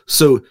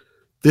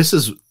C.S.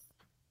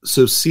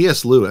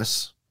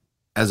 Lewis,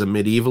 as a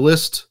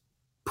medievalist,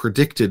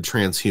 predicted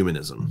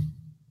transhumanism.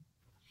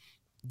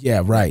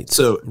 Yeah, right.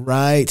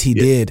 He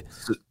did.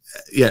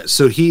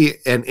 So he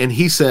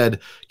said,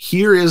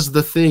 here is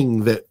the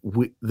thing that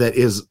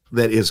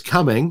is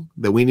coming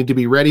that we need to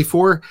be ready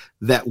for,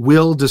 that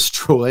will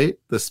destroy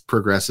this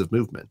progressive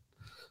movement.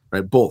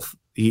 Right? Both.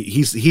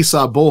 He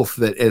saw both,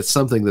 that it's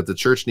something that the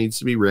church needs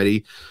to be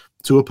ready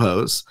to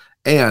oppose,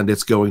 and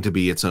it's going to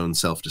be its own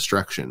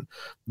self-destruction.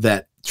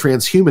 That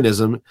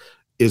transhumanism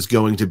is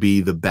going to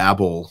be the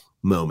Babel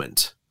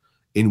moment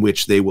in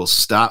which they will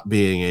stop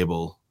being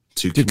able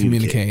to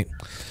communicate.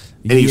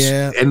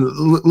 And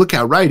look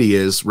how right he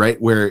is,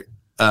 right? Where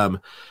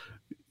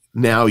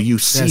now you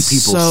see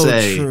people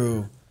say,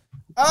 true.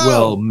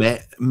 Well,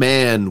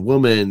 man,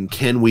 woman,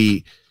 can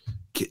we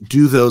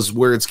do those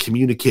words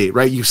communicate?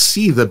 Right? You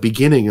see the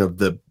beginning of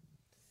the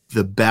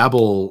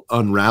Babel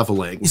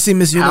unraveling. You see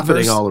Miss Universe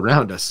happening all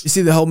around us. You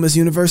see the whole Miss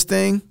Universe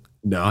thing?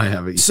 No, I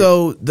haven't.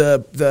 So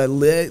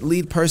the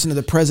lead person of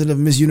the president of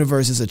Miss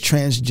Universe is a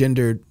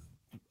transgendered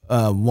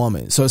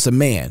woman. So it's a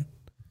man.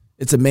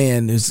 It's a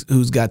man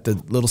who's got the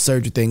little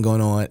surgery thing going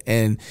on.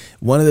 And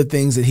one of the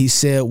things that he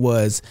said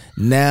was,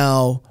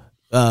 now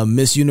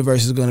Miss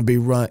Universe is going to be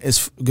run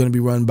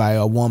by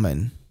a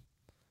woman.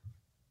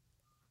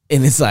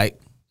 And it's like,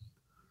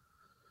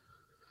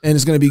 and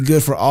it's going to be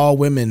good for all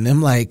women. And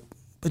I'm like,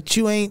 but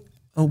you ain't.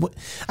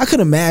 I could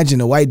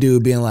imagine a white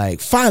dude being like,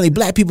 finally,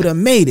 black people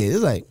done made it.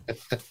 It's like,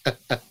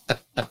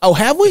 oh,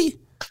 have we?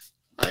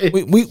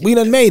 We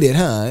done made it,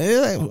 huh?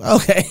 Like,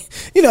 okay.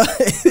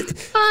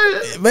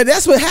 But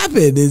that's what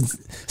happened.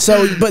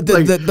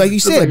 Like you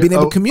said, being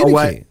able to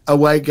communicate. A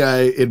white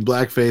guy in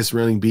blackface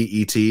running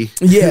BET.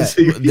 Yeah.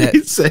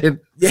 He's saying,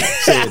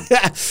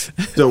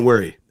 don't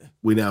worry.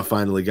 We now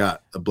finally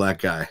got a black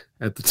guy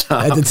at the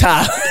top.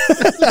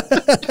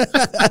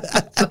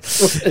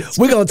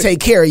 We're going to take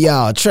care of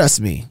y'all.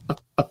 Trust me.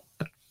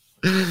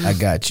 I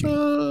got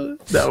you.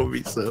 That would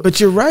be so.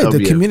 But you're right.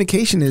 The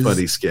communication is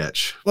funny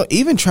sketch. Well,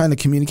 even trying to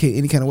communicate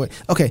any kind of way.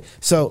 Okay.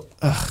 So,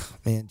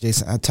 man,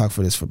 Jason, I talked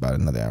for this for about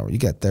another hour. You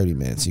got 30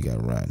 minutes. You got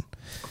to run.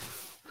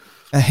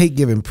 I hate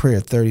giving prayer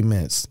 30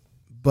 minutes,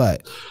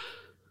 but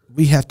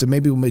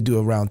maybe we may do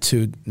a round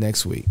 2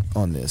 next week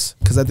on this,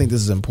 because I think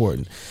this is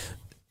important.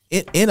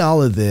 In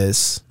all of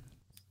this,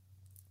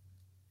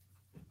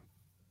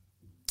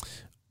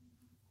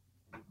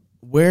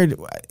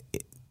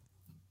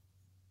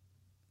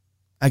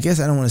 I guess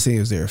I don't want to say,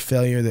 is there a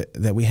failure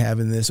that we have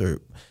in this, or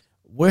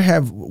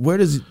where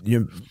does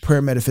your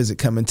prayer metaphysic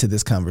come into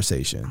this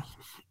conversation?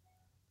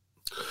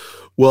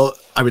 Well,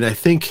 I mean, I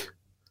think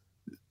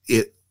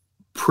the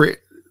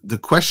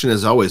question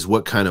is always,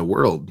 what kind of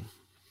world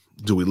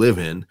do we live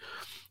in?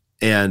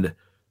 And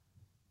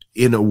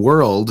in a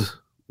world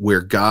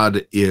where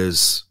God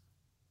is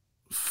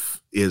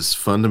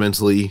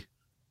fundamentally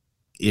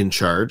in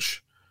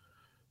charge,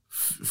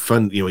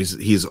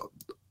 he's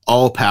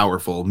all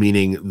powerful,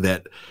 meaning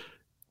that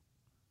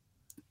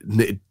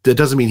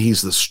doesn't mean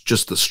he's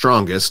just the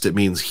strongest. It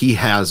means he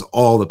has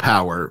all the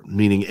power,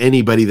 meaning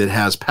anybody that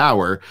has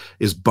power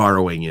is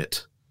borrowing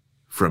it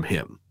from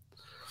him.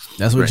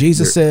 That's what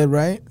Jesus said,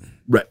 right?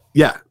 Right.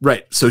 Yeah.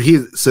 Right. So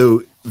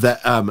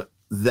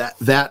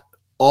that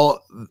all,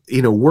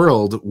 in a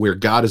world where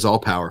God is all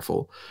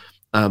powerful,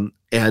 and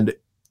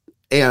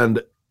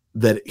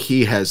that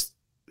he has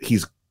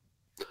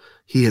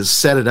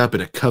set it up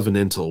in a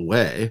covenantal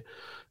way,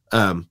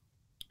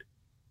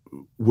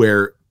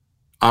 where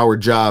our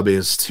job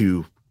is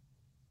to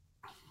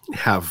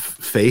have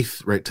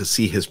faith, right? To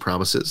see his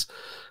promises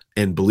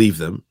and believe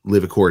them,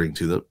 live according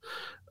to them.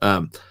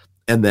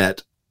 And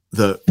that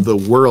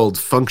the world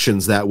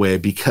functions that way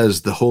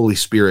because the Holy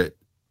Spirit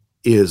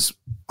is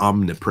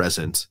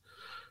omnipresent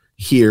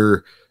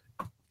here,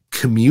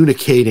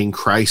 communicating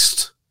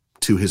Christ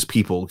to his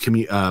people.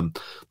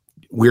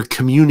 We're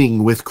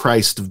communing with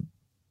Christ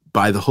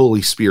by the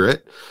Holy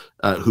Spirit,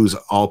 who's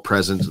all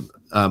present,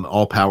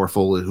 all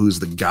powerful, who's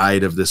the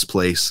guide of this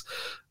place,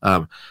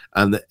 and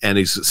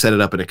he's set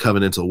it up in a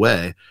covenantal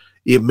way.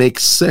 It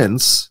makes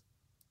sense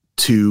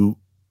to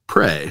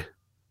pray,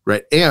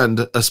 right?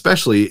 And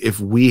especially if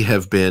we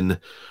have been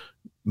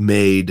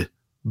made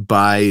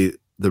by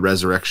the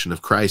resurrection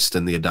of Christ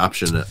and the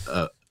adoption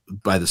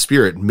by the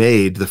Spirit,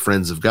 made the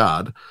friends of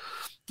God,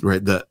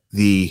 right? That's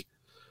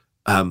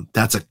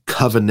a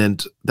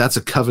covenant. That's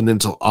a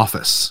covenantal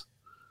office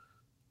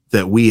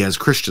that we as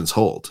Christians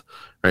hold,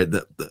 right?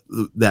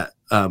 That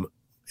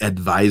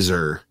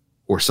advisor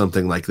or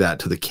something like that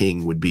to the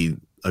king would be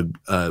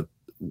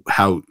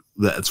how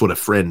that's what a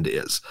friend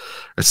is,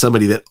 or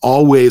somebody that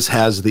always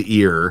has the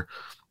ear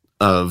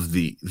of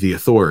the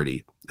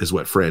authority is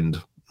what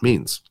friend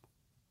means.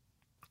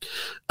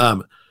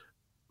 In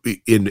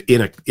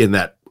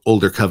that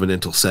older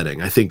covenantal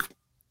setting, I think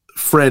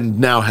friend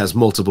now has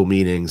multiple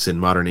meanings in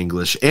modern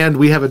English, and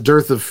we have a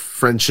dearth of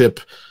friendship,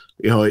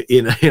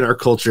 in our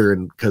culture,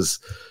 and because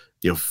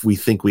we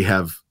think we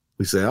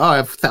say, oh, I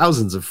have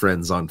thousands of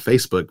friends on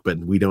Facebook, but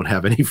we don't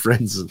have any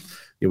friends.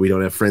 We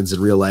don't have friends in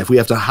real life. We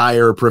have to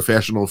hire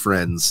professional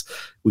friends.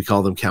 We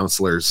call them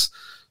counselors,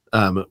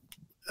 to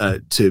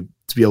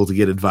be able to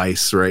get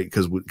advice, right?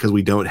 Because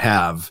we don't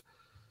have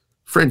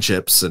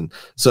friendships, and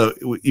so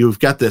you've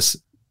got this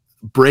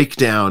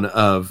breakdown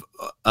of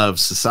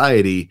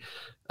society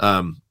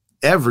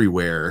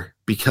everywhere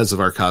because of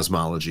our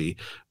cosmology.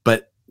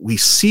 But we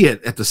see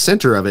it at the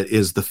center of it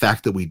is the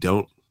fact that we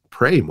don't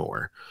pray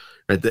more,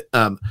 right?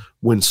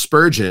 When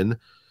Spurgeon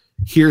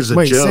hears a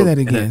joke. Say that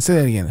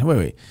again.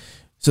 Wait.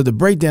 So the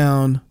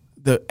breakdown,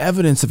 the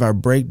evidence of our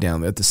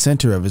breakdown at the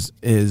center of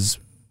is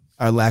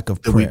our lack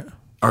of prayer.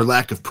 Our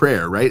lack of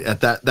prayer, right?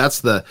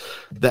 That's the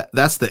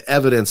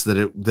evidence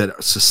that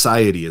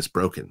society is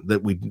broken,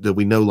 that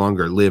we no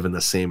longer live in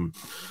the same,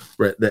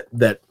 right?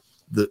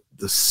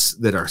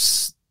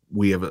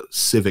 We have a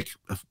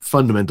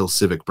fundamental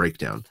civic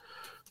breakdown.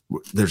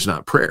 There's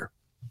not prayer.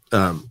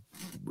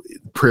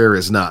 Prayer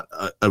is not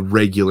a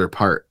regular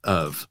part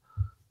of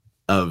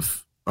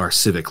our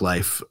civic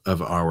life,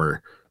 of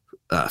our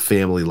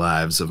family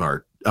lives, of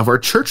our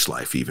church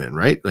life, even,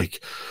 right?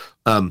 Like,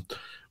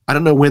 I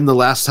don't know when the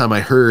last time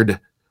I heard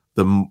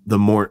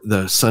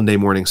the Sunday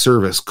morning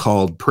service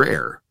called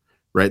prayer,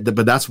 right?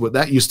 But that's what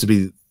that used to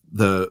be.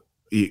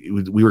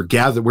 We're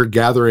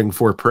gathering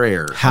for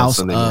prayer. House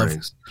on Sunday of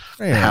mornings.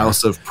 prayer.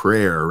 House of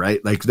prayer,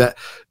 right? Like that.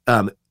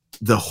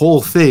 The whole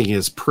thing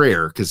is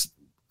prayer, because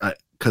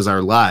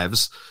our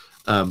lives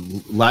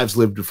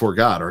lived before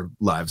God, our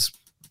lives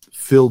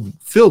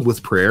filled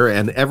with prayer,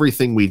 and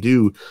everything we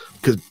do,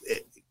 because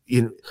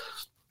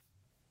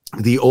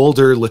the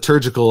older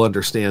liturgical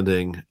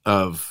understanding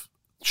of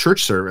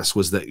church service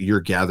was that you're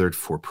gathered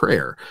for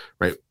prayer,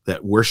 right?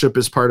 That worship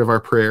is part of our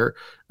prayer,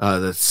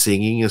 that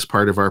singing is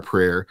part of our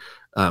prayer.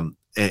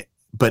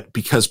 But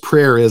because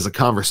prayer is a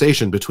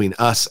conversation between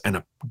us and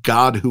a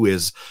God who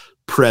is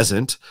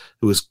present,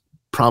 who is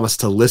promised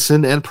to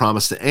listen and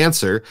promised to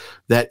answer,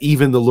 that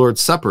even the Lord's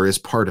Supper is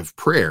part of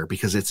prayer,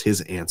 because it's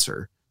his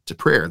answer to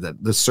prayer.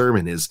 That the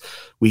sermon is,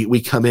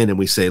 we come in and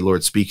we say,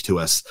 Lord, speak to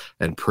us,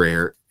 and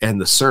prayer, and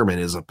the sermon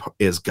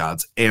is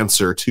God's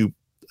answer to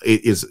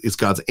is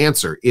God's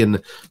answer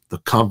in the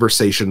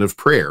conversation of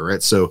prayer,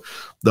 right? So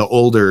the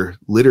older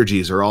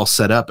liturgies are all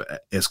set up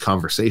as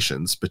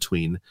conversations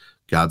between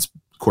God's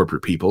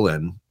corporate people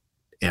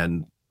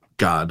and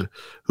God,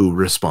 who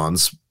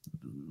responds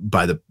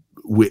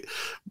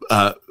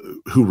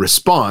who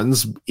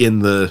responds in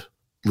the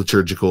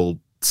liturgical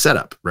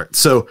setup, right?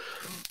 So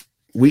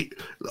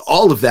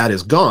all of that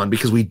is gone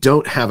because we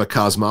don't have a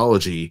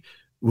cosmology,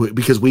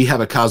 because we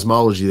have a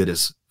cosmology that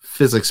is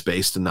physics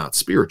based and not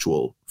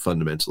spiritual,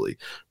 fundamentally,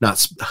 not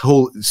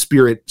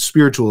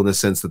spiritual in the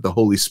sense that the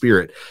Holy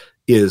Spirit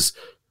is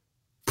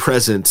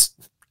present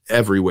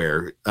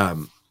everywhere,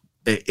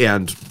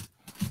 and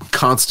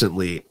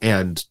constantly,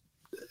 and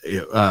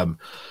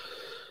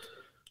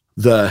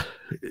that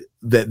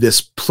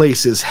this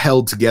place is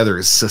held together,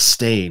 is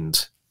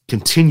sustained,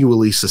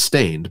 continually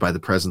sustained by the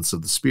presence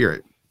of the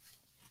Spirit.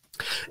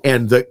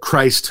 And that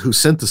Christ, who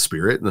sent the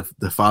Spirit, and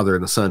the Father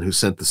and the Son who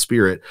sent the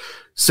Spirit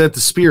so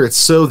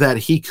that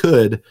he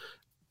could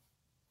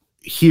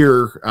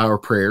hear our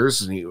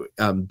prayers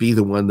and be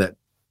the one that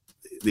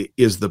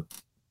is the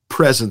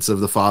presence of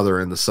the Father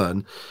and the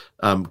Son,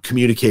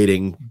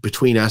 communicating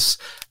between us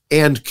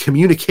and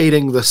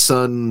communicating the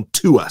Son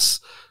to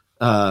us.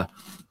 Our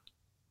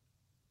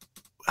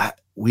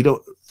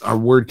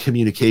word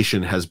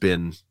communication has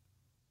been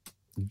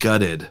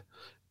gutted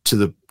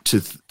to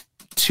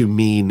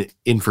mean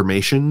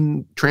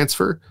information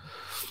transfer.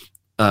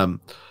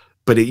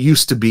 But it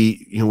used to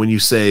be, when you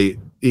say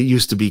it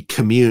used to be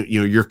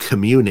you're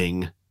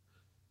communing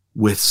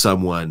with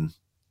someone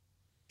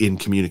in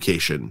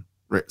communication,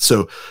 right?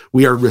 So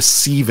we are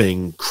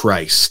receiving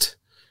Christ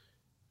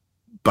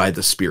by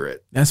the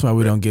Spirit. That's why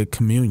we don't get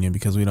communion,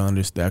 because we don't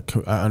understand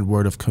a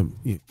word of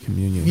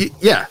communion.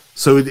 Yeah.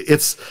 So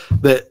it's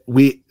that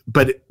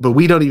but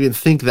we don't even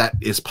think that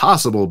is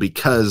possible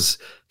because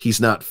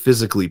he's not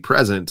physically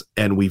present,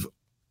 and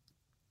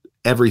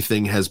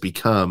everything has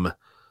become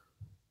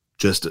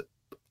just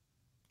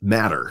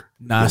matter,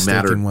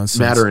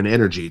 matter and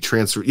energy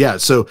transfer. Yeah.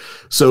 So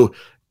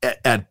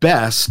at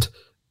best,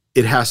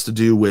 it has to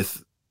do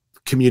with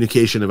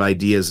communication of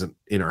ideas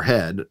in our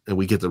head, and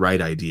we get the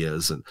right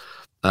ideas, and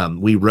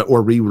we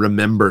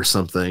remember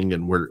something,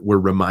 and we're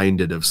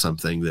reminded of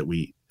something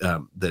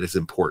that is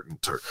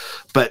important.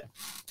 But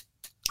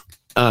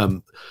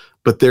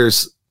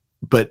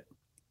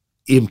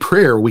in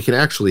prayer we can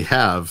actually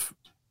have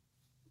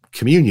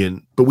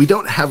communion, but we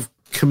don't have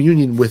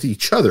communion with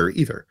each other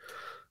either.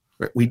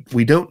 Right?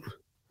 We don't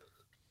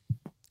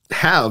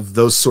have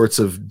those sorts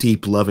of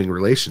deep, loving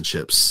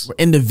relationships. We're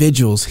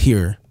individuals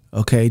here,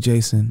 okay,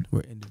 Jason?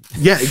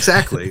 Yeah,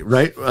 exactly.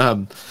 Right.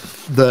 We're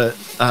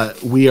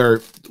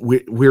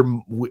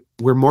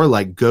more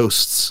like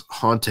ghosts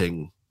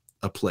haunting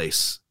a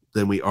place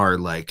than we are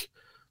like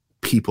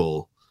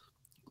people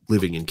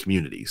living in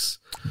communities.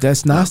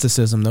 That's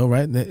Gnosticism, though,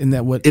 right? Isn't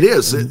that what it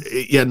is?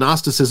 Yeah,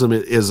 Gnosticism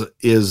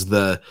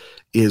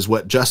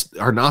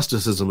our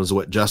Gnosticism is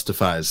what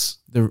justifies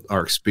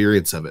our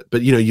experience of it.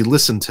 But you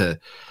listen to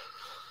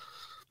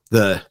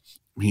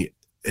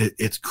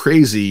it's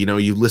crazy.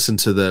 You listen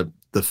to the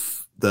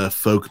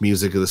folk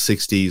music of the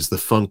 60s, the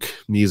funk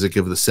music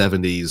of the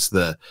 70s,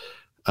 the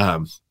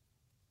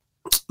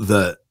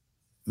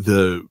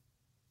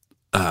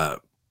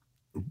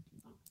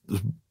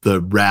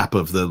rap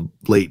of the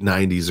late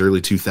 90s,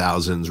 early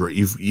 2000s, where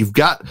you've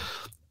got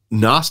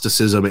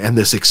Gnosticism and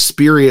this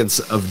experience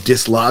of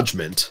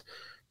dislodgement,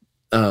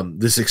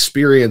 this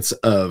experience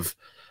of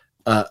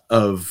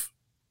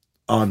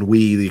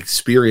ennui, the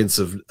experience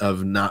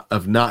of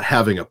not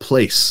having a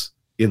place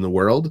in the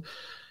world.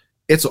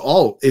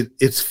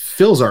 It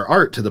fills our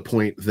art to the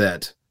point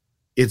that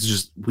it's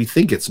just, we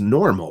think it's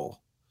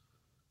normal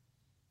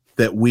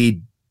that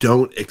we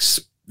aren't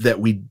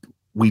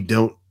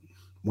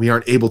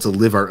able to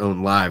live our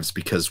own lives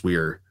because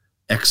we're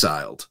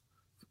exiled.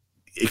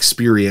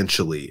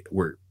 Experientially,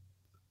 we're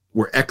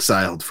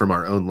exiled from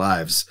our own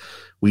lives.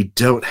 We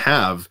don't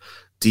have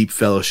deep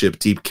fellowship,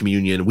 deep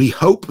communion. We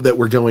hope that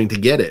we're going to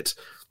get it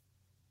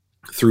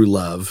through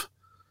love.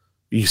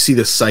 You see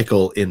this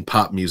cycle in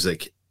pop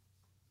music.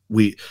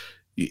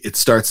 It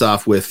starts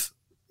off with,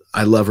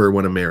 I love her,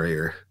 want to marry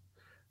her.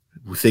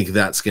 We think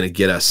that's going to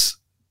get us,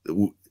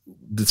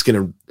 that's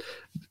going to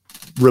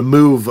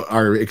remove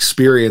our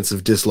experience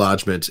of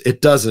dislodgement.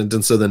 It doesn't.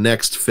 And so the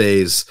next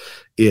phase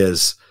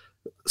is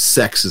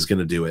sex is going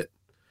to do it.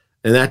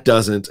 And that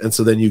doesn't. And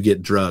so then you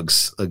get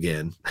drugs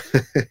again.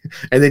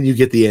 And then you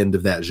get the end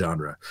of that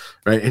genre.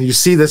 Right. And you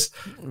see this,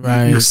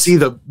 right. You see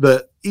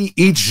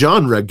each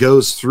genre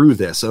goes through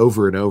this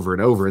over and over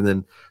and over. And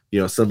then,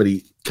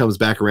 somebody comes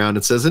back around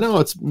and says, no,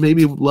 it's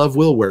maybe love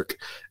will work.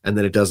 And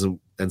then it doesn't.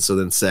 And so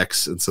then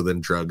sex, and so then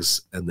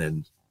drugs, and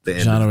then the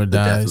end of the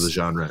death of the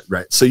genre.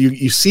 Right. So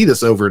you see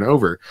this over and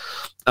over.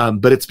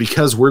 But it's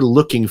because we're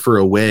looking for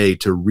a way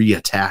to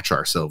reattach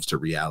ourselves to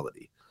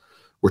reality.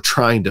 We're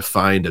trying to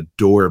find a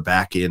door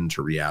back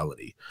into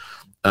reality,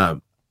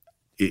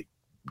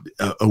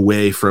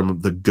 away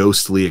from the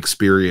ghostly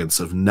experience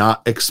of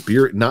not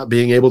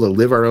being able to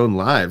live our own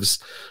lives,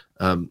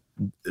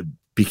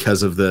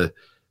 because of the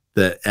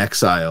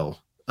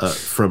exile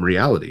from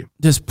reality.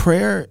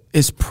 So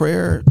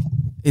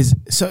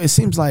it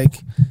seems like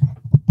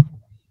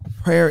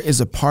prayer is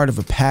a part of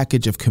a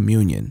package of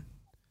communion.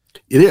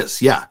 It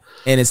is, yeah.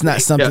 And it's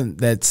not something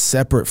that's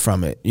separate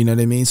from it. You know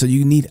what I mean? So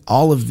you need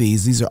all of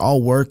these. These are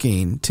all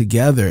working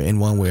together in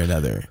one way or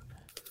another.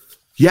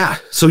 Yeah.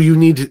 So you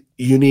need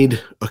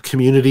a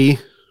community.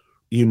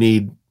 You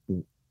need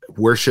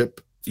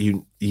worship.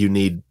 You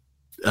need,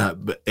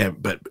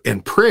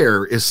 and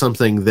prayer is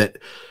something that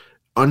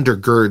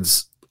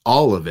undergirds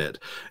all of it.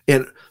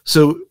 And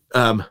so,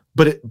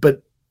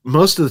 but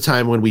most of the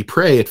time when we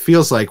pray, it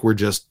feels like we're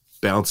just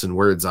bouncing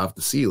words off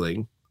the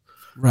ceiling.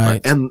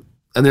 Right.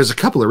 And there's a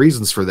couple of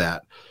reasons for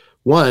that.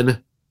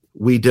 One,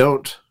 we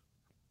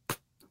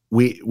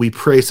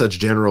pray such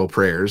general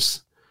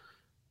prayers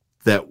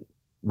that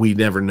we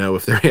never know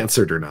if they're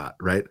answered or not,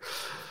 right?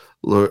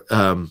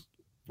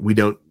 We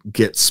don't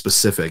get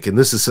specific. And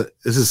this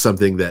is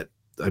something that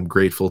I'm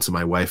grateful to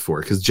my wife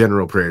for, because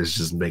general prayers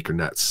just make her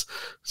nuts.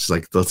 She's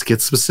like, let's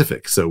get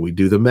specific. So we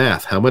do the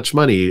math. How much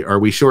money are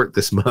we short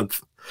this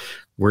month?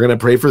 We're going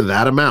to pray for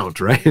that amount,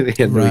 right?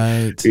 And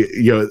right.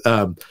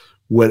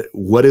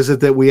 What is it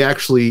that we're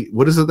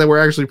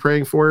actually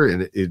praying for?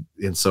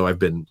 And so I've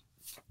been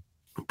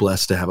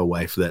blessed to have a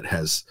wife that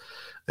has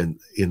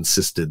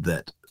insisted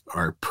that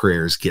our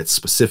prayers get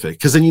specific,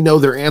 because then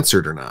they're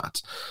answered or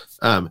not.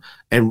 And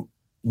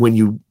when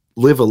you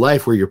live a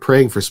life where you're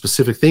praying for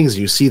specific things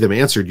and you see them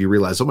answered, you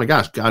realize, oh my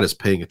gosh, God is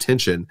paying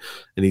attention,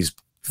 and he's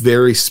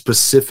very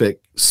specifically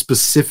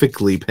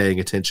paying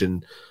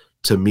attention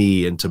to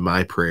me and to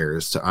my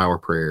prayers, to our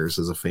prayers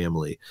as a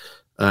family.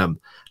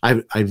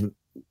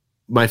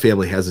 My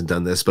family hasn't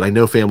done this, but I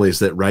know families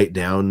that write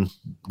down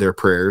their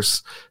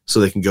prayers so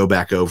they can go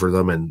back over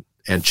them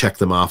and check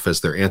them off as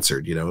they're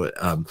answered.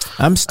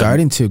 I'm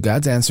starting to.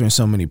 God's answering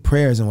so many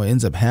prayers, and what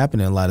ends up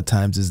happening a lot of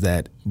times is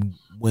that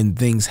when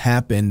things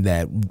happen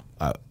that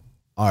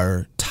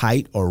are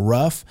tight or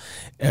rough,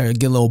 or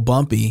get a little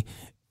bumpy,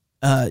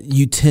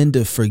 you tend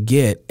to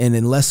forget. And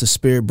unless the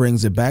Spirit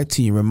brings it back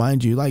to you,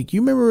 remind you, like,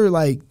 you remember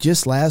like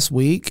just last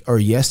week or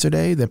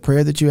yesterday, the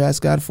prayer that you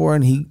asked God for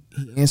and he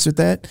answered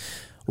that?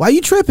 Why are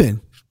you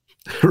tripping?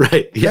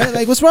 Right. Yeah. Right?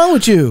 Like, what's wrong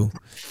with you?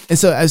 And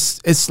so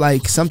it's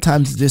like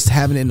sometimes just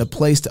having it in a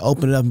place to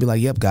open it up and be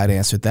like, yep, God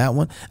answered that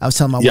one. I was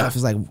telling my wife,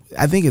 it's like,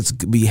 I think it's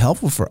be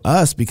helpful for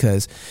us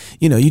because,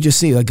 you just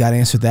see like God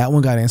answered that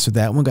one, God answered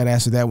that one, God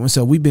answered that one.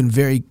 So we've been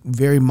very,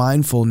 very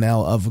mindful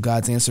now of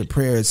God's answered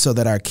prayers so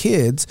that our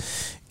kids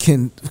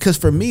can, because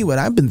for me, what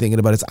I've been thinking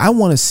about is I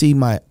want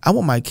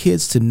my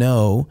kids to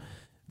know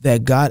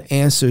that God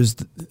answers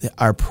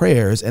our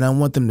prayers, and I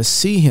want them to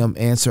see him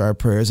answer our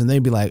prayers, and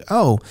they'd be like,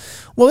 oh,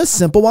 well, it's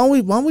simple. Why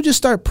don't we just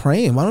start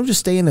praying? Why don't we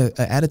just stay in an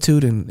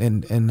attitude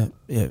and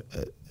a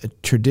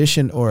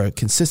tradition or a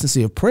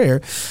consistency of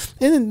prayer?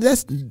 And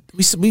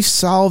we've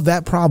solved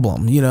that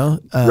problem,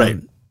 right.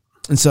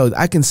 And so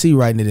I can see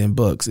writing it in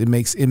books. It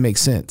makes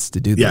sense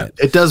to do that.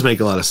 Yeah, it does make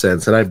a lot of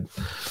sense. And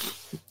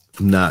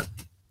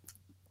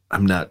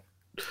I'm not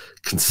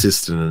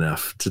consistent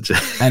enough to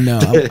I know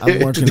I'm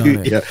working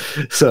on it. Yeah.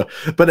 So,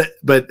 but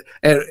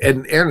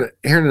Aaron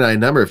and I a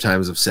number of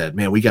times have said,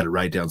 man, we got to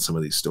write down some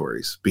of these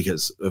stories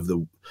because of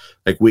when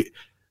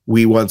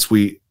we were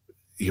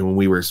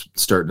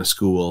starting a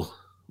school,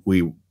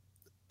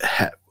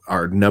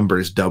 our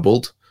numbers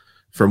doubled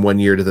from one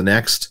year to the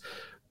next,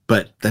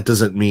 but that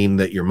doesn't mean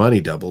that your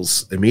money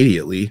doubles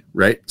immediately.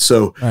 Right.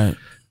 So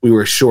we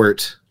were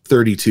short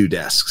 32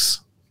 desks.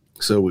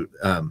 So,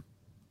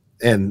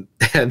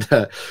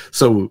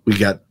 so we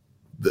got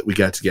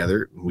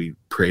together, we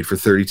prayed for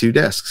 32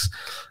 desks.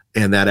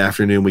 And that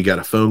afternoon we got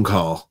a phone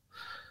call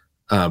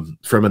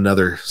from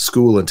another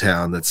school in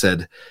town that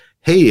said,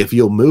 hey, if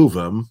you'll move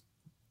them,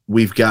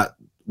 we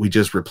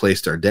just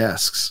replaced our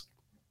desks.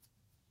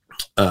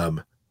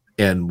 And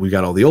we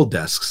got all the old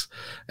desks.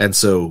 And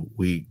so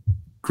we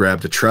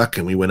grabbed a truck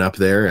and we went up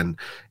there and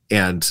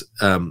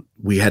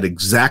we had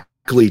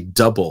exactly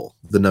double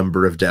the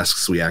number of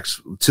desks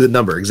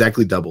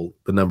exactly double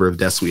the number of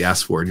desks we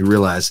asked for. And you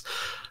realize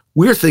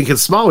we're thinking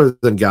smaller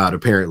than God,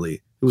 apparently.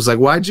 It was like,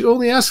 why'd you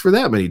only ask for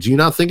that many? Do you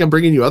not think I'm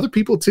bringing you other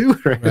people too?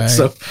 Right.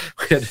 So,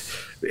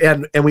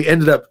 and we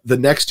ended up the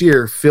next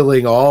year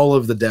filling all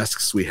of the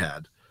desks we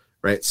had.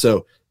 Right.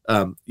 So,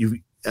 but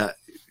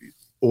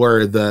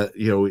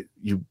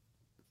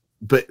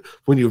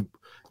when you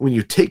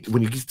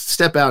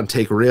step out and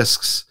take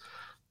risks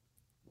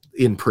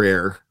in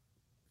prayer,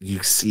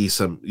 you see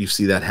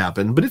that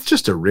happen, but it's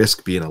just a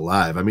risk being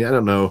alive. I mean, I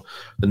don't know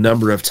the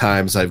number of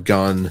times I've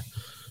gone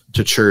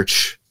to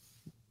church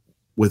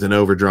with an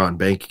overdrawn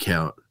bank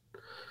account.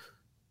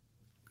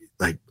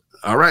 Like,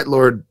 all right,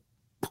 Lord,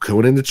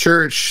 going into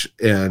church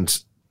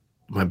and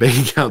my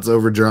bank account's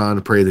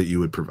overdrawn, pray that you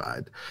would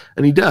provide.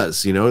 And he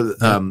does,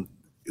 that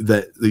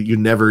you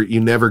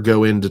never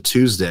go into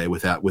Tuesday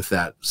with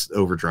that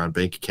overdrawn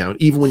bank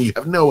account, even when you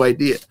have no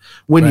idea,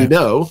 when you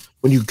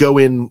go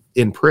in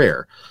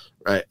prayer.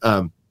 Right.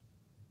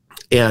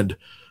 And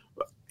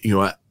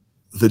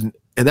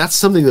that's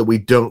something that we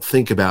don't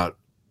think about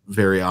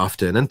very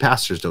often, and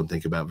pastors don't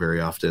think about very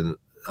often,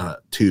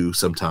 too,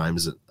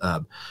 sometimes,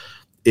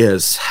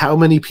 is how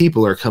many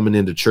people are coming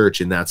into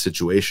church in that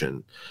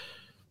situation.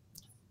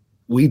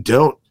 We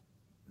don't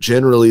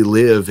generally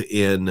live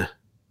in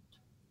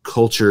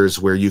cultures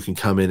where you can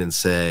come in and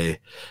say,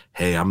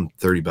 hey, I'm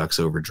 $30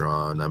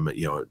 overdrawn.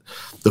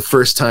 The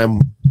first time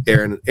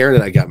Aaron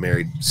and I got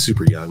married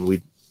super young,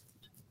 we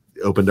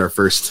opened our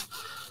first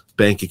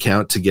bank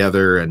account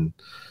together, and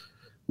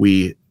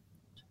we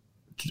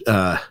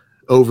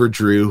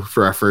overdrew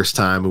for our first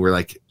time. And we're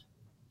like,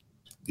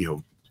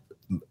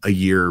 a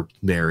year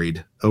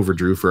married,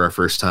 overdrew for our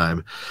first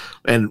time,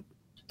 and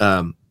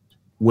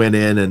went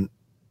in and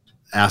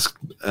asked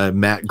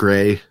Matt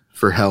Gray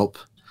for help.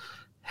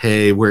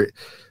 Hey,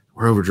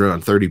 we're overdrawn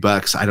on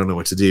 $30. I don't know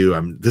what to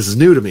do. This is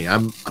new to me.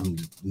 I'm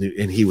new.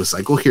 And he was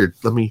like, well, here,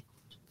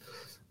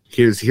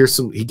 here's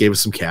some, he gave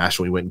us some cash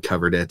and we went and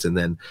covered it. And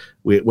then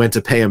we went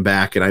to pay him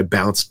back and I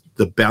bounced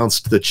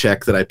the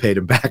check that I paid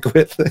him back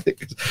with.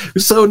 It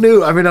was so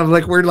new. I mean,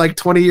 we're like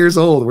 20 years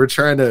old. We're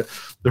trying to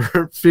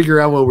figure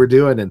out what we're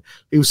doing. And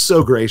he was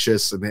so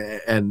gracious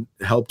and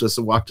helped us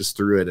and walked us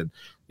through it. And,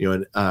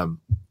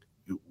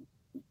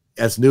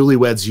 as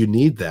newlyweds, you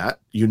need that.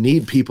 You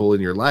need people in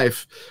your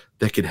life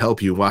that can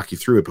help you walk you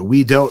through it. But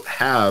we don't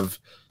have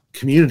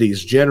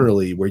communities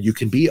generally where you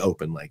can be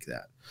open like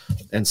that.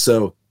 And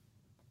so,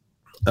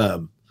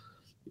 but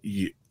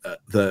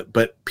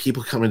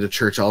people come into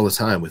church all the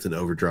time with an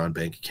overdrawn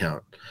bank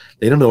account.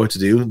 They don't know what to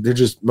do.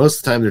 Most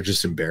of the time they're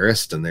just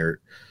embarrassed and they're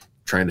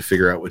trying to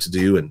figure out what to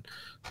do. And,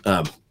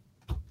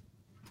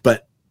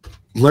 but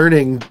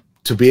learning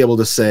to be able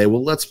to say,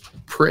 well, let's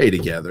pray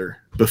together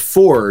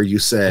before you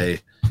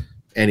say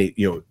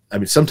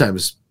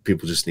sometimes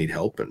people just need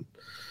help and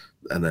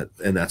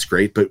that's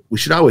great, but we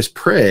should always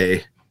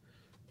pray.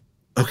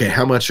 Okay,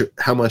 how much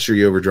are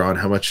you overdrawn?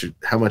 How much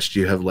do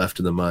you have left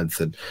in the month?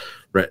 And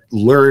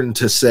learn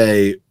to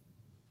say,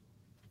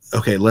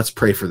 okay, let's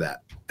pray for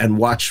that and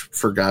watch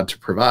for God to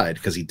provide,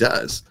 because he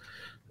does.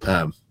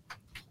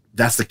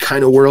 That's the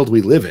kind of world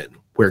we live in,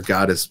 where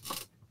God is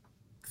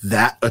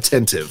that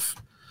attentive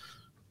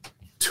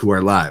to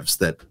our lives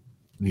that,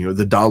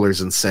 the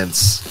dollars and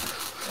cents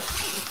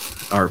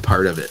are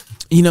part of it.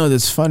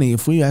 That's funny.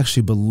 If we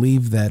actually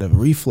believe that a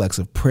reflex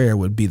of prayer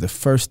would be the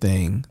first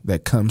thing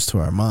that comes to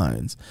our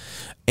minds.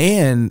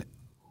 And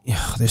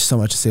there's so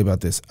much to say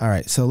about this. All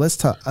right, so let's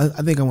talk. I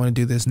think I want to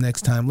do this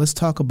next time. Let's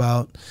talk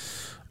about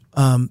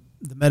the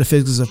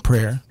metaphysics of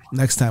prayer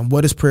next time.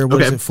 What is prayer?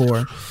 What is it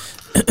for?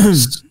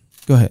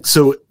 Go ahead.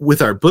 So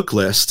with our book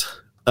list,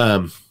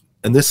 and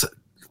this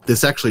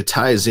actually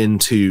ties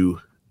into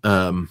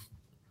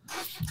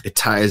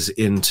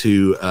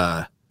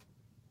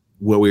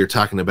what we were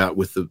talking about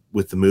with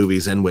the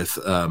movies and with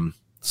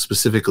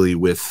specifically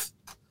with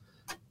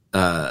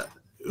the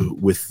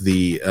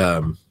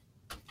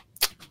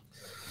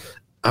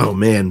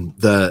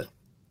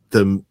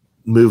the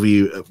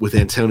movie with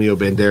Antonio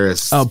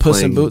Banderas.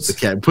 Puss in Boots. The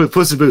cat.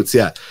 Puss in Boots.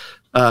 Yeah.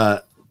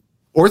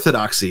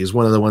 Orthodoxy is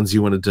one of the ones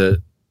you wanted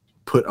to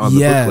put on the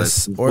book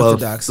list.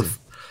 Orthodoxy. Well,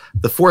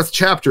 the fourth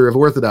chapter of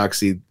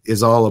Orthodoxy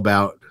is all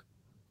about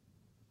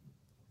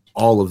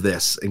all of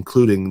this,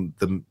 including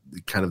the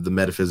kind of the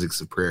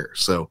metaphysics of prayer.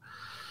 So,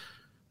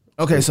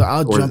 okay, so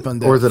I'll jump on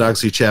that.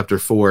 Orthodoxy chapter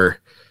 4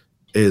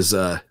 is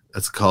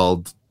it's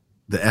called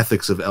The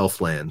Ethics of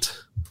Elfland.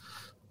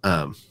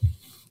 And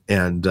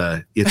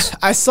it's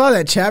I saw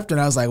that chapter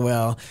and I was like,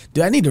 well,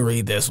 do I need to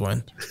read this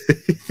one?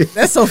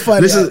 That's so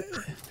funny.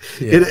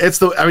 It's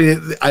the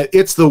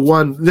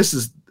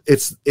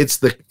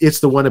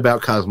one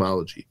about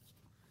cosmology.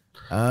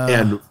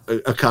 And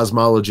a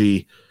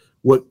cosmology,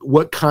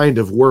 what kind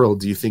of world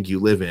do you think you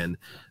live in?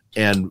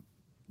 And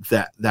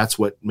that's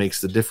what makes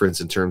the difference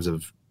in terms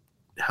of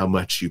how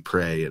much you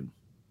pray and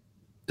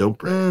don't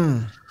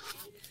pray.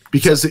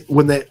 Because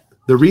when the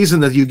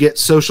reason that you get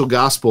social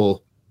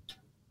gospel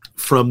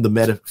from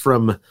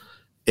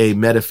a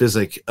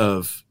metaphysic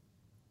of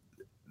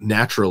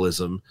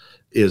naturalism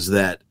is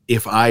that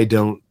if I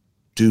don't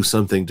do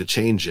something to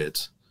change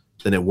it,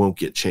 then it won't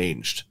get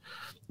changed.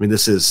 I mean,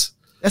 that's a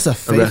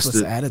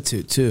faithless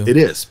attitude too. It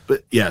is,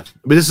 but yeah,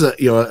 but this is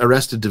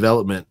Arrested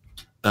Development.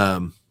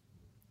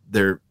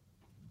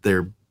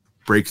 Their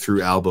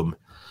breakthrough album,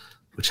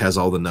 which has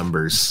all the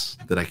numbers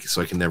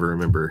so I can never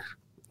remember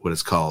what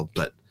it's called,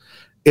 but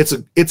it's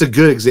a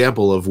good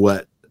example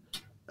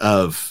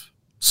of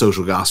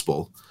social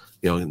gospel.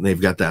 And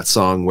they've got that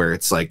song where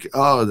it's like,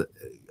 oh,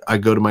 I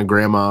go to my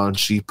grandma and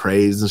she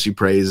prays and she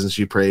prays and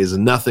she prays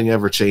and nothing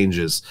ever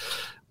changes.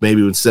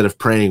 Maybe instead of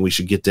praying, we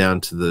should get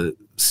down to the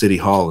city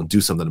hall and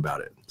do something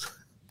about it.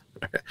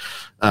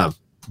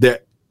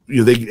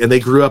 They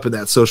grew up in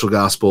that social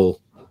gospel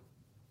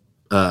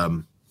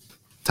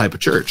type of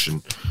church,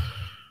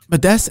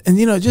 but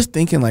just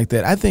thinking like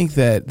that, I think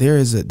that there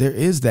is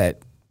that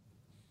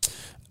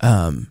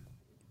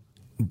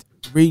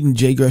reading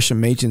J. Gresham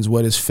Machen's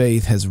What is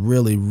Faith has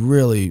really,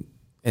 really,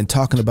 and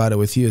talking about it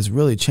with you has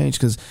really changed,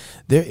 because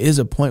there is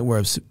a point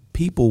where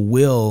people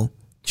will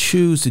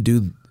choose to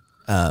do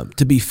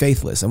to be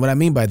faithless. And what I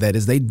mean by that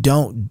is they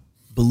don't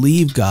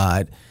believe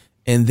God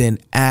and then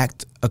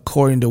act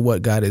according to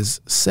what God has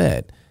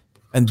said.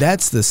 And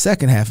that's the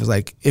second half, is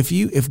like,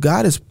 if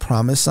God has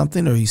promised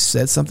something or he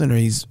said something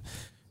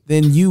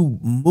then you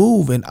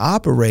move and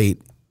operate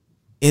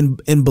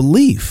in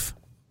belief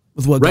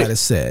with what God has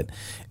said.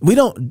 We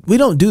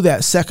don't do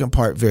that second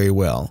part very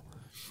well.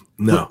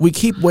 No. We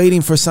keep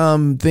waiting for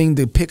something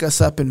to pick us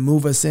up and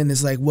move us in.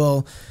 It's like,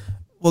 well,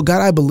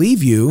 God, I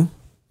believe you.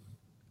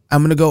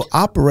 I'm going to go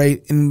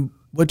operate in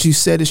what you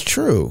said is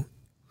true.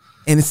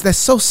 And that's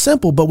so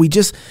simple, but we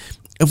just,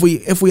 if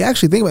we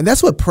actually think about it,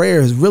 that's what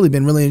prayer has really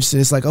been really interesting.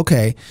 It's like,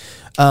 okay,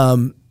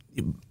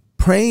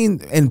 praying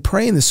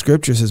the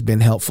scriptures has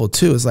been helpful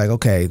too. It's like,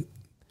 okay,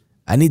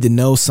 I need to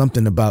know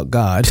something about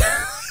God.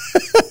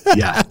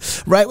 Yeah.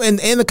 Right.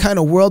 And the kind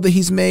of world that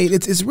he's made,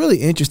 it's really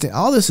interesting.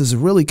 All this is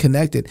really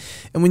connected.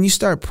 And when you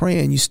start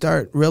praying, you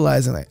start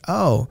realizing like,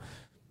 oh,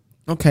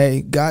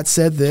 okay, God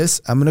said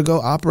this, I'm going to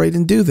go operate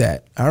and do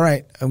that. All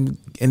right.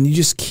 And you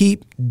just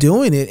keep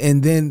doing it.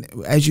 And then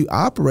as you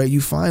operate,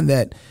 you find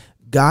that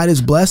God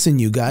is blessing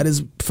you. God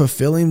is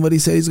fulfilling what he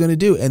said he's going to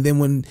do. And then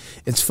when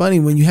it's funny,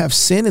 when you have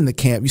sin in the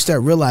camp, you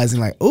start realizing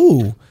like,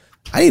 oh,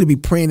 I need to be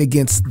praying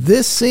against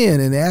this sin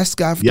and ask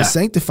God to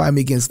sanctify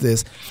me against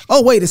this.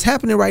 Oh, wait, it's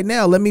happening right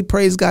now. Let me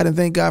praise God and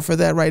thank God for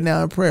that right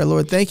now in prayer.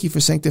 Lord, thank you for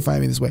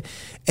sanctifying me this way.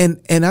 And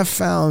I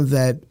found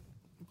that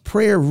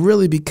prayer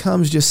really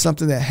becomes just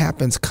something that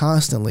happens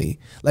constantly.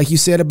 Like you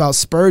said about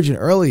Spurgeon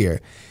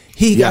earlier,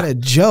 he got a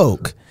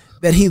joke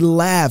that he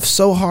laughed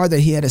so hard that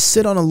he had to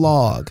sit on a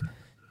log.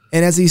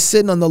 And as he's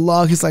sitting on the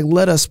log, he's like,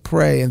 let us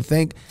pray and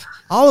think.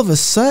 All of a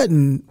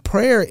sudden,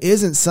 prayer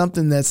isn't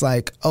something that's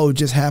like, oh,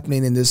 just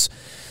happening in this,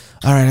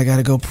 all right, I got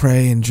to go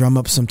pray and drum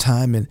up some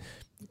time. And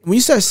when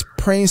you start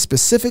praying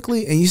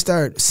specifically and you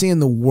start seeing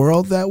the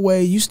world that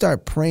way, you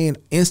start praying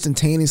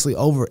instantaneously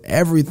over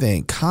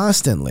everything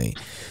constantly.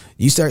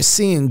 You start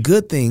seeing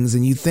good things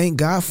and you thank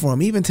God for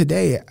them. Even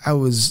today, I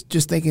was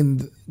just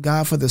thanking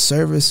God for the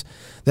service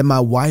that my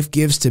wife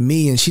gives to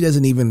me, and she does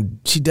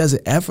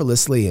it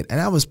effortlessly.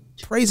 And I was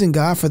praising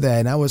God for that.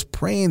 And I was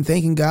praying,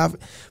 thanking God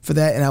for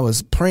that. And I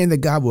was praying that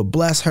God would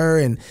bless her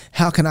and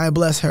how can I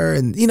bless her?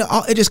 And,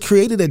 it just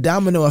created a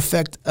domino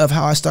effect of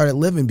how I started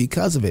living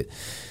because of it.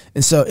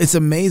 And so it's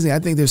amazing. I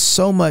think there's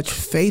so much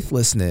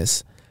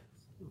faithlessness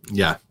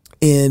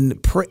in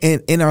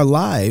our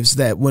lives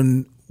that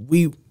when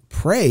we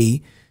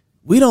pray,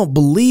 we don't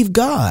believe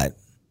God,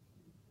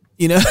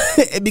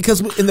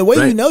 because in the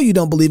way you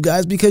don't believe God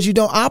is because you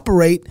don't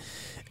operate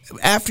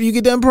after you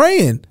get done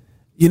praying,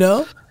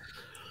 Yeah.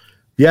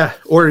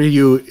 Or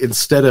you,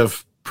 instead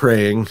of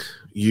praying,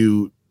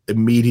 you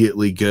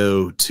immediately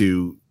go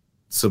to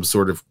some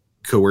sort of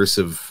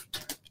coercive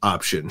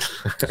option.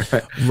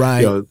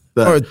 Right. Or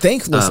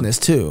thanklessness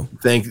too.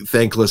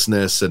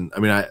 Thanklessness. And I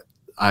mean,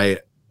 I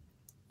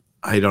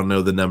don't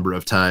know the number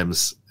of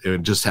times.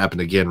 It just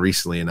happened again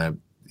recently, and I,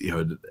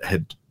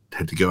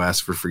 had to go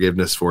ask for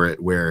forgiveness for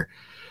it. Where,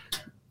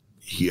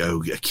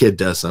 a kid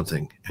does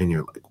something, and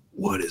you're like,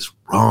 "What is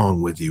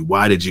wrong with you?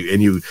 Why did you?"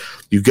 And you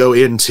go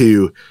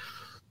into,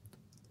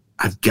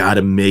 "I've got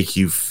to make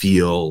you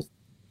feel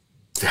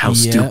how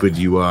stupid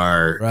you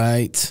are,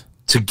 right,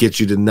 to get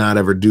you to not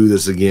ever do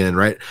this again,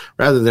 right?"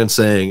 Rather than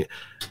saying,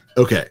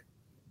 "Okay,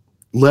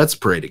 let's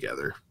pray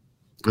together.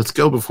 Let's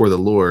go before the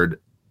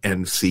Lord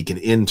and seek an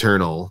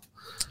internal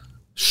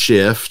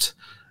shift,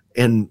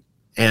 and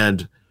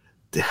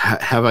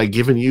have I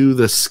given you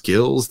the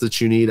skills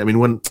that you need?" I mean,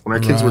 when our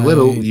kids were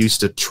little, we used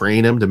to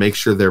train them to make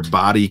sure their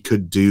body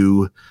could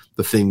do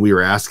the thing we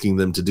were asking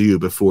them to do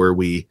before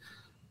we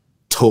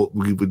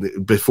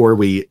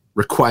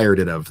required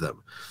it of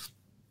them.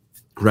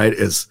 Right?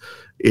 Is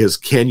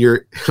can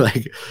your,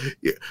 like,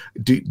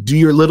 do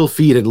your little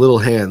feet and little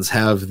hands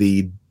have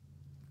the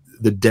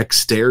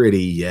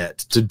dexterity yet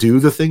to do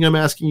the thing I'm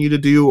asking you to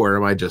do? Or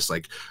am I just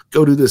like,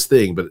 go do this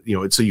thing? But,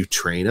 so you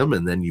train them,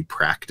 and then you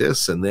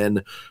practice, and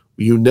then,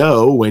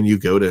 when you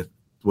go to,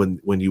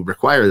 when you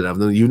require it of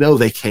them,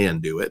 they can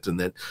do it. And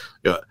then,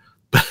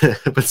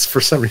 but for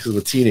some reason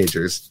with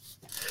teenagers,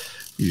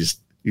 you've,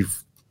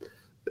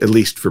 at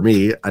least for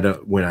me,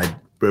 when I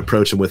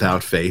approach them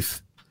without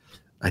faith,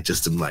 I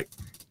just am like,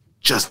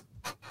 just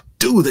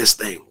do this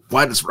thing.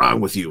 What is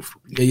wrong with you?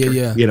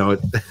 Yeah.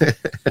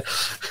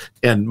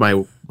 And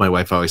my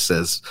wife always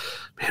says,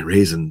 man,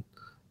 raising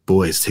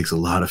boys takes a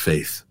lot of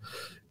faith.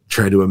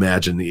 Trying to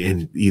imagine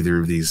in either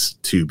of these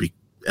two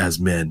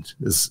as men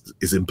is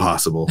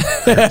impossible.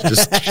 Which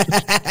is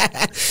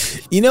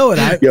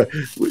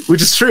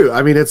true.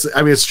 I mean,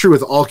 it's true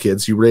with all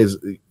kids. You raise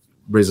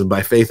them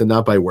by faith and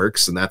not by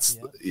works. And that's,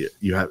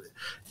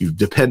 you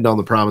depend on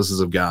the promises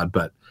of God,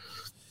 but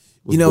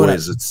with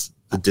boys,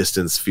 the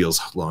distance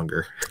feels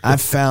longer.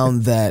 I've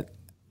found that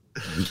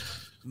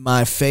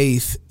my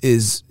faith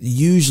is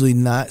usually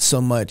not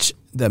so much,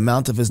 the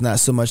amount of it is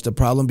not so much the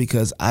problem,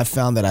 because I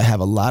found that I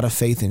have a lot of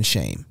faith in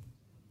shame.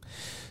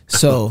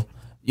 So,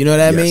 you know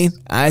what I mean?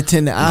 I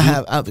tend to,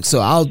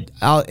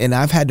 and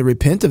I've had to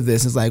repent of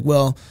this. It's like,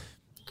 well,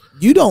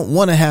 you don't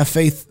want to have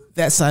faith,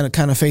 that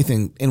kind of faith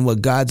in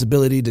what God's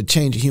ability to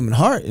change a human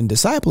heart and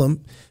disciple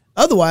him.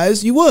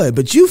 Otherwise you would,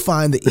 but you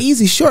find the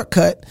easy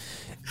shortcut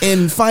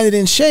and find it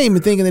in shame,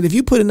 and thinking that if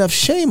you put enough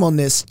shame on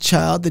this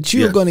child that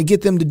you're going to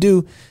get them to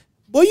do,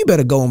 boy, you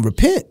better go and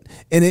repent.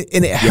 And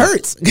it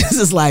hurts, because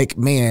it's like,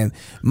 man,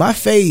 my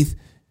faith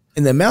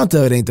and the amount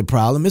of it ain't the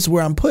problem. It's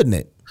where I'm putting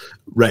it.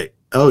 Right.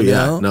 Oh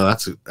yeah. No,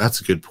 that's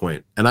a good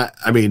point. And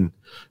I mean,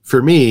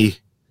 for me,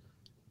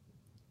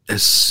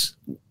 as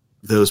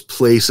those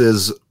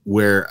places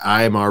where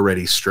I'm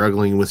already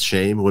struggling with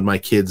shame, when my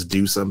kids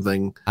do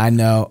something, I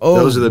know.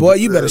 Oh, boy,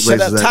 you better shut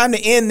up. Time to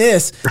end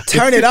this.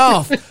 Turn it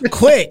off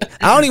quick.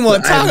 I don't even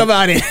want to talk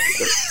about it.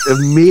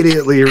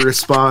 Immediately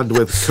respond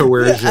with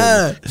coercion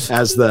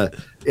as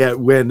Yeah,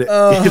 when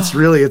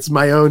it's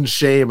my own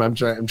shame. I'm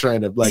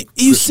trying to like.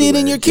 You see it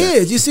in your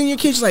kids. You see in your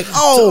kids, you're like,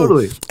 oh,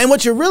 totally. And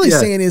what you're really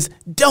saying is,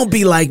 don't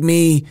be like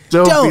me.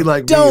 Don't be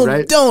like me,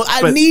 right? Don't.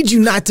 I need you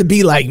not to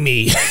be like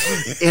me.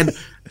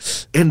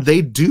 and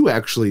they do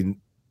actually.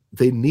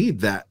 They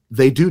need that.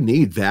 They do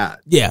need that.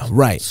 Yeah,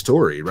 right.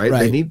 Story, right?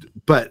 They need,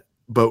 but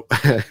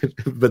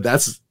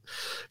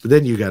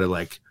then you got to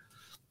like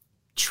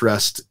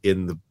trust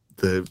in the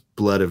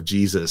blood of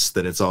Jesus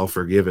that it's all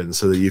forgiven,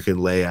 so that you can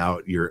lay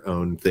out your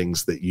own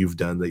things that you've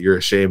done that you're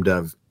ashamed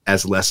of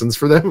as lessons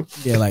for them.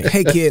 Yeah, like,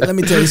 hey kid, let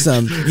me tell you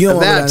something. You don't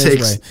want to go down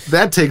this way.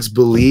 That takes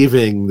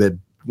believing that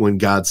when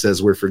God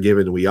says we're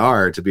forgiven, we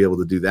are, to be able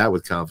to do that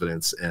with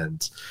confidence,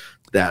 and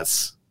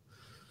that's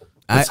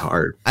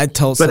hard. I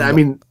told, but I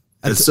mean,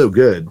 it's so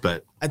good.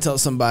 But I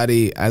told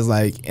somebody, I was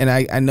like, and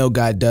I know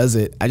God does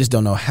it. I just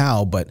don't know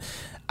how, but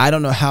I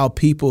don't know how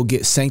people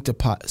get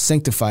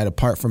sanctified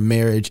apart from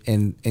marriage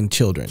and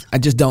children. I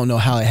just don't know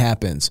how it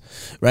happens,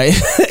 right?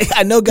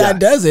 I know God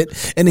does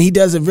it, and he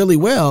does it really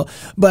well,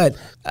 but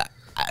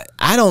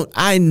I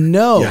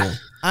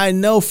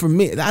know for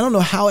me, I don't know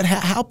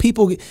how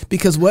people,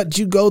 because what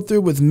you go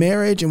through with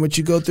marriage and what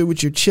you go through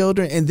with your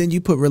children, and then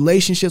you put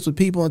relationships with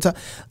people on top,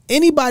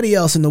 anybody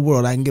else in the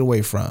world I can get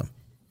away from.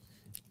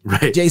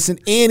 Right, Jason,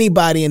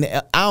 anybody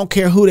I don't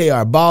care who they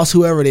are, boss,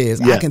 whoever it is,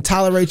 I can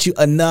tolerate you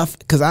enough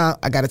because I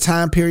got a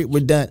time period.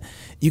 We're done.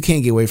 You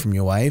can't get away from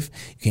your wife.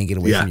 You can't get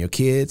away from your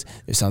kids.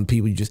 There's some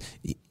people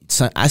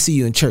I see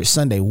you in church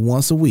Sunday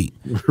once a week.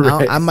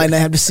 Right. I might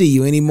not have to see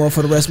you anymore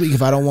for the rest of the week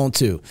if I don't want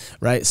to.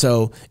 Right.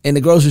 So in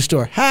the grocery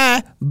store,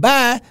 hi,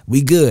 bye,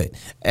 we good.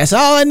 That's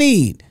all I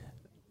need.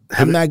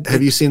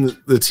 Have you seen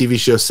the TV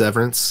show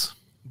Severance?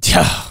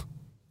 Yeah.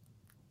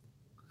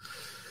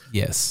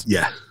 Yes.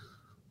 Yeah.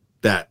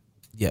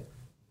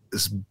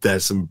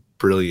 That's some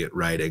brilliant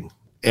writing,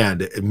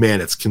 and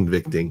man, it's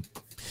convicting.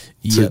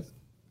 Yep.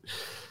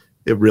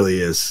 It really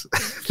is.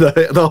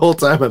 The whole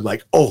time I'm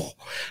like, oh,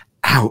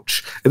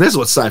 ouch. And that's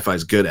what sci-fi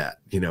is good at,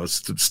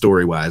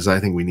 story wise.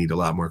 I think we need a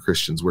lot more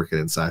Christians working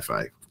in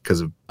sci-fi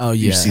because of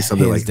you see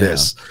something like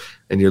this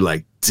and you're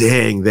like,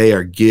 dang, they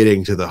are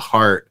getting to the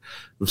heart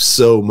of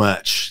so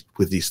much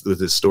with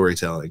this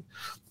storytelling.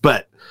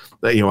 But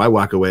I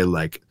walk away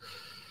like,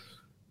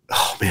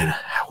 oh man,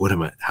 how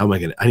am I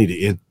going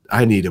to,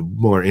 I need a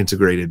more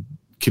integrated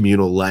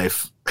communal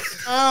life.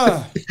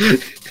 But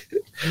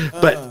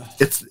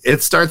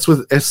it starts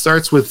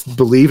with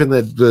believing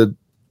that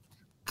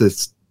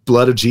the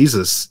blood of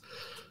Jesus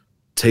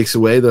takes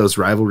away those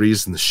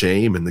rivalries and the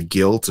shame and the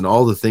guilt and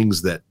all the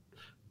things that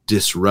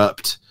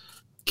disrupt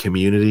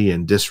community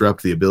and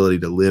disrupt the ability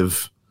to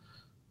live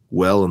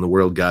well in the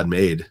world God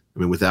made. I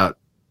mean, without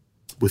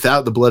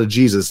the blood of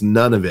Jesus,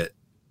 none of it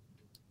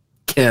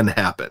can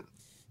happen.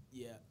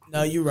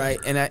 No, you're right.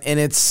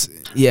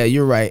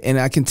 You're right. And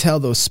I can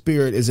tell the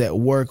Spirit is at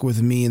work with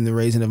me in the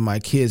raising of my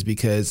kids,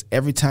 because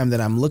every time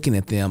that I'm looking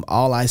at them,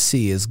 all I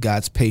see is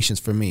God's patience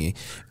for me.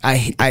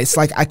 It's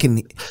like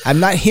I'm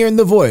not hearing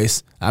the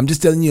voice. I'm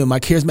just telling you, my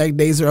charismatic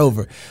days are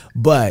over.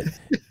 But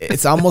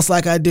it's almost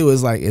like I do.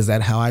 It's like, is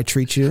that how I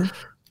treat you?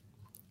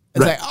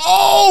 It's like,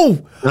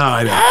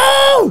 I know.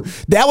 Oh,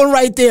 that one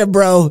right there,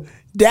 bro.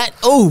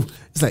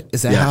 It's like,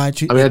 is that how I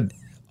treat you?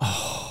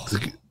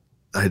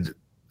 I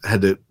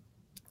had to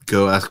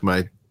go ask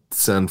my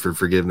son for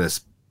forgiveness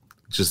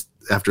just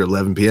after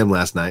 11 p.m.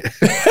 last night.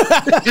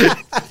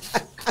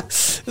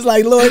 It's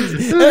like, Lord,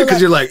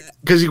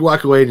 because you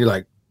walk away and you're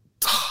like,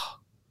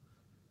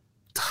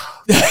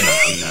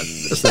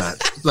 that's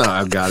not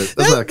how God is.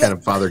 That's not the kind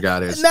of father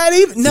God is. Not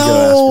even,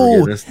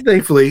 no.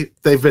 Thankfully,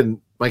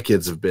 my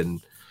kids have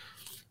been,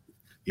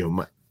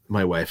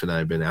 my wife and I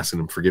have been asking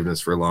them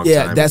forgiveness for a long time.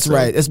 Yeah, that's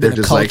right. It's been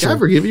a culture. Like, I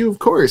forgive you, of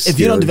course. If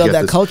you don't develop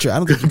that culture, I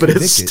don't think you but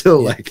it's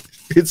still like,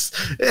 it's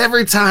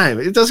every time.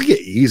 It doesn't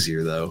get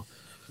easier though.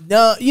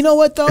 No, you know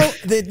what though?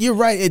 You're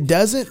right. It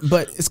doesn't,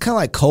 but it's kind of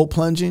like cold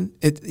plunging.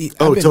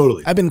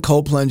 Totally. I've been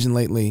cold plunging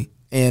lately,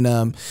 and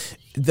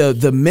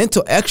the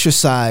mental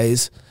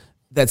exercise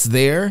that's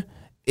there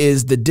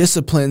is the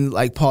discipline.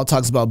 Like Paul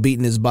talks about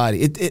beating his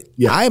body.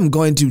 I am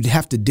going to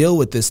have to deal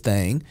with this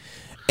thing.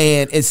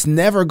 And it's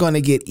never going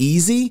to get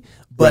easy,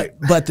 but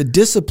the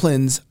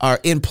disciplines are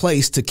in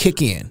place to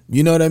kick in.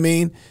 You know what I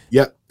mean?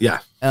 Yeah.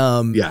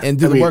 And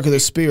through the work of the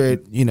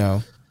Spirit,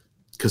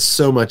 because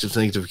so much of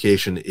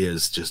sanctification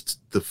is just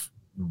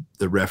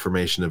the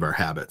reformation of our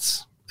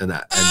habits, and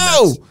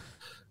that's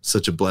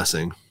such a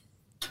blessing.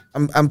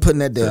 I'm putting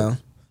that down.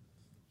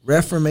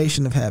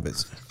 Reformation of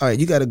habits. All right,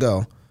 you got to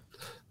go.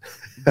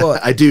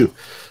 But, I do.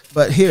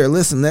 But here,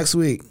 listen. Next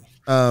week.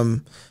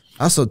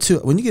 Also, too,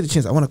 when you get a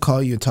chance, I want to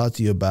call you and talk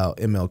to you about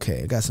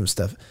MLK. I got some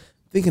stuff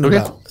thinking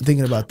about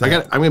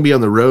that. I'm going to be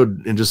on the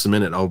road in just a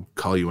minute. I'll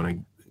call you when I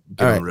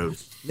get on the road.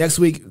 Next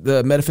week,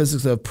 the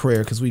metaphysics of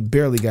prayer, because we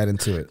barely got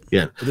into it.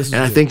 Yeah, and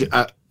I think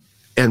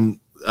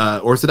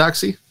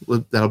orthodoxy,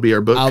 that'll be our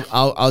book.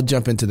 I'll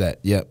jump into that.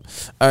 Yep.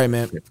 All right,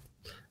 man.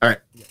 All right.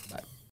 Yeah, bye.